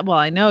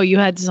 I know you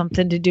had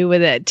something to do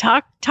with it.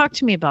 Talk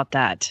to me about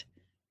that.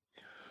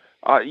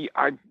 I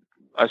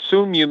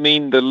assume you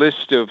mean the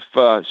list of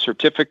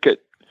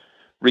certificate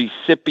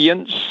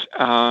recipients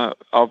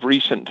of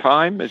recent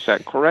time. Is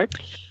that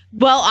correct?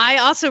 Well, I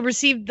also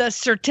received the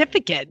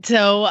certificate,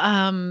 so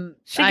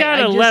she got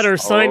a letter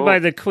signed by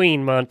the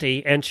Queen,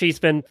 Monty, and she's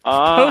been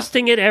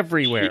posting it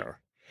everywhere.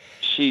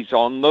 She's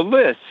on the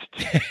list.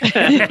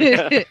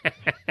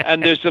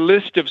 And there's a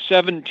list of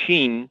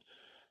 17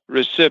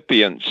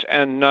 recipients.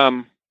 And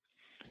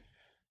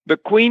the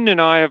Queen and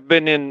I have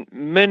been in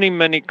many,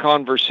 many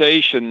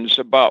conversations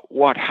about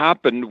what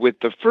happened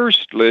with the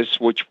first list,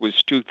 which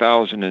was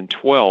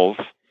 2012.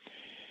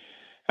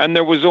 And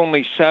there was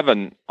only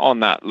 7 on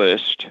that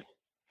list.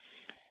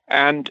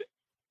 And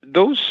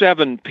those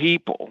 7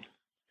 people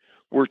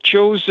were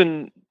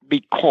chosen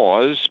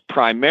because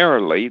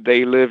primarily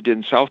they lived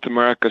in South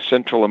America,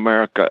 Central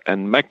America,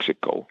 and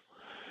Mexico,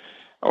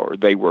 or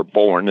they were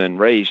born and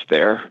raised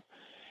there.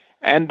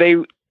 And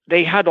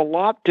they had a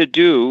lot to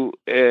do,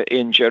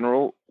 in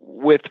general,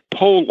 with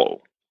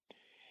polo.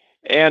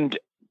 And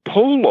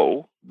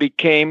polo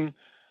became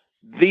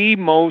the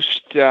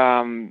most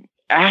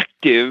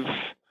active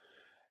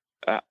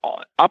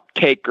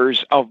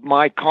uptakers of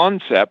my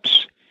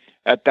concepts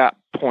at that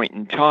point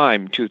in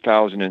time,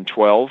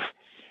 2012.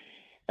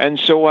 And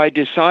so I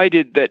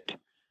decided that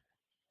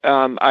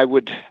I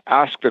would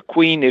ask the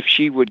Queen if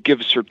she would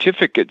give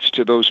certificates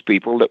to those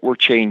people that were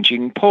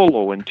changing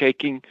polo and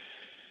taking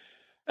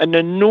an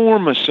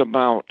enormous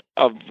amount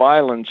of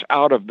violence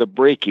out of the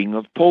breaking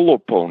of polo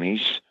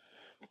ponies,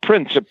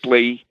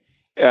 principally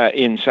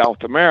in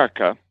South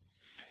America,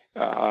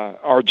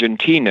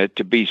 Argentina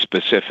to be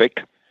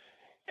specific.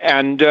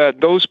 And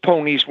those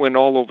ponies went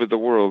all over the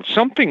world.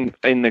 Something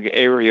in the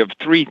area of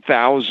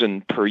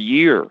 3,000 per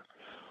year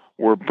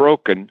were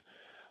broken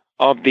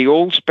of the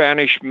old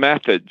Spanish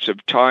methods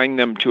of tying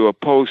them to a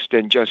post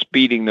and just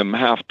beating them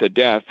half to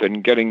death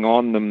and getting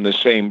on them the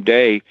same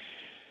day.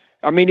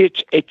 I mean,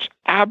 it's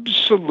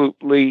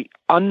absolutely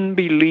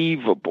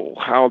unbelievable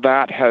how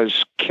that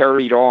has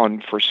carried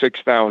on for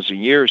 6,000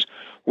 years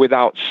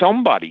without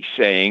somebody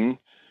saying,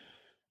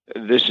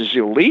 this is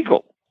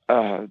illegal.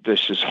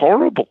 This is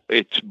horrible.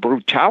 It's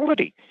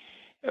brutality.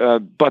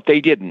 But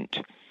they didn't.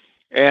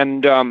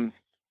 And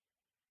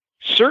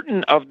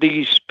certain of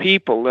these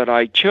people that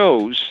I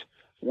chose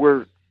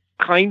were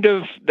kind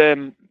of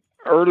the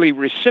early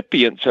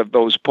recipients of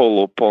those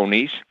polo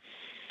ponies.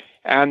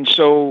 And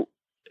so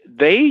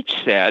they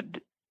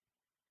said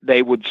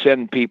they would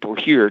send people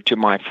here to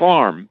my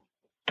farm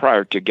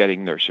prior to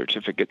getting their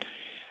certificate.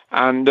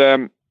 And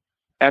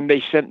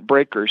they sent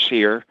breakers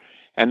here,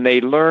 and they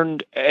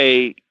learned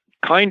a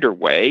kinder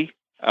way,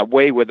 a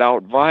way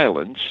without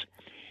violence.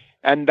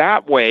 And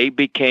that way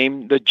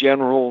became the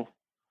general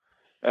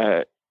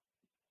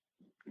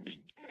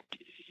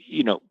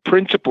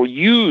principle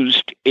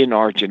used in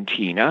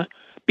Argentina,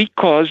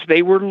 because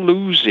they were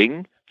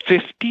losing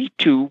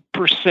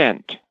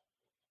 52%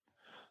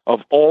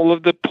 of all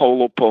of the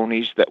polo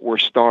ponies that were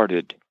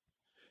started.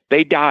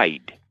 They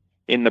died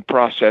in the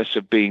process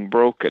of being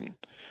broken.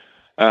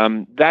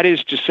 That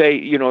is to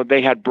say,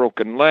 they had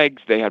broken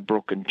legs, they had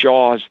broken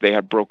jaws, they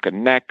had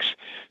broken necks.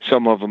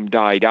 Some of them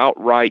died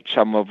outright.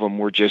 Some of them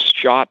were just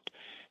shot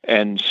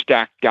and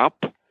stacked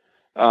up.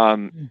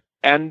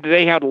 And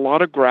they had a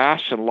lot of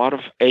grass and a lot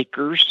of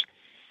acres.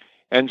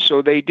 And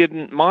so they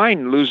didn't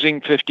mind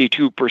losing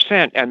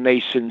 52%. And they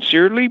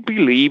sincerely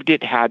believed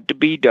it had to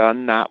be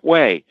done that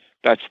way.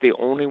 That's the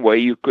only way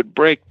you could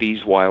break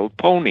these wild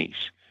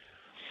ponies.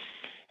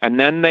 And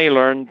then they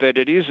learned that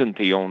it isn't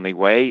the only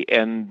way,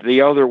 and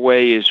the other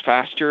way is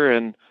faster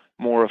and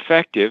more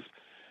effective.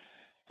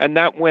 And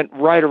that went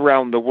right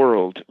around the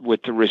world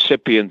with the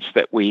recipients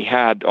that we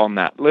had on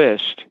that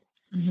list.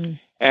 Mm-hmm.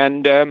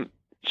 And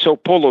so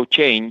polo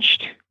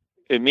changed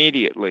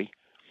immediately.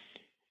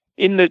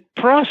 In the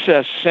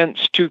process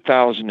since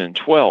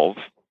 2012,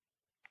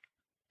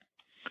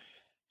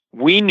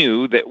 we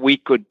knew that we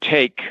could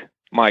take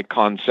my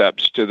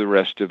concepts to the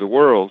rest of the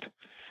world.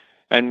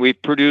 And we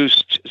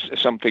produced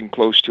something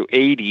close to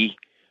 80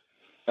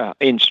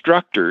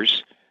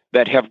 instructors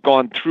that have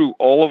gone through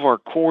all of our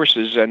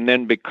courses and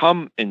then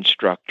become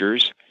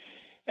instructors.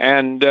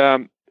 And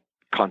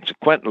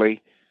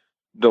consequently,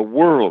 the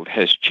world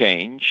has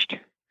changed.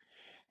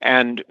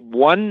 And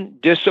one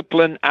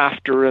discipline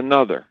after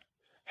another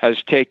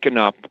has taken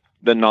up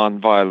the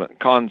nonviolent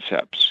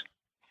concepts.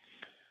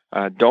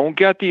 Don't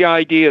get the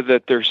idea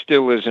that there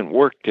still isn't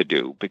work to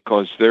do,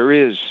 because there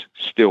is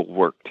still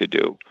work to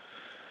do.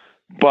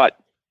 But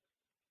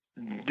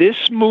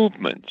this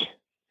movement,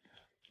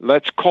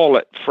 let's call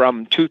it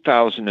from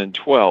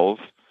 2012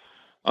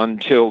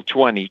 until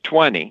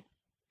 2020,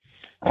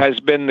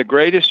 has been the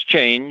greatest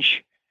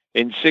change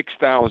in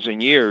 6,000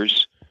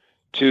 years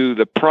to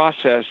the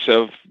process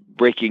of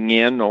breaking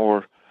in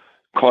or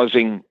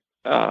causing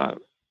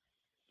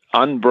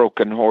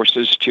unbroken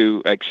horses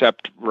to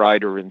accept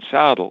rider and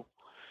saddle.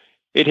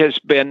 It has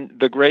been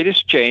the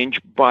greatest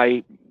change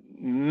by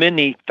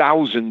many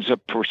thousands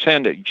of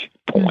percentage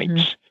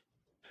points.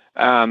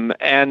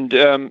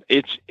 Mm-hmm.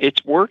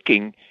 It's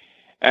working.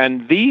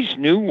 And these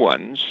new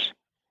ones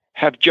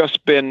have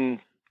just been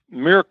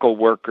miracle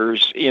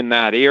workers in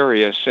that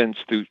area since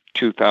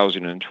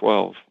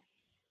 2012.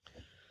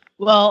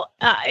 Well,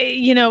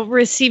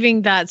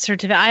 receiving that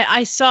certificate,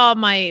 I saw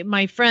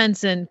my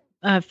friends and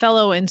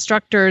fellow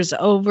instructors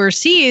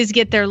overseas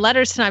get their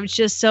letters, and I was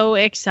just so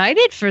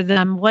excited for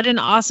them. What an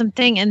awesome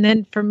thing. And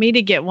then for me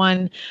to get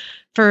one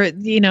for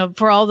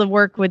all the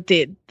work with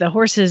the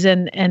horses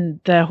and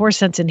the horse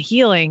sense and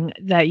healing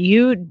that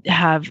you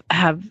have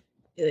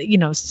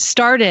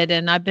started,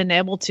 and I've been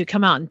able to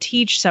come out and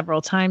teach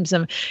several times.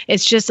 And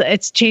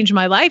it's changed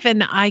my life.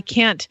 And I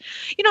can't,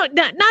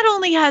 not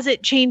only has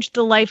it changed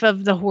the life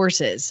of the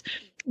horses,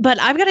 but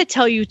I've got to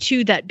tell you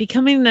too, that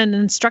becoming an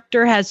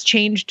instructor has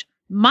changed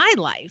my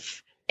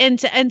life in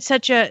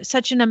such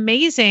an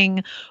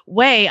amazing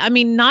way. I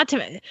mean,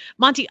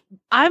 Monty,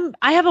 I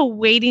have a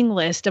waiting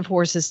list of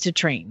horses to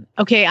train.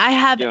 Okay. I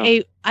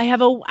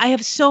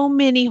have so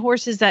many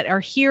horses that are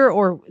here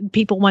or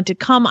people want to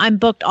come. I'm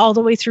booked all the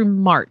way through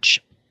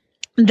March.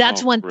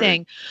 That's one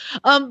thing.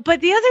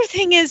 But the other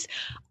thing is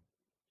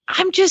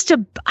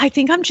I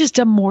think I'm just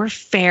a more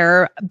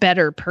fair,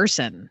 better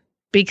person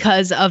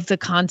because of the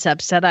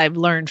concepts that I've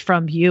learned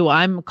from you.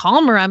 I'm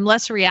calmer. I'm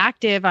less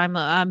reactive. I'm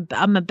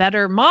a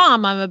better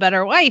mom. I'm a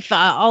better wife.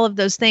 All of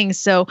those things.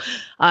 So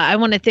I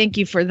want to thank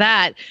you for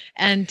that.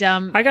 And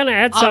I got to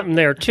add something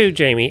there too,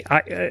 Jamie.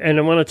 I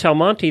want to tell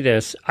Monty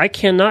this. I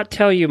cannot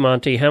tell you,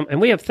 Monty, and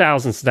we have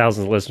thousands and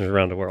thousands of listeners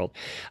around the world.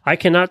 I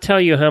cannot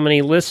tell you how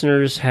many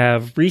listeners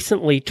have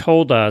recently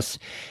told us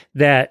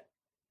that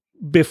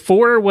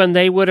before, when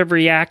they would have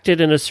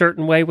reacted in a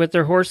certain way with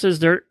their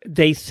horses,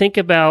 they think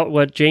about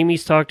what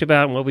Jamie's talked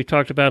about and what we've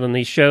talked about in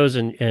these shows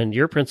and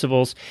your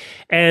principles,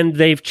 and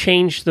they've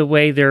changed the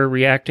way they're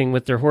reacting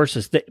with their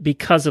horses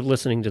because of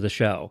listening to the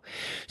show.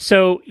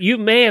 So you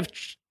may have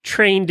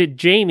trained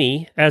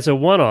Jamie as a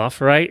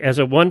one-off, right, as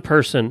a one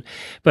person,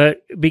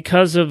 but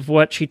because of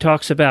what she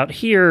talks about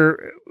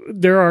here,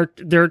 there are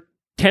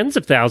tens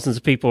of thousands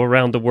of people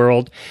around the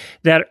world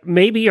that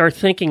maybe are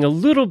thinking a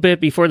little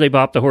bit before they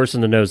bop the horse in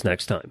the nose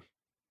next time.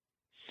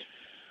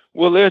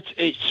 Well,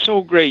 it's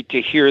so great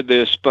to hear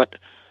this, but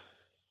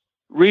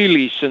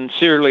really,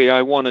 sincerely,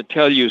 I want to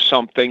tell you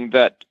something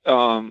that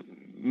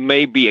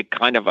may be a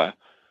kind of a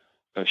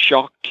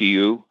shock to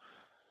you,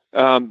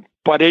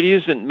 but it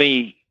isn't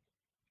me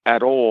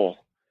at all.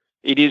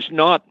 It is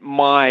not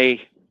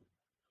my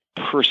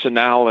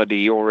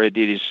personality, or it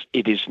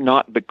is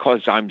not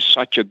because I'm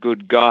such a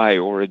good guy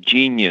or a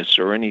genius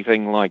or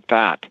anything like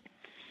that.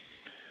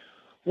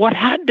 What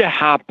had to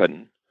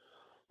happen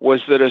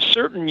was that a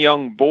certain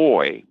young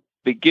boy,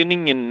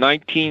 beginning in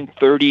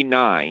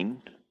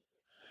 1939,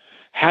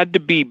 had to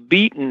be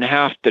beaten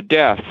half to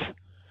death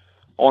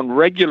on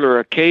regular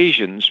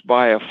occasions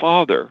by a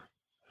father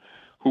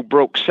who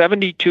broke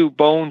 72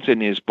 bones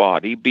in his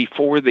body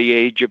before the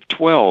age of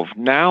 12.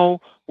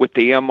 Now, with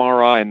the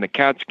MRI and the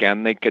CAT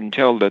scan, they can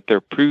tell that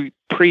they're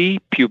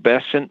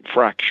prepubescent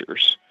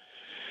fractures.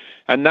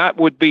 And that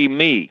would be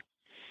me.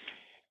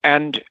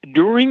 And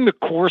during the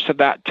course of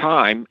that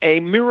time, a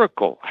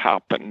miracle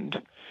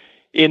happened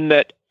in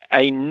that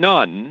a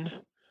nun,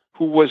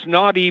 who was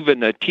not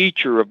even a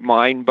teacher of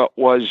mine, but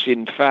was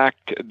in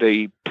fact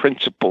the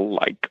principal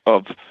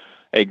of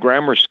a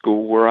grammar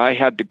school where I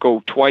had to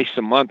go twice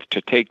a month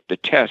to take the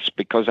tests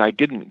because I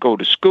didn't go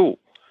to school.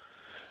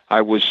 I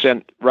was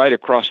sent right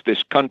across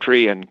this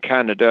country and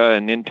Canada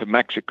and into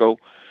Mexico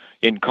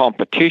in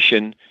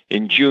competition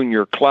in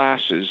junior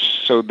classes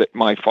so that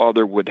my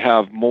father would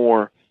have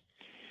more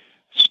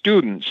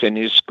students in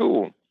his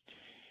school.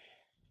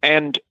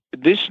 And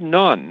this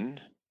nun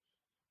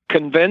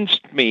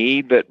convinced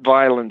me that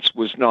violence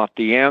was not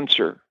the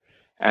answer.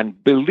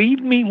 And believe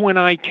me when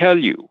I tell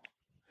you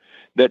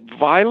that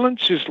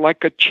violence is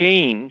like a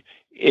chain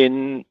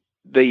in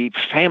the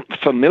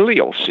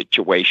familial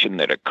situation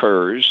that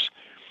occurs.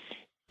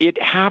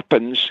 It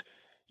happens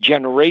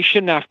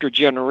generation after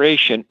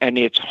generation, and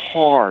it's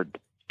hard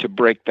to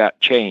break that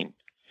chain.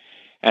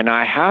 And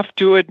I have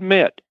to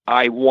admit,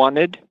 I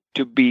wanted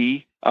to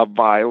be a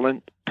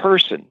violent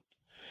person.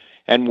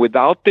 And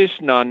without this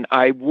nun,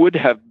 I would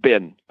have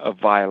been a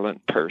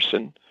violent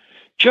person,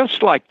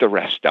 just like the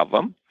rest of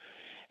them.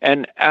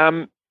 And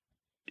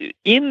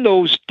in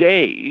those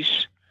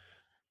days,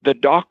 the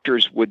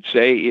doctors would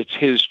say it's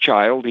his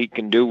child, he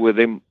can do with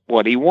him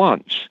what he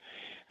wants.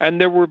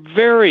 And there were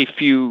very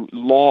few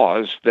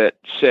laws that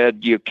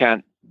said you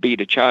can't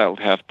beat a child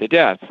half to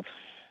death.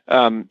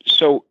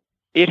 So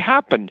it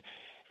happened.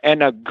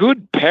 And a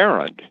good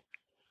parent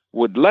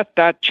would let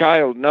that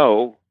child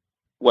know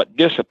what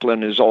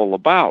discipline is all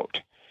about.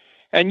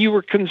 And you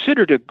were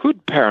considered a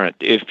good parent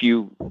if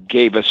you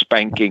gave a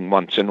spanking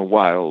once in a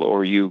while,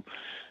 or you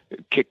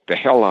kicked the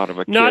hell out of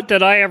a kid. Not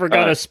that I ever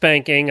got a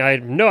spanking. I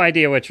have no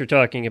idea what you're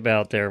talking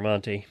about there,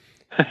 Monty.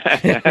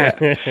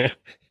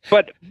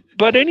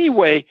 But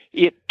anyway,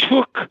 it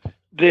took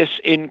this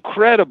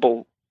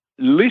incredible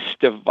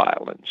list of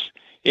violence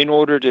in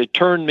order to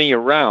turn me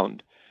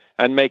around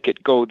and make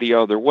it go the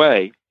other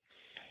way.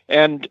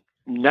 And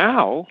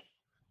now,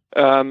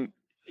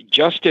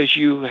 just as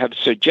you have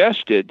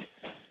suggested,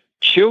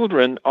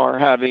 children are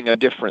having a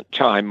different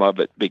time of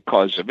it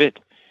because of it.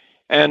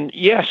 And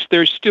yes,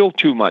 there's still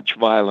too much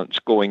violence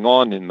going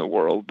on in the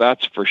world,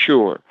 that's for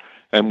sure.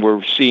 And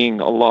we're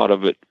seeing a lot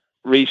of it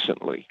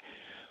recently.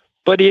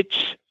 But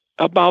it's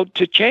about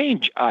to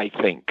change, I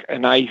think.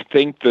 And I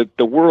think that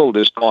the world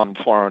has gone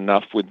far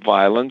enough with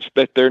violence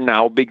that they're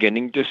now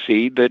beginning to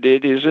see that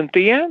it isn't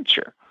the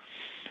answer.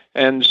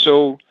 And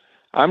so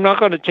I'm not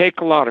going to take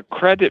a lot of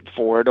credit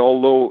for it,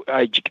 although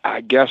I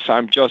guess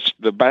I'm just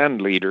the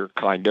band leader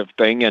kind of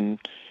thing, and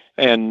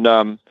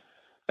I'm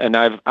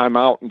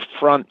out in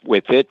front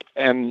with it.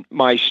 And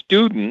my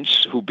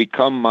students who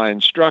become my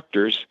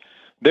instructors,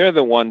 they're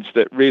the ones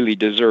that really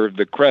deserve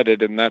the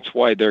credit, and that's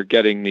why they're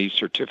getting these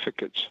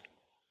certificates.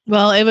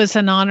 Well, it was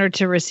an honor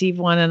to receive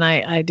one, and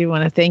I do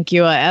want to thank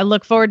you. I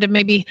look forward to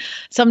maybe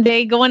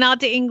someday going out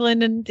to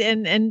England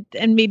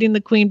and meeting the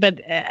Queen. But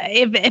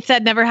if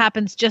that never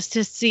happens, just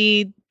to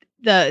see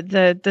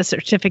the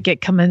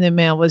certificate come in the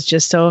mail was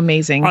just so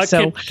amazing.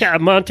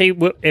 Monty,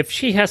 if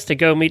she has to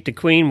go meet the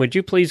Queen, would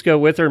you please go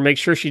with her and make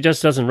sure she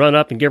just doesn't run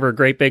up and give her a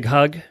great big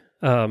hug?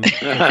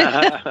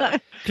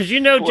 Because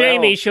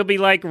Jamie, she'll be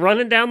like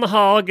running down the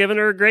hall, giving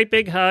her a great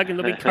big hug, and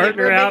they'll be carting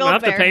her out, and I'll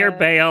have to pay her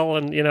bail,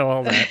 and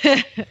all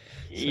that.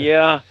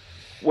 Yeah.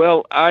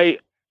 Well, I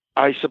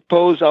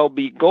suppose I'll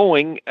be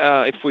going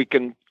if we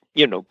can,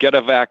 get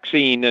a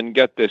vaccine and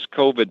get this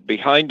COVID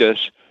behind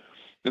us.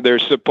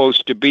 There's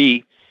supposed to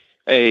be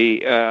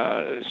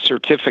a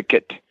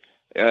certificate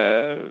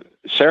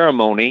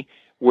ceremony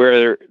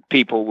where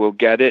people will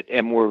get it,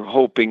 and we're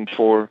hoping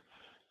for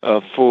a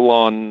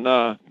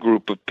full-on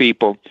group of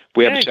people.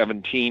 We have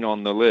 17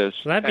 on the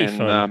list. That'd be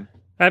fun.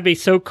 That'd be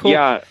so cool.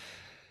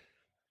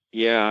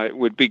 Yeah, it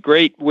would be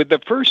great. With the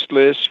first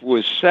list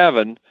was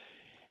 7,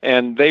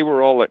 and they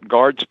were all at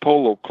Guards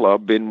Polo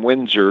Club in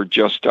Windsor,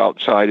 just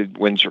outside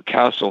Windsor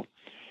Castle.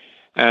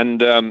 And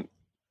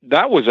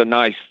that was a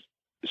nice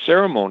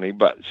ceremony,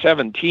 but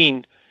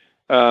 17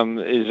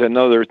 is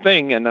another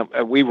thing. And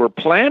we were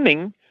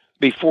planning,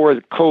 before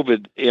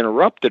COVID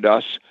interrupted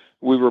us,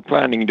 we were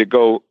planning to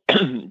go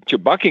to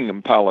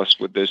Buckingham Palace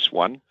with this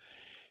one,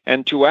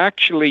 and to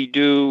actually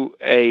do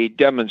a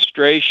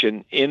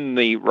demonstration in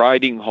the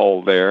riding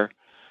hall there,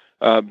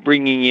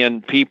 bringing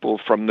in people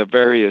from the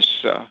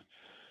various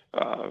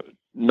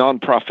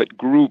nonprofit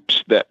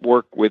groups that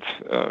work with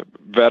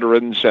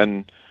veterans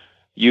and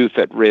youth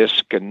at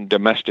risk and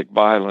domestic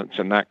violence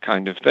and that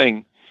kind of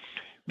thing,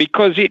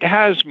 because it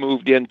has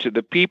moved into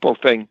the people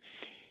thing.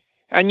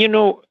 And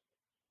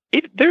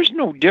there's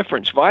no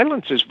difference.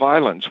 Violence is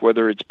violence,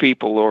 whether it's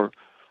people or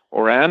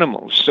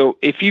animals. So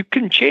if you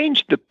can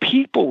change the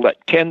people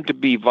that tend to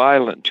be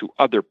violent to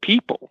other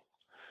people,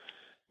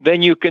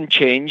 then you can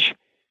change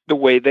the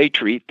way they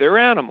treat their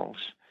animals.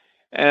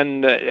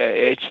 And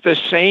it's the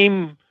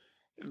same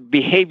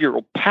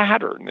behavioral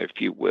pattern, if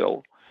you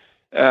will,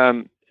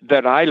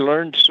 that I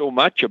learned so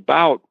much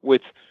about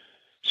with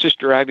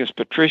Sister Agnes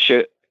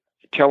Patricia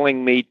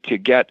telling me to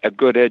get a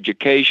good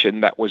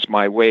education. That was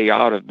my way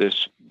out of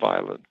this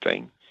violent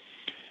thing.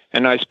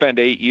 And I spent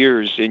 8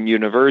 years in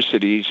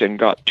universities and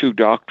got 2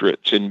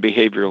 doctorates in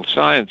behavioral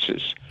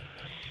sciences.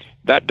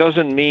 That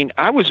doesn't mean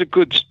I was a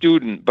good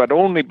student, but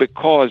only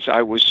because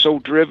I was so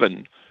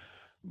driven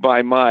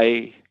by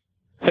my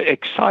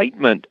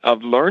excitement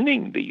of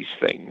learning these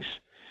things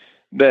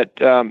that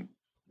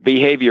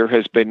behavior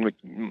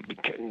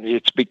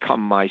it's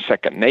become my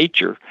second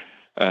nature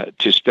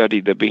to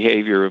study the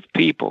behavior of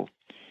people.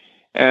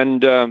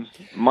 And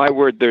my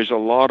word, there's a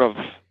lot of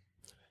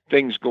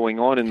things going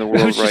on in the world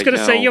right now. I was just going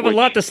to say, you have a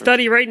lot to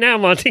study right now,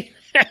 Monty.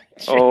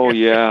 Oh,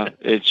 yeah.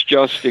 It's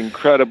just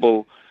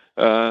incredible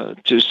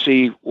to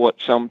see what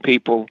some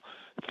people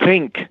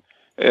think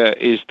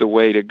is the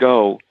way to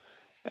go.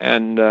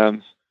 And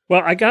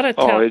well, I got to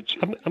tell,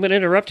 I'm going to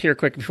interrupt here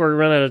quick before we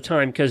run out of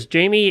time, because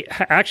Jamie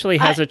actually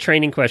has a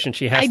training question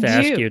she has to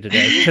ask you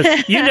today.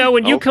 Because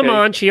when you come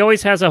on, she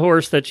always has a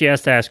horse that she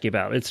has to ask you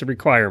about. It's a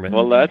requirement.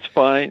 Well, that's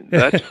fine.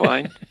 That's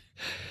fine.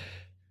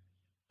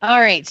 All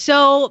right.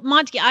 So,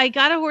 Monty, I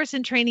got a horse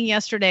in training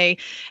yesterday,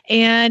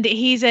 and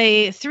he's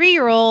a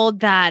 3-year-old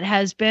that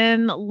has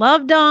been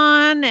loved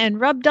on and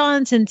rubbed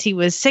on since he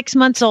was 6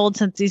 months old,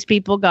 since these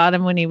people got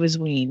him when he was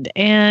weaned.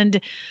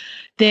 And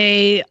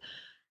they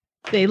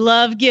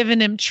love giving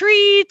him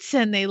treats,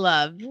 and they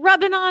love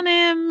rubbing on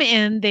him,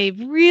 and they've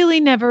really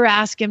never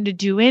asked him to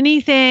do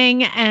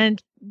anything.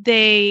 And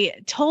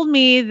they told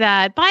me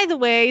that, by the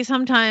way,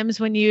 sometimes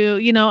when you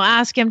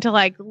ask him to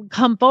like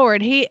come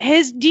forward,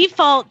 his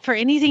default for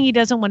anything he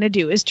doesn't want to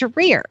do is to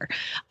rear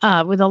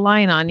with a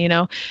line on,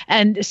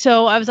 And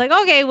so I was like,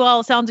 okay,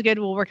 well, sounds good.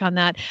 We'll work on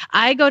that.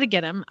 I go to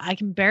get him. I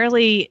can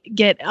barely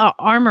get an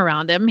arm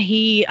around him.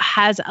 He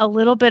has a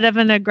little bit of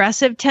an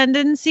aggressive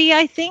tendency,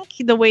 I think,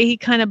 the way he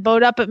kind of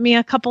bowed up at me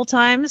a couple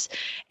times.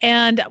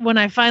 And when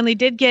I finally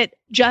did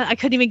I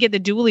couldn't even get the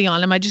dually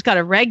on him. I just got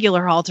a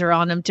regular halter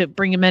on him to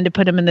bring him in, to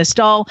put him in the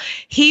stall.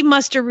 He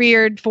must have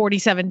reared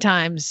 47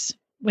 times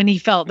when he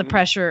felt the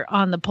pressure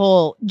on the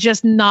pole,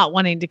 just not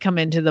wanting to come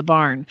into the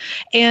barn.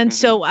 And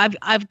so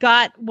I've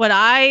got, what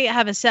I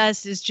have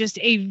assessed is just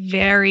a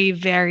very,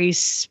 very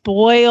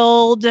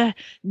spoiled,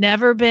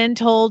 never been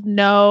told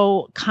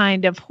no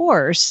kind of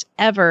horse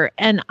ever.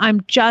 And I'm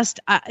just,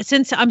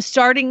 since I'm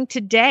starting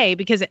today,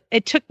 because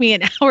it took me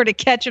an hour to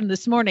catch him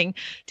this morning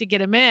to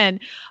get him in,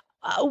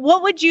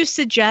 what would you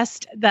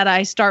suggest that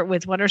I start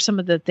with? What are some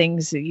of the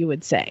things that you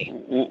would say?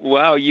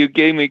 Wow, you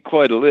gave me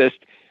quite a list.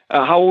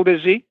 How old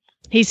is he?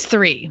 He's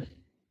 3.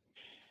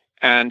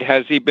 And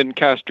has he been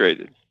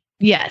castrated?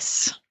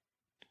 Yes.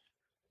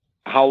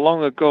 How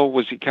long ago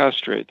was he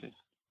castrated?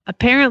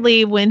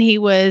 Apparently when he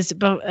was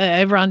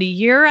around a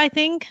year, I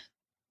think.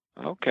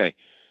 Okay.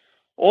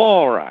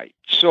 All right.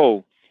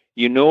 So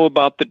you know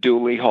about the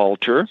dually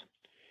halter,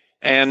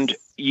 and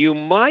you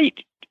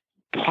might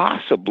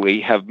possibly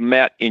have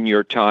met in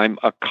your time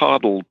a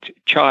coddled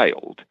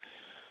child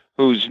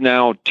who's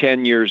now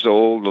 10 years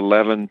old,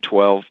 11,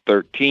 12,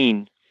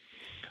 13.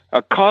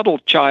 A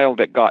coddled child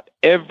that got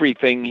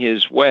everything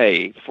his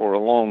way for a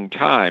long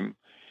time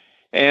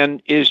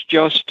and is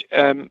just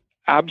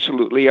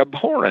absolutely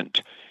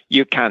abhorrent.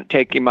 You can't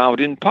take him out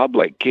in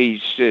public.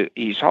 He's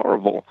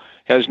horrible,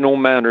 has no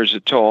manners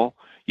at all.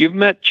 You've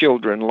met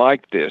children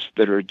like this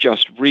that are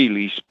just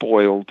really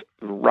spoiled,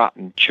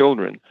 rotten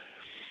children.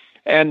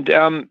 And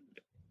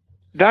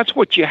that's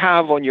what you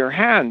have on your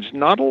hands.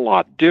 Not a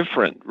lot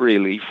different,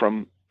 really,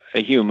 from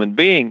a human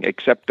being,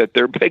 except that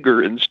they're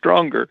bigger and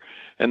stronger,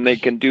 and they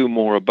can do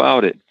more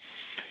about it.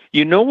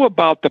 You know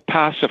about the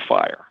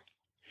pacifier.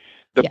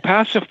 The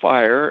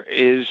pacifier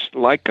is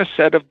like a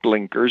set of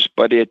blinkers,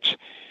 but it's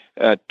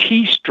a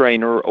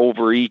T-strainer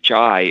over each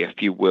eye, if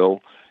you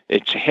will.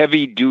 It's a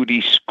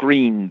heavy-duty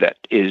screen that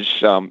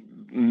is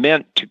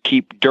meant to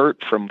keep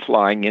dirt from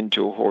flying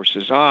into a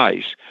horse's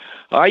eyes.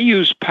 I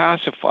use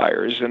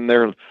pacifiers, and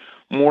they're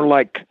more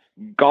like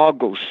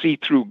goggles,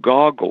 see-through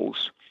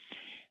goggles,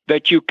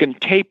 that you can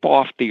tape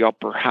off the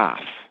upper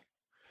half.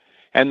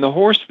 And the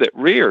horse that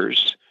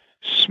rears,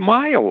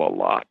 smile a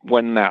lot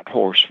when that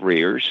horse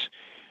rears,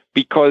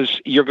 because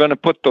you're going to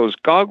put those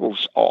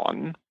goggles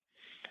on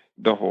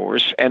the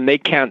horse, and they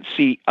can't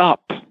see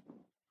up.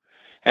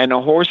 And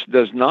a horse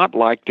does not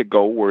like to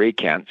go where he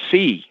can't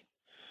see.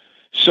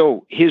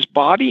 So his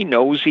body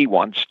knows he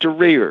wants to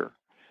rear.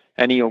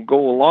 And he'll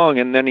go along,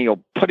 and then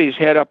he'll put his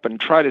head up and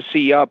try to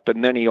see up,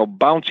 and then he'll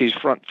bounce his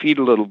front feet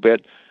a little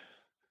bit,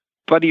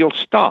 but he'll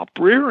stop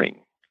rearing.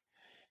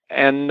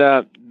 And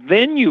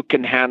then you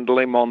can handle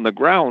him on the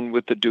ground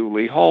with the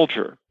dually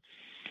halter.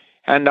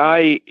 And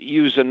I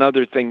use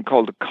another thing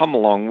called a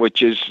come-along,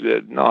 which is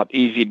not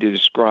easy to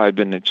describe,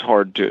 and it's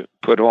hard to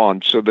put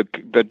on. So the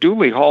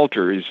dually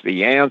halter is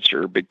the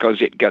answer,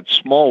 because it gets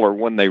smaller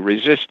when they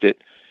resist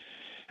it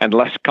and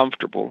less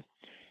comfortable,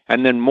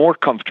 and then more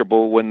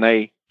comfortable when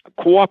they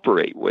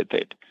cooperate with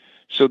it.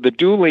 So the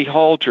dually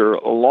halter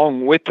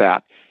along with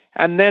that,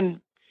 and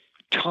then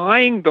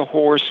tying the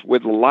horse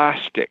with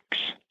elastics.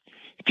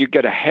 If you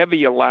get a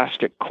heavy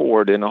elastic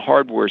cord in a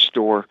hardware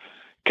store,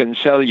 can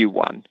sell you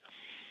one,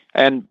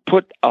 and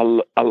put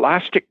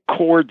elastic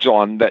cords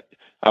on that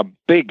a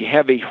big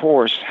heavy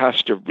horse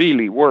has to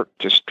really work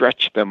to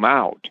stretch them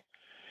out.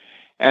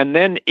 And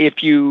then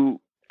if you,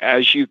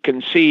 as you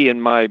can see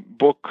in my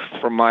book,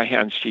 From My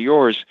Hands to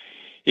Yours,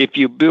 if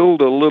you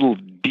build a little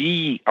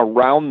D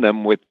around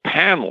them with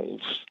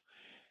panels,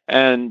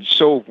 and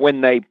so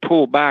when they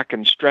pull back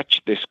and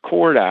stretch this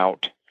cord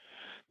out,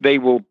 they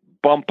will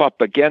bump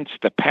up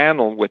against the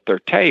panel with their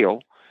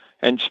tail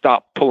and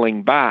stop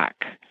pulling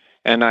back.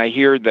 And I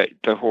hear that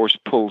the horse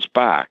pulls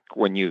back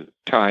when you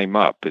tie him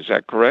up. Is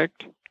that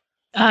correct?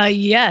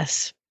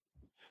 Yes.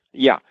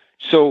 Yeah.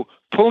 So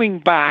pulling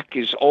back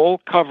is all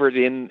covered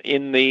in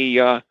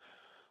the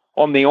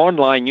on the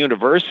online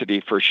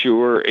university for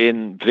sure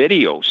in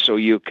video, so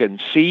you can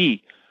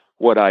see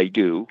what I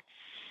do.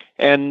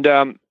 And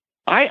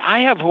I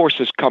have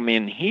horses come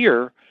in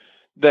here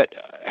that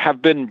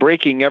have been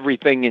breaking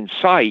everything in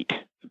sight,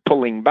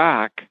 pulling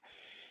back,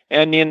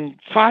 and in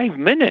 5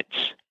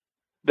 minutes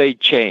they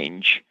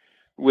change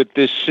with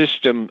this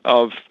system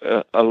of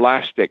an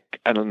elastic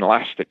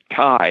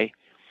tie,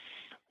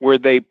 where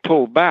they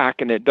pull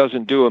back and it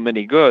doesn't do them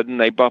any good,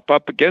 and they bump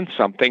up against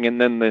something, and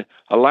then the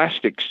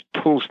elastics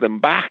pulls them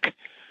back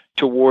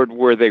toward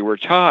where they were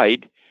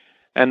tied,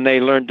 and they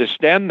learn to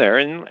stand there,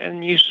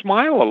 and you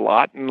smile a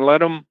lot and let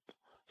them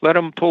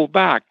pull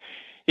back.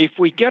 If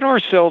we get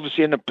ourselves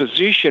in a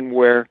position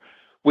where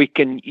we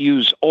can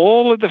use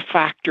all of the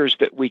factors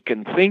that we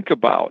can think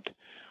about,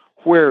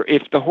 where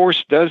if the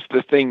horse does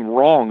the thing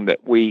wrong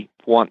that we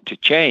want to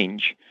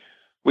change,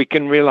 we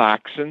can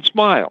relax and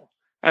smile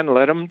and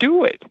let them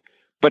do it.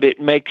 But it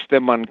makes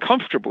them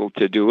uncomfortable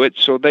to do it,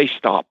 so they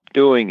stop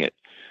doing it.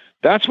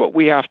 That's what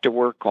we have to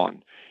work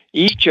on.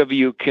 Each of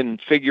you can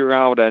figure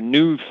out a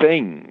new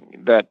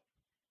thing that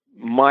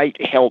might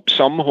help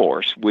some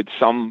horse with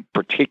some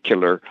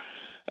particular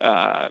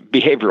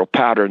behavioral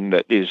pattern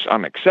that is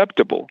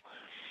unacceptable.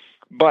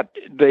 But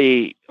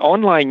the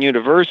online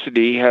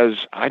university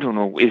has, I don't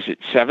know, is it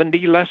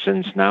 70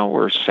 lessons now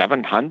or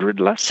 700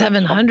 lessons?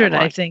 700,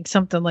 I think,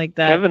 something like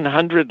that.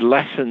 700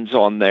 lessons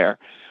on there,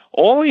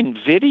 all in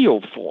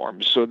video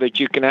form so that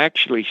you can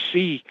actually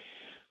see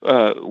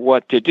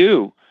what to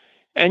do.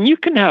 And you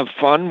can have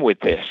fun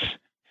with this.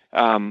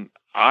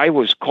 I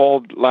was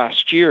called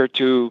last year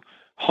to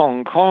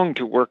Hong Kong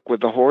to work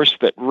with a horse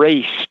that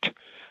raced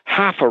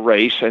half a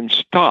race and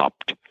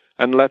stopped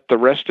and let the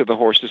rest of the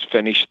horses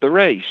finish the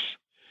race.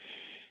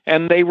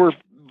 And they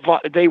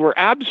were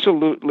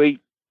absolutely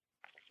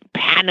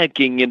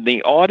panicking in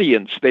the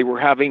audience. They were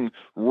having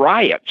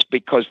riots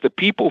because the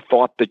people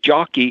thought the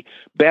jockey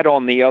bet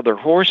on the other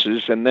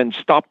horses and then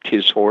stopped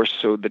his horse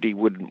so that he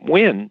wouldn't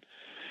win.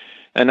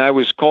 And I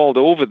was called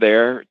over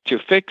there to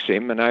fix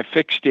him, and I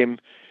fixed him.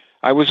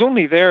 I was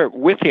only there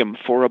with him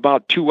for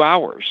about 2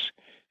 hours,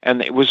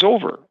 and it was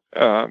over.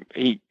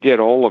 He did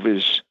all of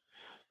his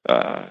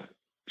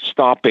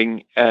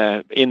stopping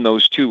in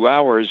those 2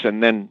 hours,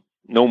 and then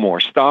no more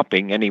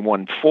stopping, and he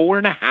won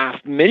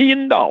 $4.5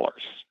 million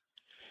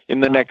in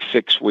the next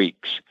 6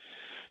 weeks.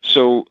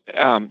 So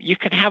you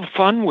can have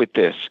fun with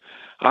this.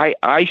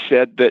 I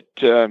said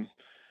that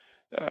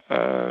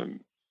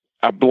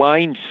a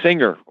blind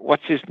singer,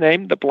 what's his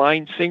name, the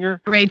blind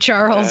singer? Ray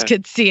Charles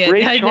could see it.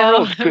 Ray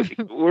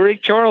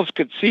Charles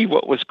could see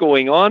what was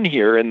going on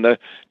here, and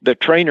the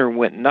trainer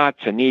went nuts,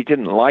 and he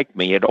didn't like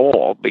me at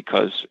all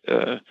because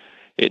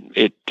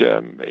it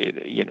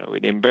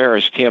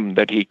embarrassed him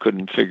that he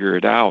couldn't figure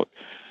it out.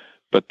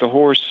 But the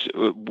horse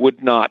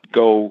would not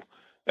go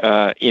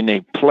in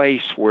a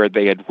place where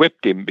they had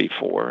whipped him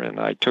before, and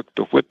I took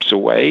the whips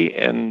away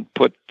and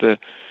put the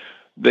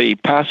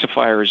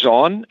pacifiers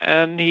on,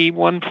 and he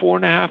won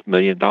 $4.5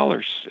 million.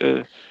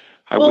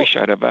 I wish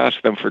I'd have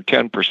asked them for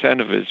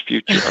 10% of his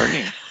future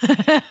earnings.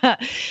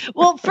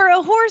 Well, for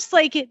a horse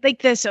like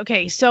this,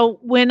 okay, so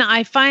when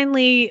I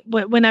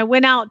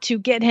went out to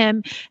get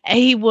him,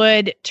 he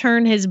would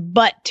turn his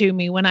butt to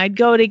me when I'd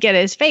go to get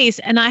his face,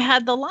 and I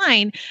had the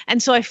line,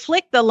 and so I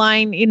flicked the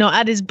line,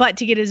 at his butt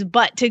to get his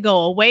butt to go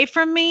away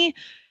from me,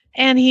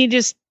 and he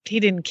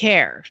didn't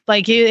care.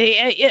 Like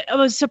I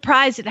was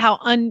surprised at how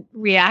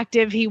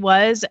unreactive he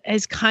was,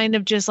 as kind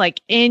of just like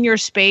in your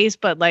space,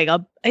 but like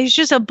he's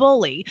just a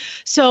bully.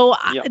 So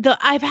yeah.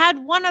 I've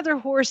had one other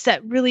horse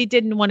that really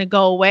didn't want to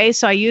go away.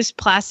 So I used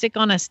plastic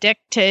on a stick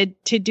to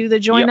do the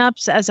join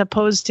ups, as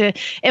opposed to,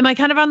 am I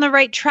kind of on the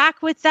right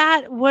track with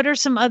that? What are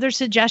some other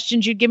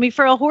suggestions you'd give me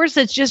for a horse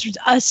that's just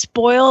a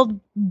spoiled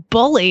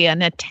bully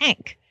and a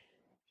tank?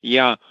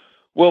 Yeah.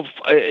 Well,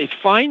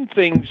 find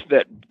things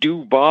that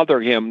do bother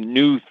him,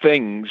 new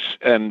things,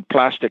 and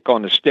plastic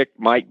on a stick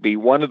might be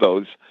one of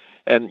those.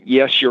 And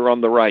yes, you're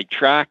on the right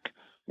track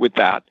with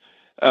that.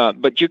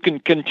 But you can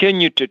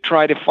continue to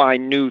try to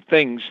find new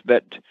things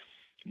that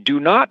do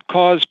not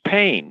cause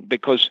pain,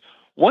 because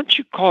once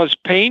you cause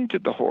pain to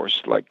the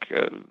horse, like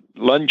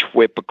lunge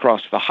whip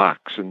across the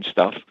hocks and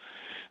stuff,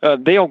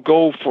 they'll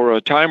go for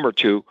a time or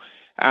two.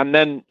 And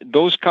then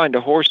those kind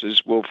of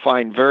horses will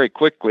find very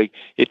quickly,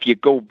 if you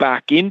go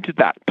back into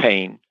that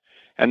pain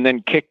and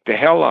then kick the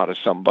hell out of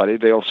somebody,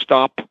 they'll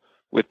stop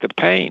with the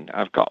pain.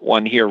 I've got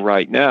one here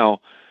right now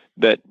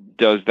that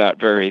does that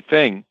very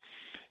thing.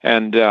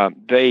 And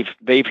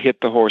they've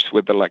hit the horse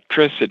with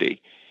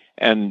electricity.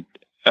 And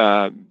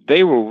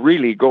they will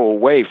really go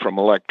away from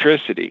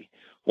electricity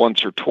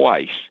once or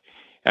twice.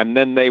 And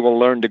then they will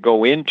learn to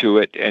go into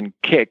it and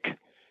kick.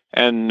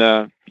 And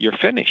you're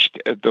finished.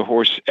 The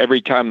horse, every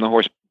time the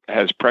horse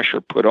has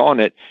pressure put on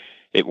it,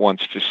 it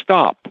wants to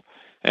stop.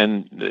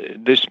 And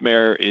this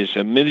mare is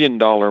 $1 million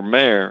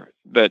mare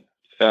that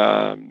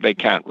they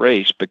can't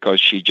race because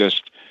she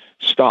just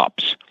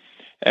stops.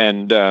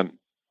 And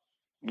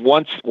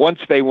once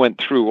they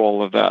went through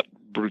all of that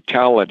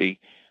brutality,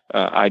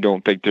 I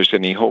don't think there's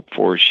any hope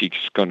for her. She's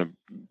going to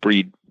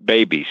breed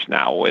babies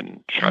now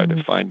and try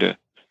to find a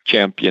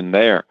champion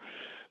there.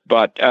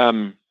 But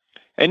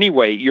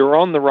anyway, you're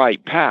on the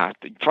right path.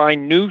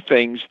 Find new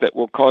things that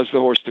will cause the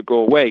horse to go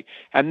away,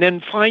 and then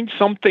find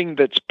something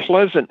that's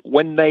pleasant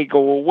when they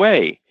go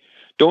away.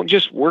 Don't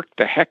just work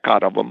the heck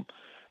out of them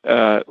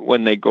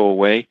when they go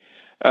away.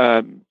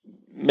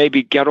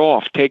 Maybe get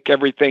off, take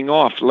everything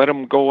off, let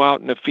them go out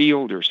in the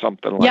field or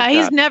something like that.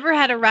 Yeah, he's never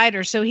had a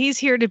rider, so he's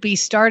here to be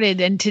started,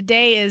 and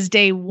today is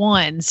day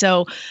 1.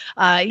 So,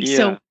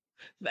 so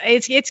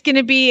it's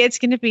gonna be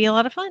a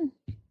lot of fun.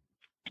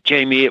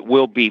 Jamie, it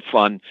will be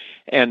fun,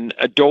 and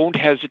don't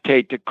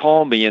hesitate to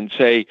call me and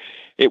say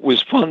it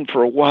was fun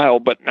for a while,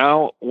 but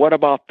now what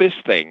about this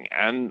thing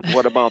and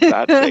what about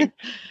that thing?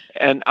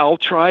 And I'll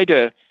try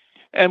to,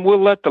 and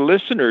we'll let the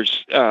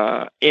listeners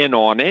in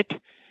on it.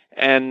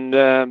 And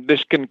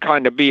this can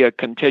kind of be a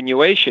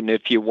continuation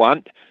if you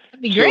want,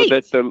 that'd be great.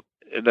 So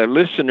that the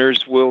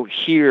listeners will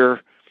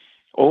hear,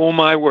 oh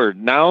my word,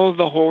 now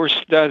the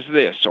horse does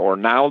this, or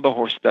now the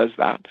horse does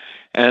that.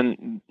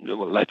 And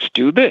let's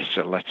do this,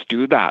 and let's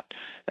do that,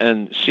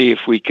 and see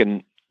if we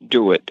can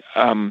do it.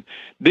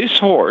 This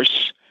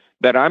horse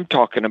that I'm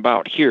talking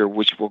about here,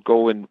 which will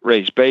go and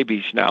raise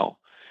babies now,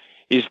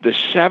 is the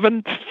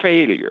 7th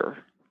failure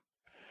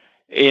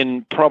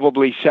in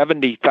probably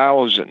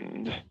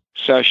 70,000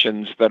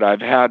 sessions that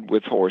I've had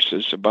with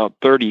horses, about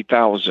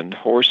 30,000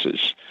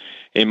 horses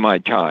in my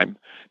time.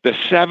 The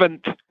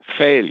 7th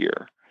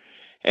failure.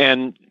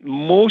 And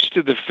most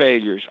of the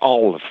failures,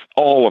 all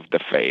of the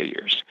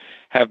failures,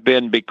 have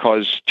been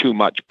because too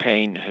much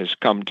pain has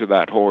come to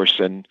that horse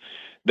and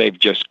they've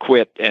just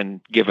quit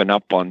and given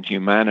up on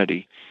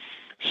humanity.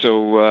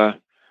 So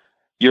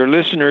your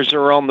listeners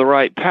are on the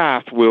right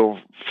path. We'll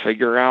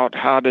figure out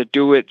how to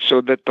do it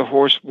so that the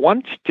horse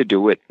wants to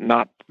do it,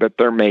 not that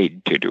they're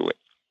made to do it.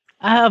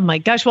 Oh my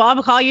gosh. Well,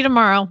 I'll call you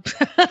tomorrow.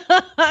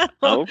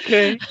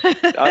 Okay.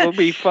 That'll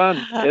be fun.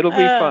 It'll be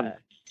fun.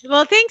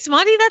 Well, thanks,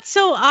 Monty. That's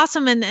so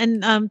awesome.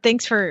 And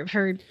thanks for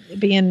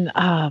being,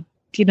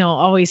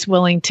 always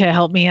willing to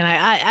help me. And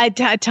I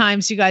at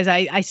times, you guys,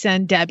 I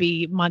send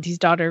Debbie, Monty's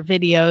daughter,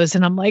 videos,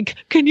 and I'm like,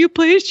 can you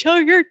please show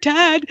your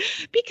dad?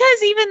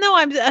 Because even though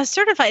I'm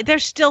certified,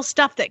 there's still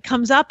stuff that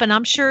comes up, and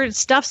I'm sure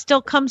stuff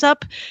still comes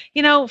up,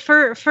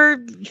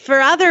 for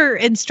other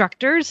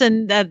instructors,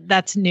 and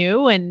that's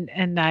new.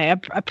 And I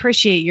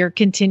appreciate your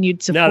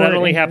continued support. No, that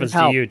only happens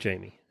to you,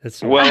 Jamie.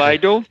 Well, I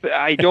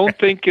don't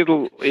think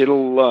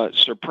it'll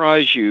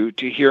surprise you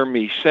to hear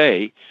me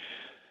say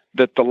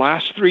that the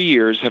last 3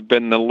 years have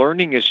been the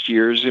learningest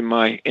years in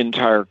my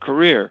entire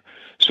career.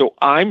 So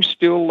I'm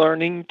still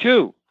learning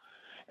too.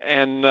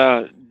 And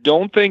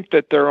don't think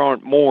that there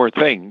aren't more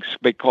things,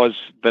 because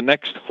the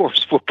next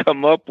horse will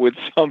come up with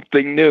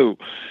something new.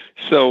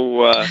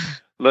 So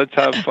let's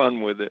have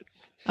fun with it.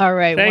 All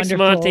right. Thanks,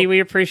 wonderful. Monty.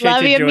 We appreciate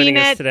Love you joining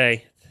us it.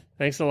 today.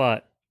 Thanks a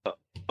lot.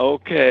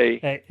 Okay.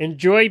 Hey,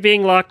 enjoy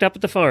being locked up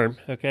at the farm,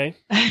 okay?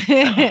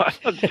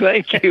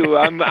 Thank you.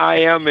 I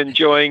am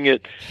enjoying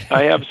it.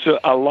 I have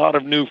a lot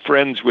of new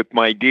friends with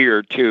my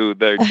deer, too.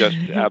 They're just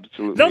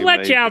absolutely They'll let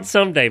amazing. you out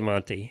someday,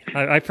 Monty.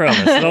 I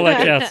promise. They'll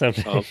let you out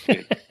someday.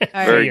 Okay.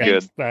 All Very right.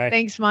 good. Bye.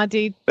 Thanks,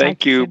 Monty. Thank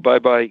Talk to you. soon.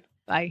 Bye-bye.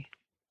 Bye.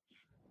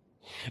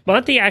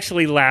 Monty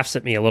actually laughs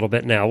at me a little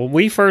bit now. When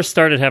we first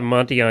started having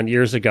Monty on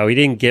years ago, he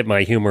didn't get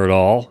my humor at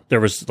all. There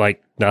was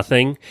like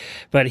nothing.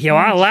 But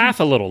I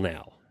laugh a little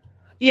now.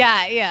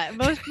 Yeah.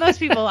 Most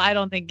people, I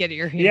don't think, get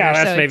your humor. Yeah,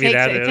 that's so maybe it takes,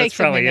 that. It That's takes a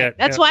probably minute. it.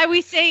 That's Yeah. why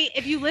we say,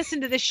 if you listen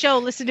to the show,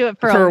 listen to it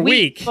for a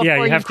week.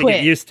 Yeah, you have to quit.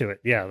 get used to it.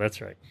 Yeah, that's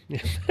right.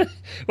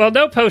 Well,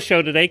 no post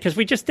show today because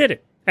we just did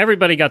it.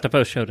 Everybody got the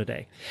post show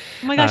today.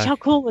 Oh my gosh, how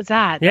cool was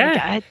that?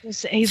 Yeah.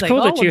 He's It's like,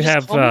 cool that well, you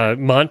just have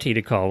Monty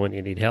to call when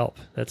you need help.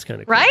 That's kind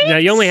of cool. Right? Now,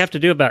 you only have to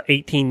do about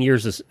 18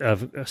 years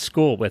of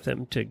school with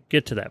him to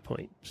get to that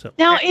point. So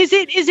Now, is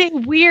it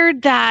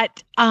weird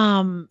that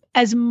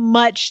as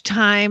much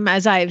time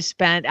as I've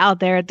spent out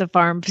there at the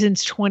farm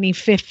since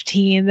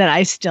 2015 that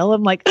I still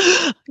am like,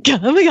 oh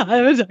my God,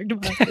 I was talking to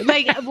Monty.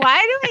 Like,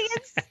 why do I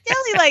get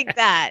silly like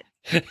that?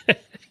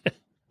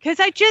 Because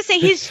I just say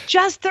he's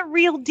just the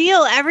real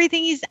deal.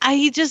 Everything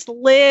he just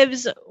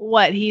lives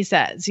what he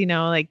says.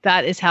 Like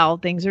that is how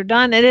things are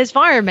done at his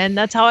farm, and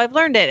that's how I've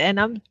learned it.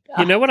 And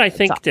you know what I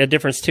think the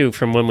difference too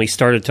from when we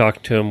started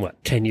talking to him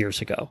 10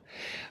 years ago.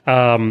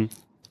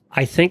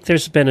 I think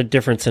there's been a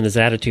difference in his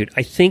attitude.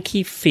 I think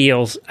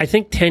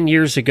 10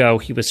 years ago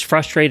he was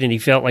frustrated and he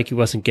felt like he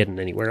wasn't getting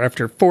anywhere.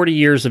 After 40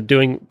 years of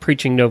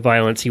preaching no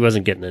violence, he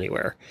wasn't getting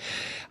anywhere.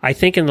 I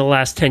think in the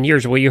last 10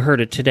 years, well, you heard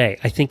it today.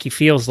 I think he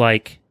feels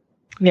like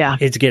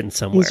it's getting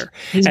somewhere.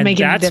 He's and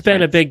making that's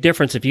been a big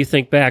difference if you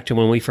think back to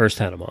when we first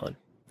had him on.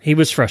 He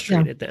was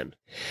frustrated then.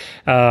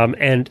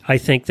 And I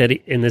think that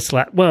in this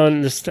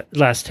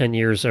last 10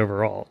 years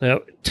overall.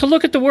 Now, to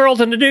look at the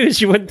world in the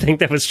news, you wouldn't think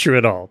that was true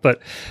at all.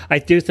 But I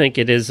do think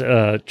it is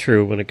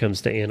true when it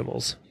comes to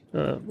animals.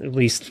 At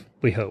least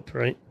we hope,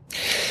 right?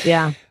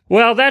 Yeah.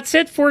 Well, that's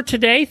it for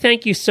today.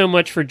 Thank you so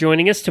much for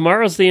joining us.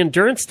 Tomorrow's the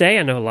Endurance Day.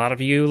 I know a lot of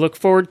you look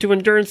forward to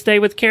Endurance Day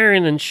with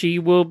Karen, and she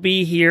will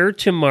be here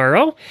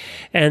tomorrow.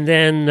 And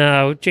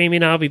then Jamie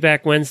and I will be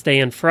back Wednesday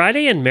and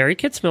Friday, and Mary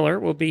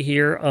Kitzmiller will be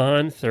here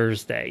on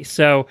Thursday.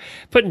 So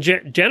putting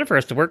Jennifer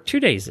has to work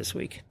 2 days this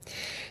week.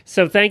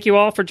 So thank you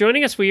all for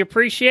joining us. We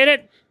appreciate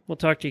it. We'll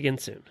talk to you again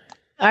soon.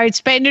 All right,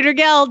 Spay Neuter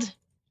Guild.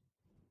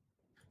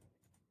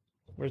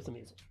 Where's the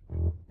music?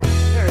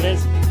 There it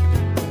is.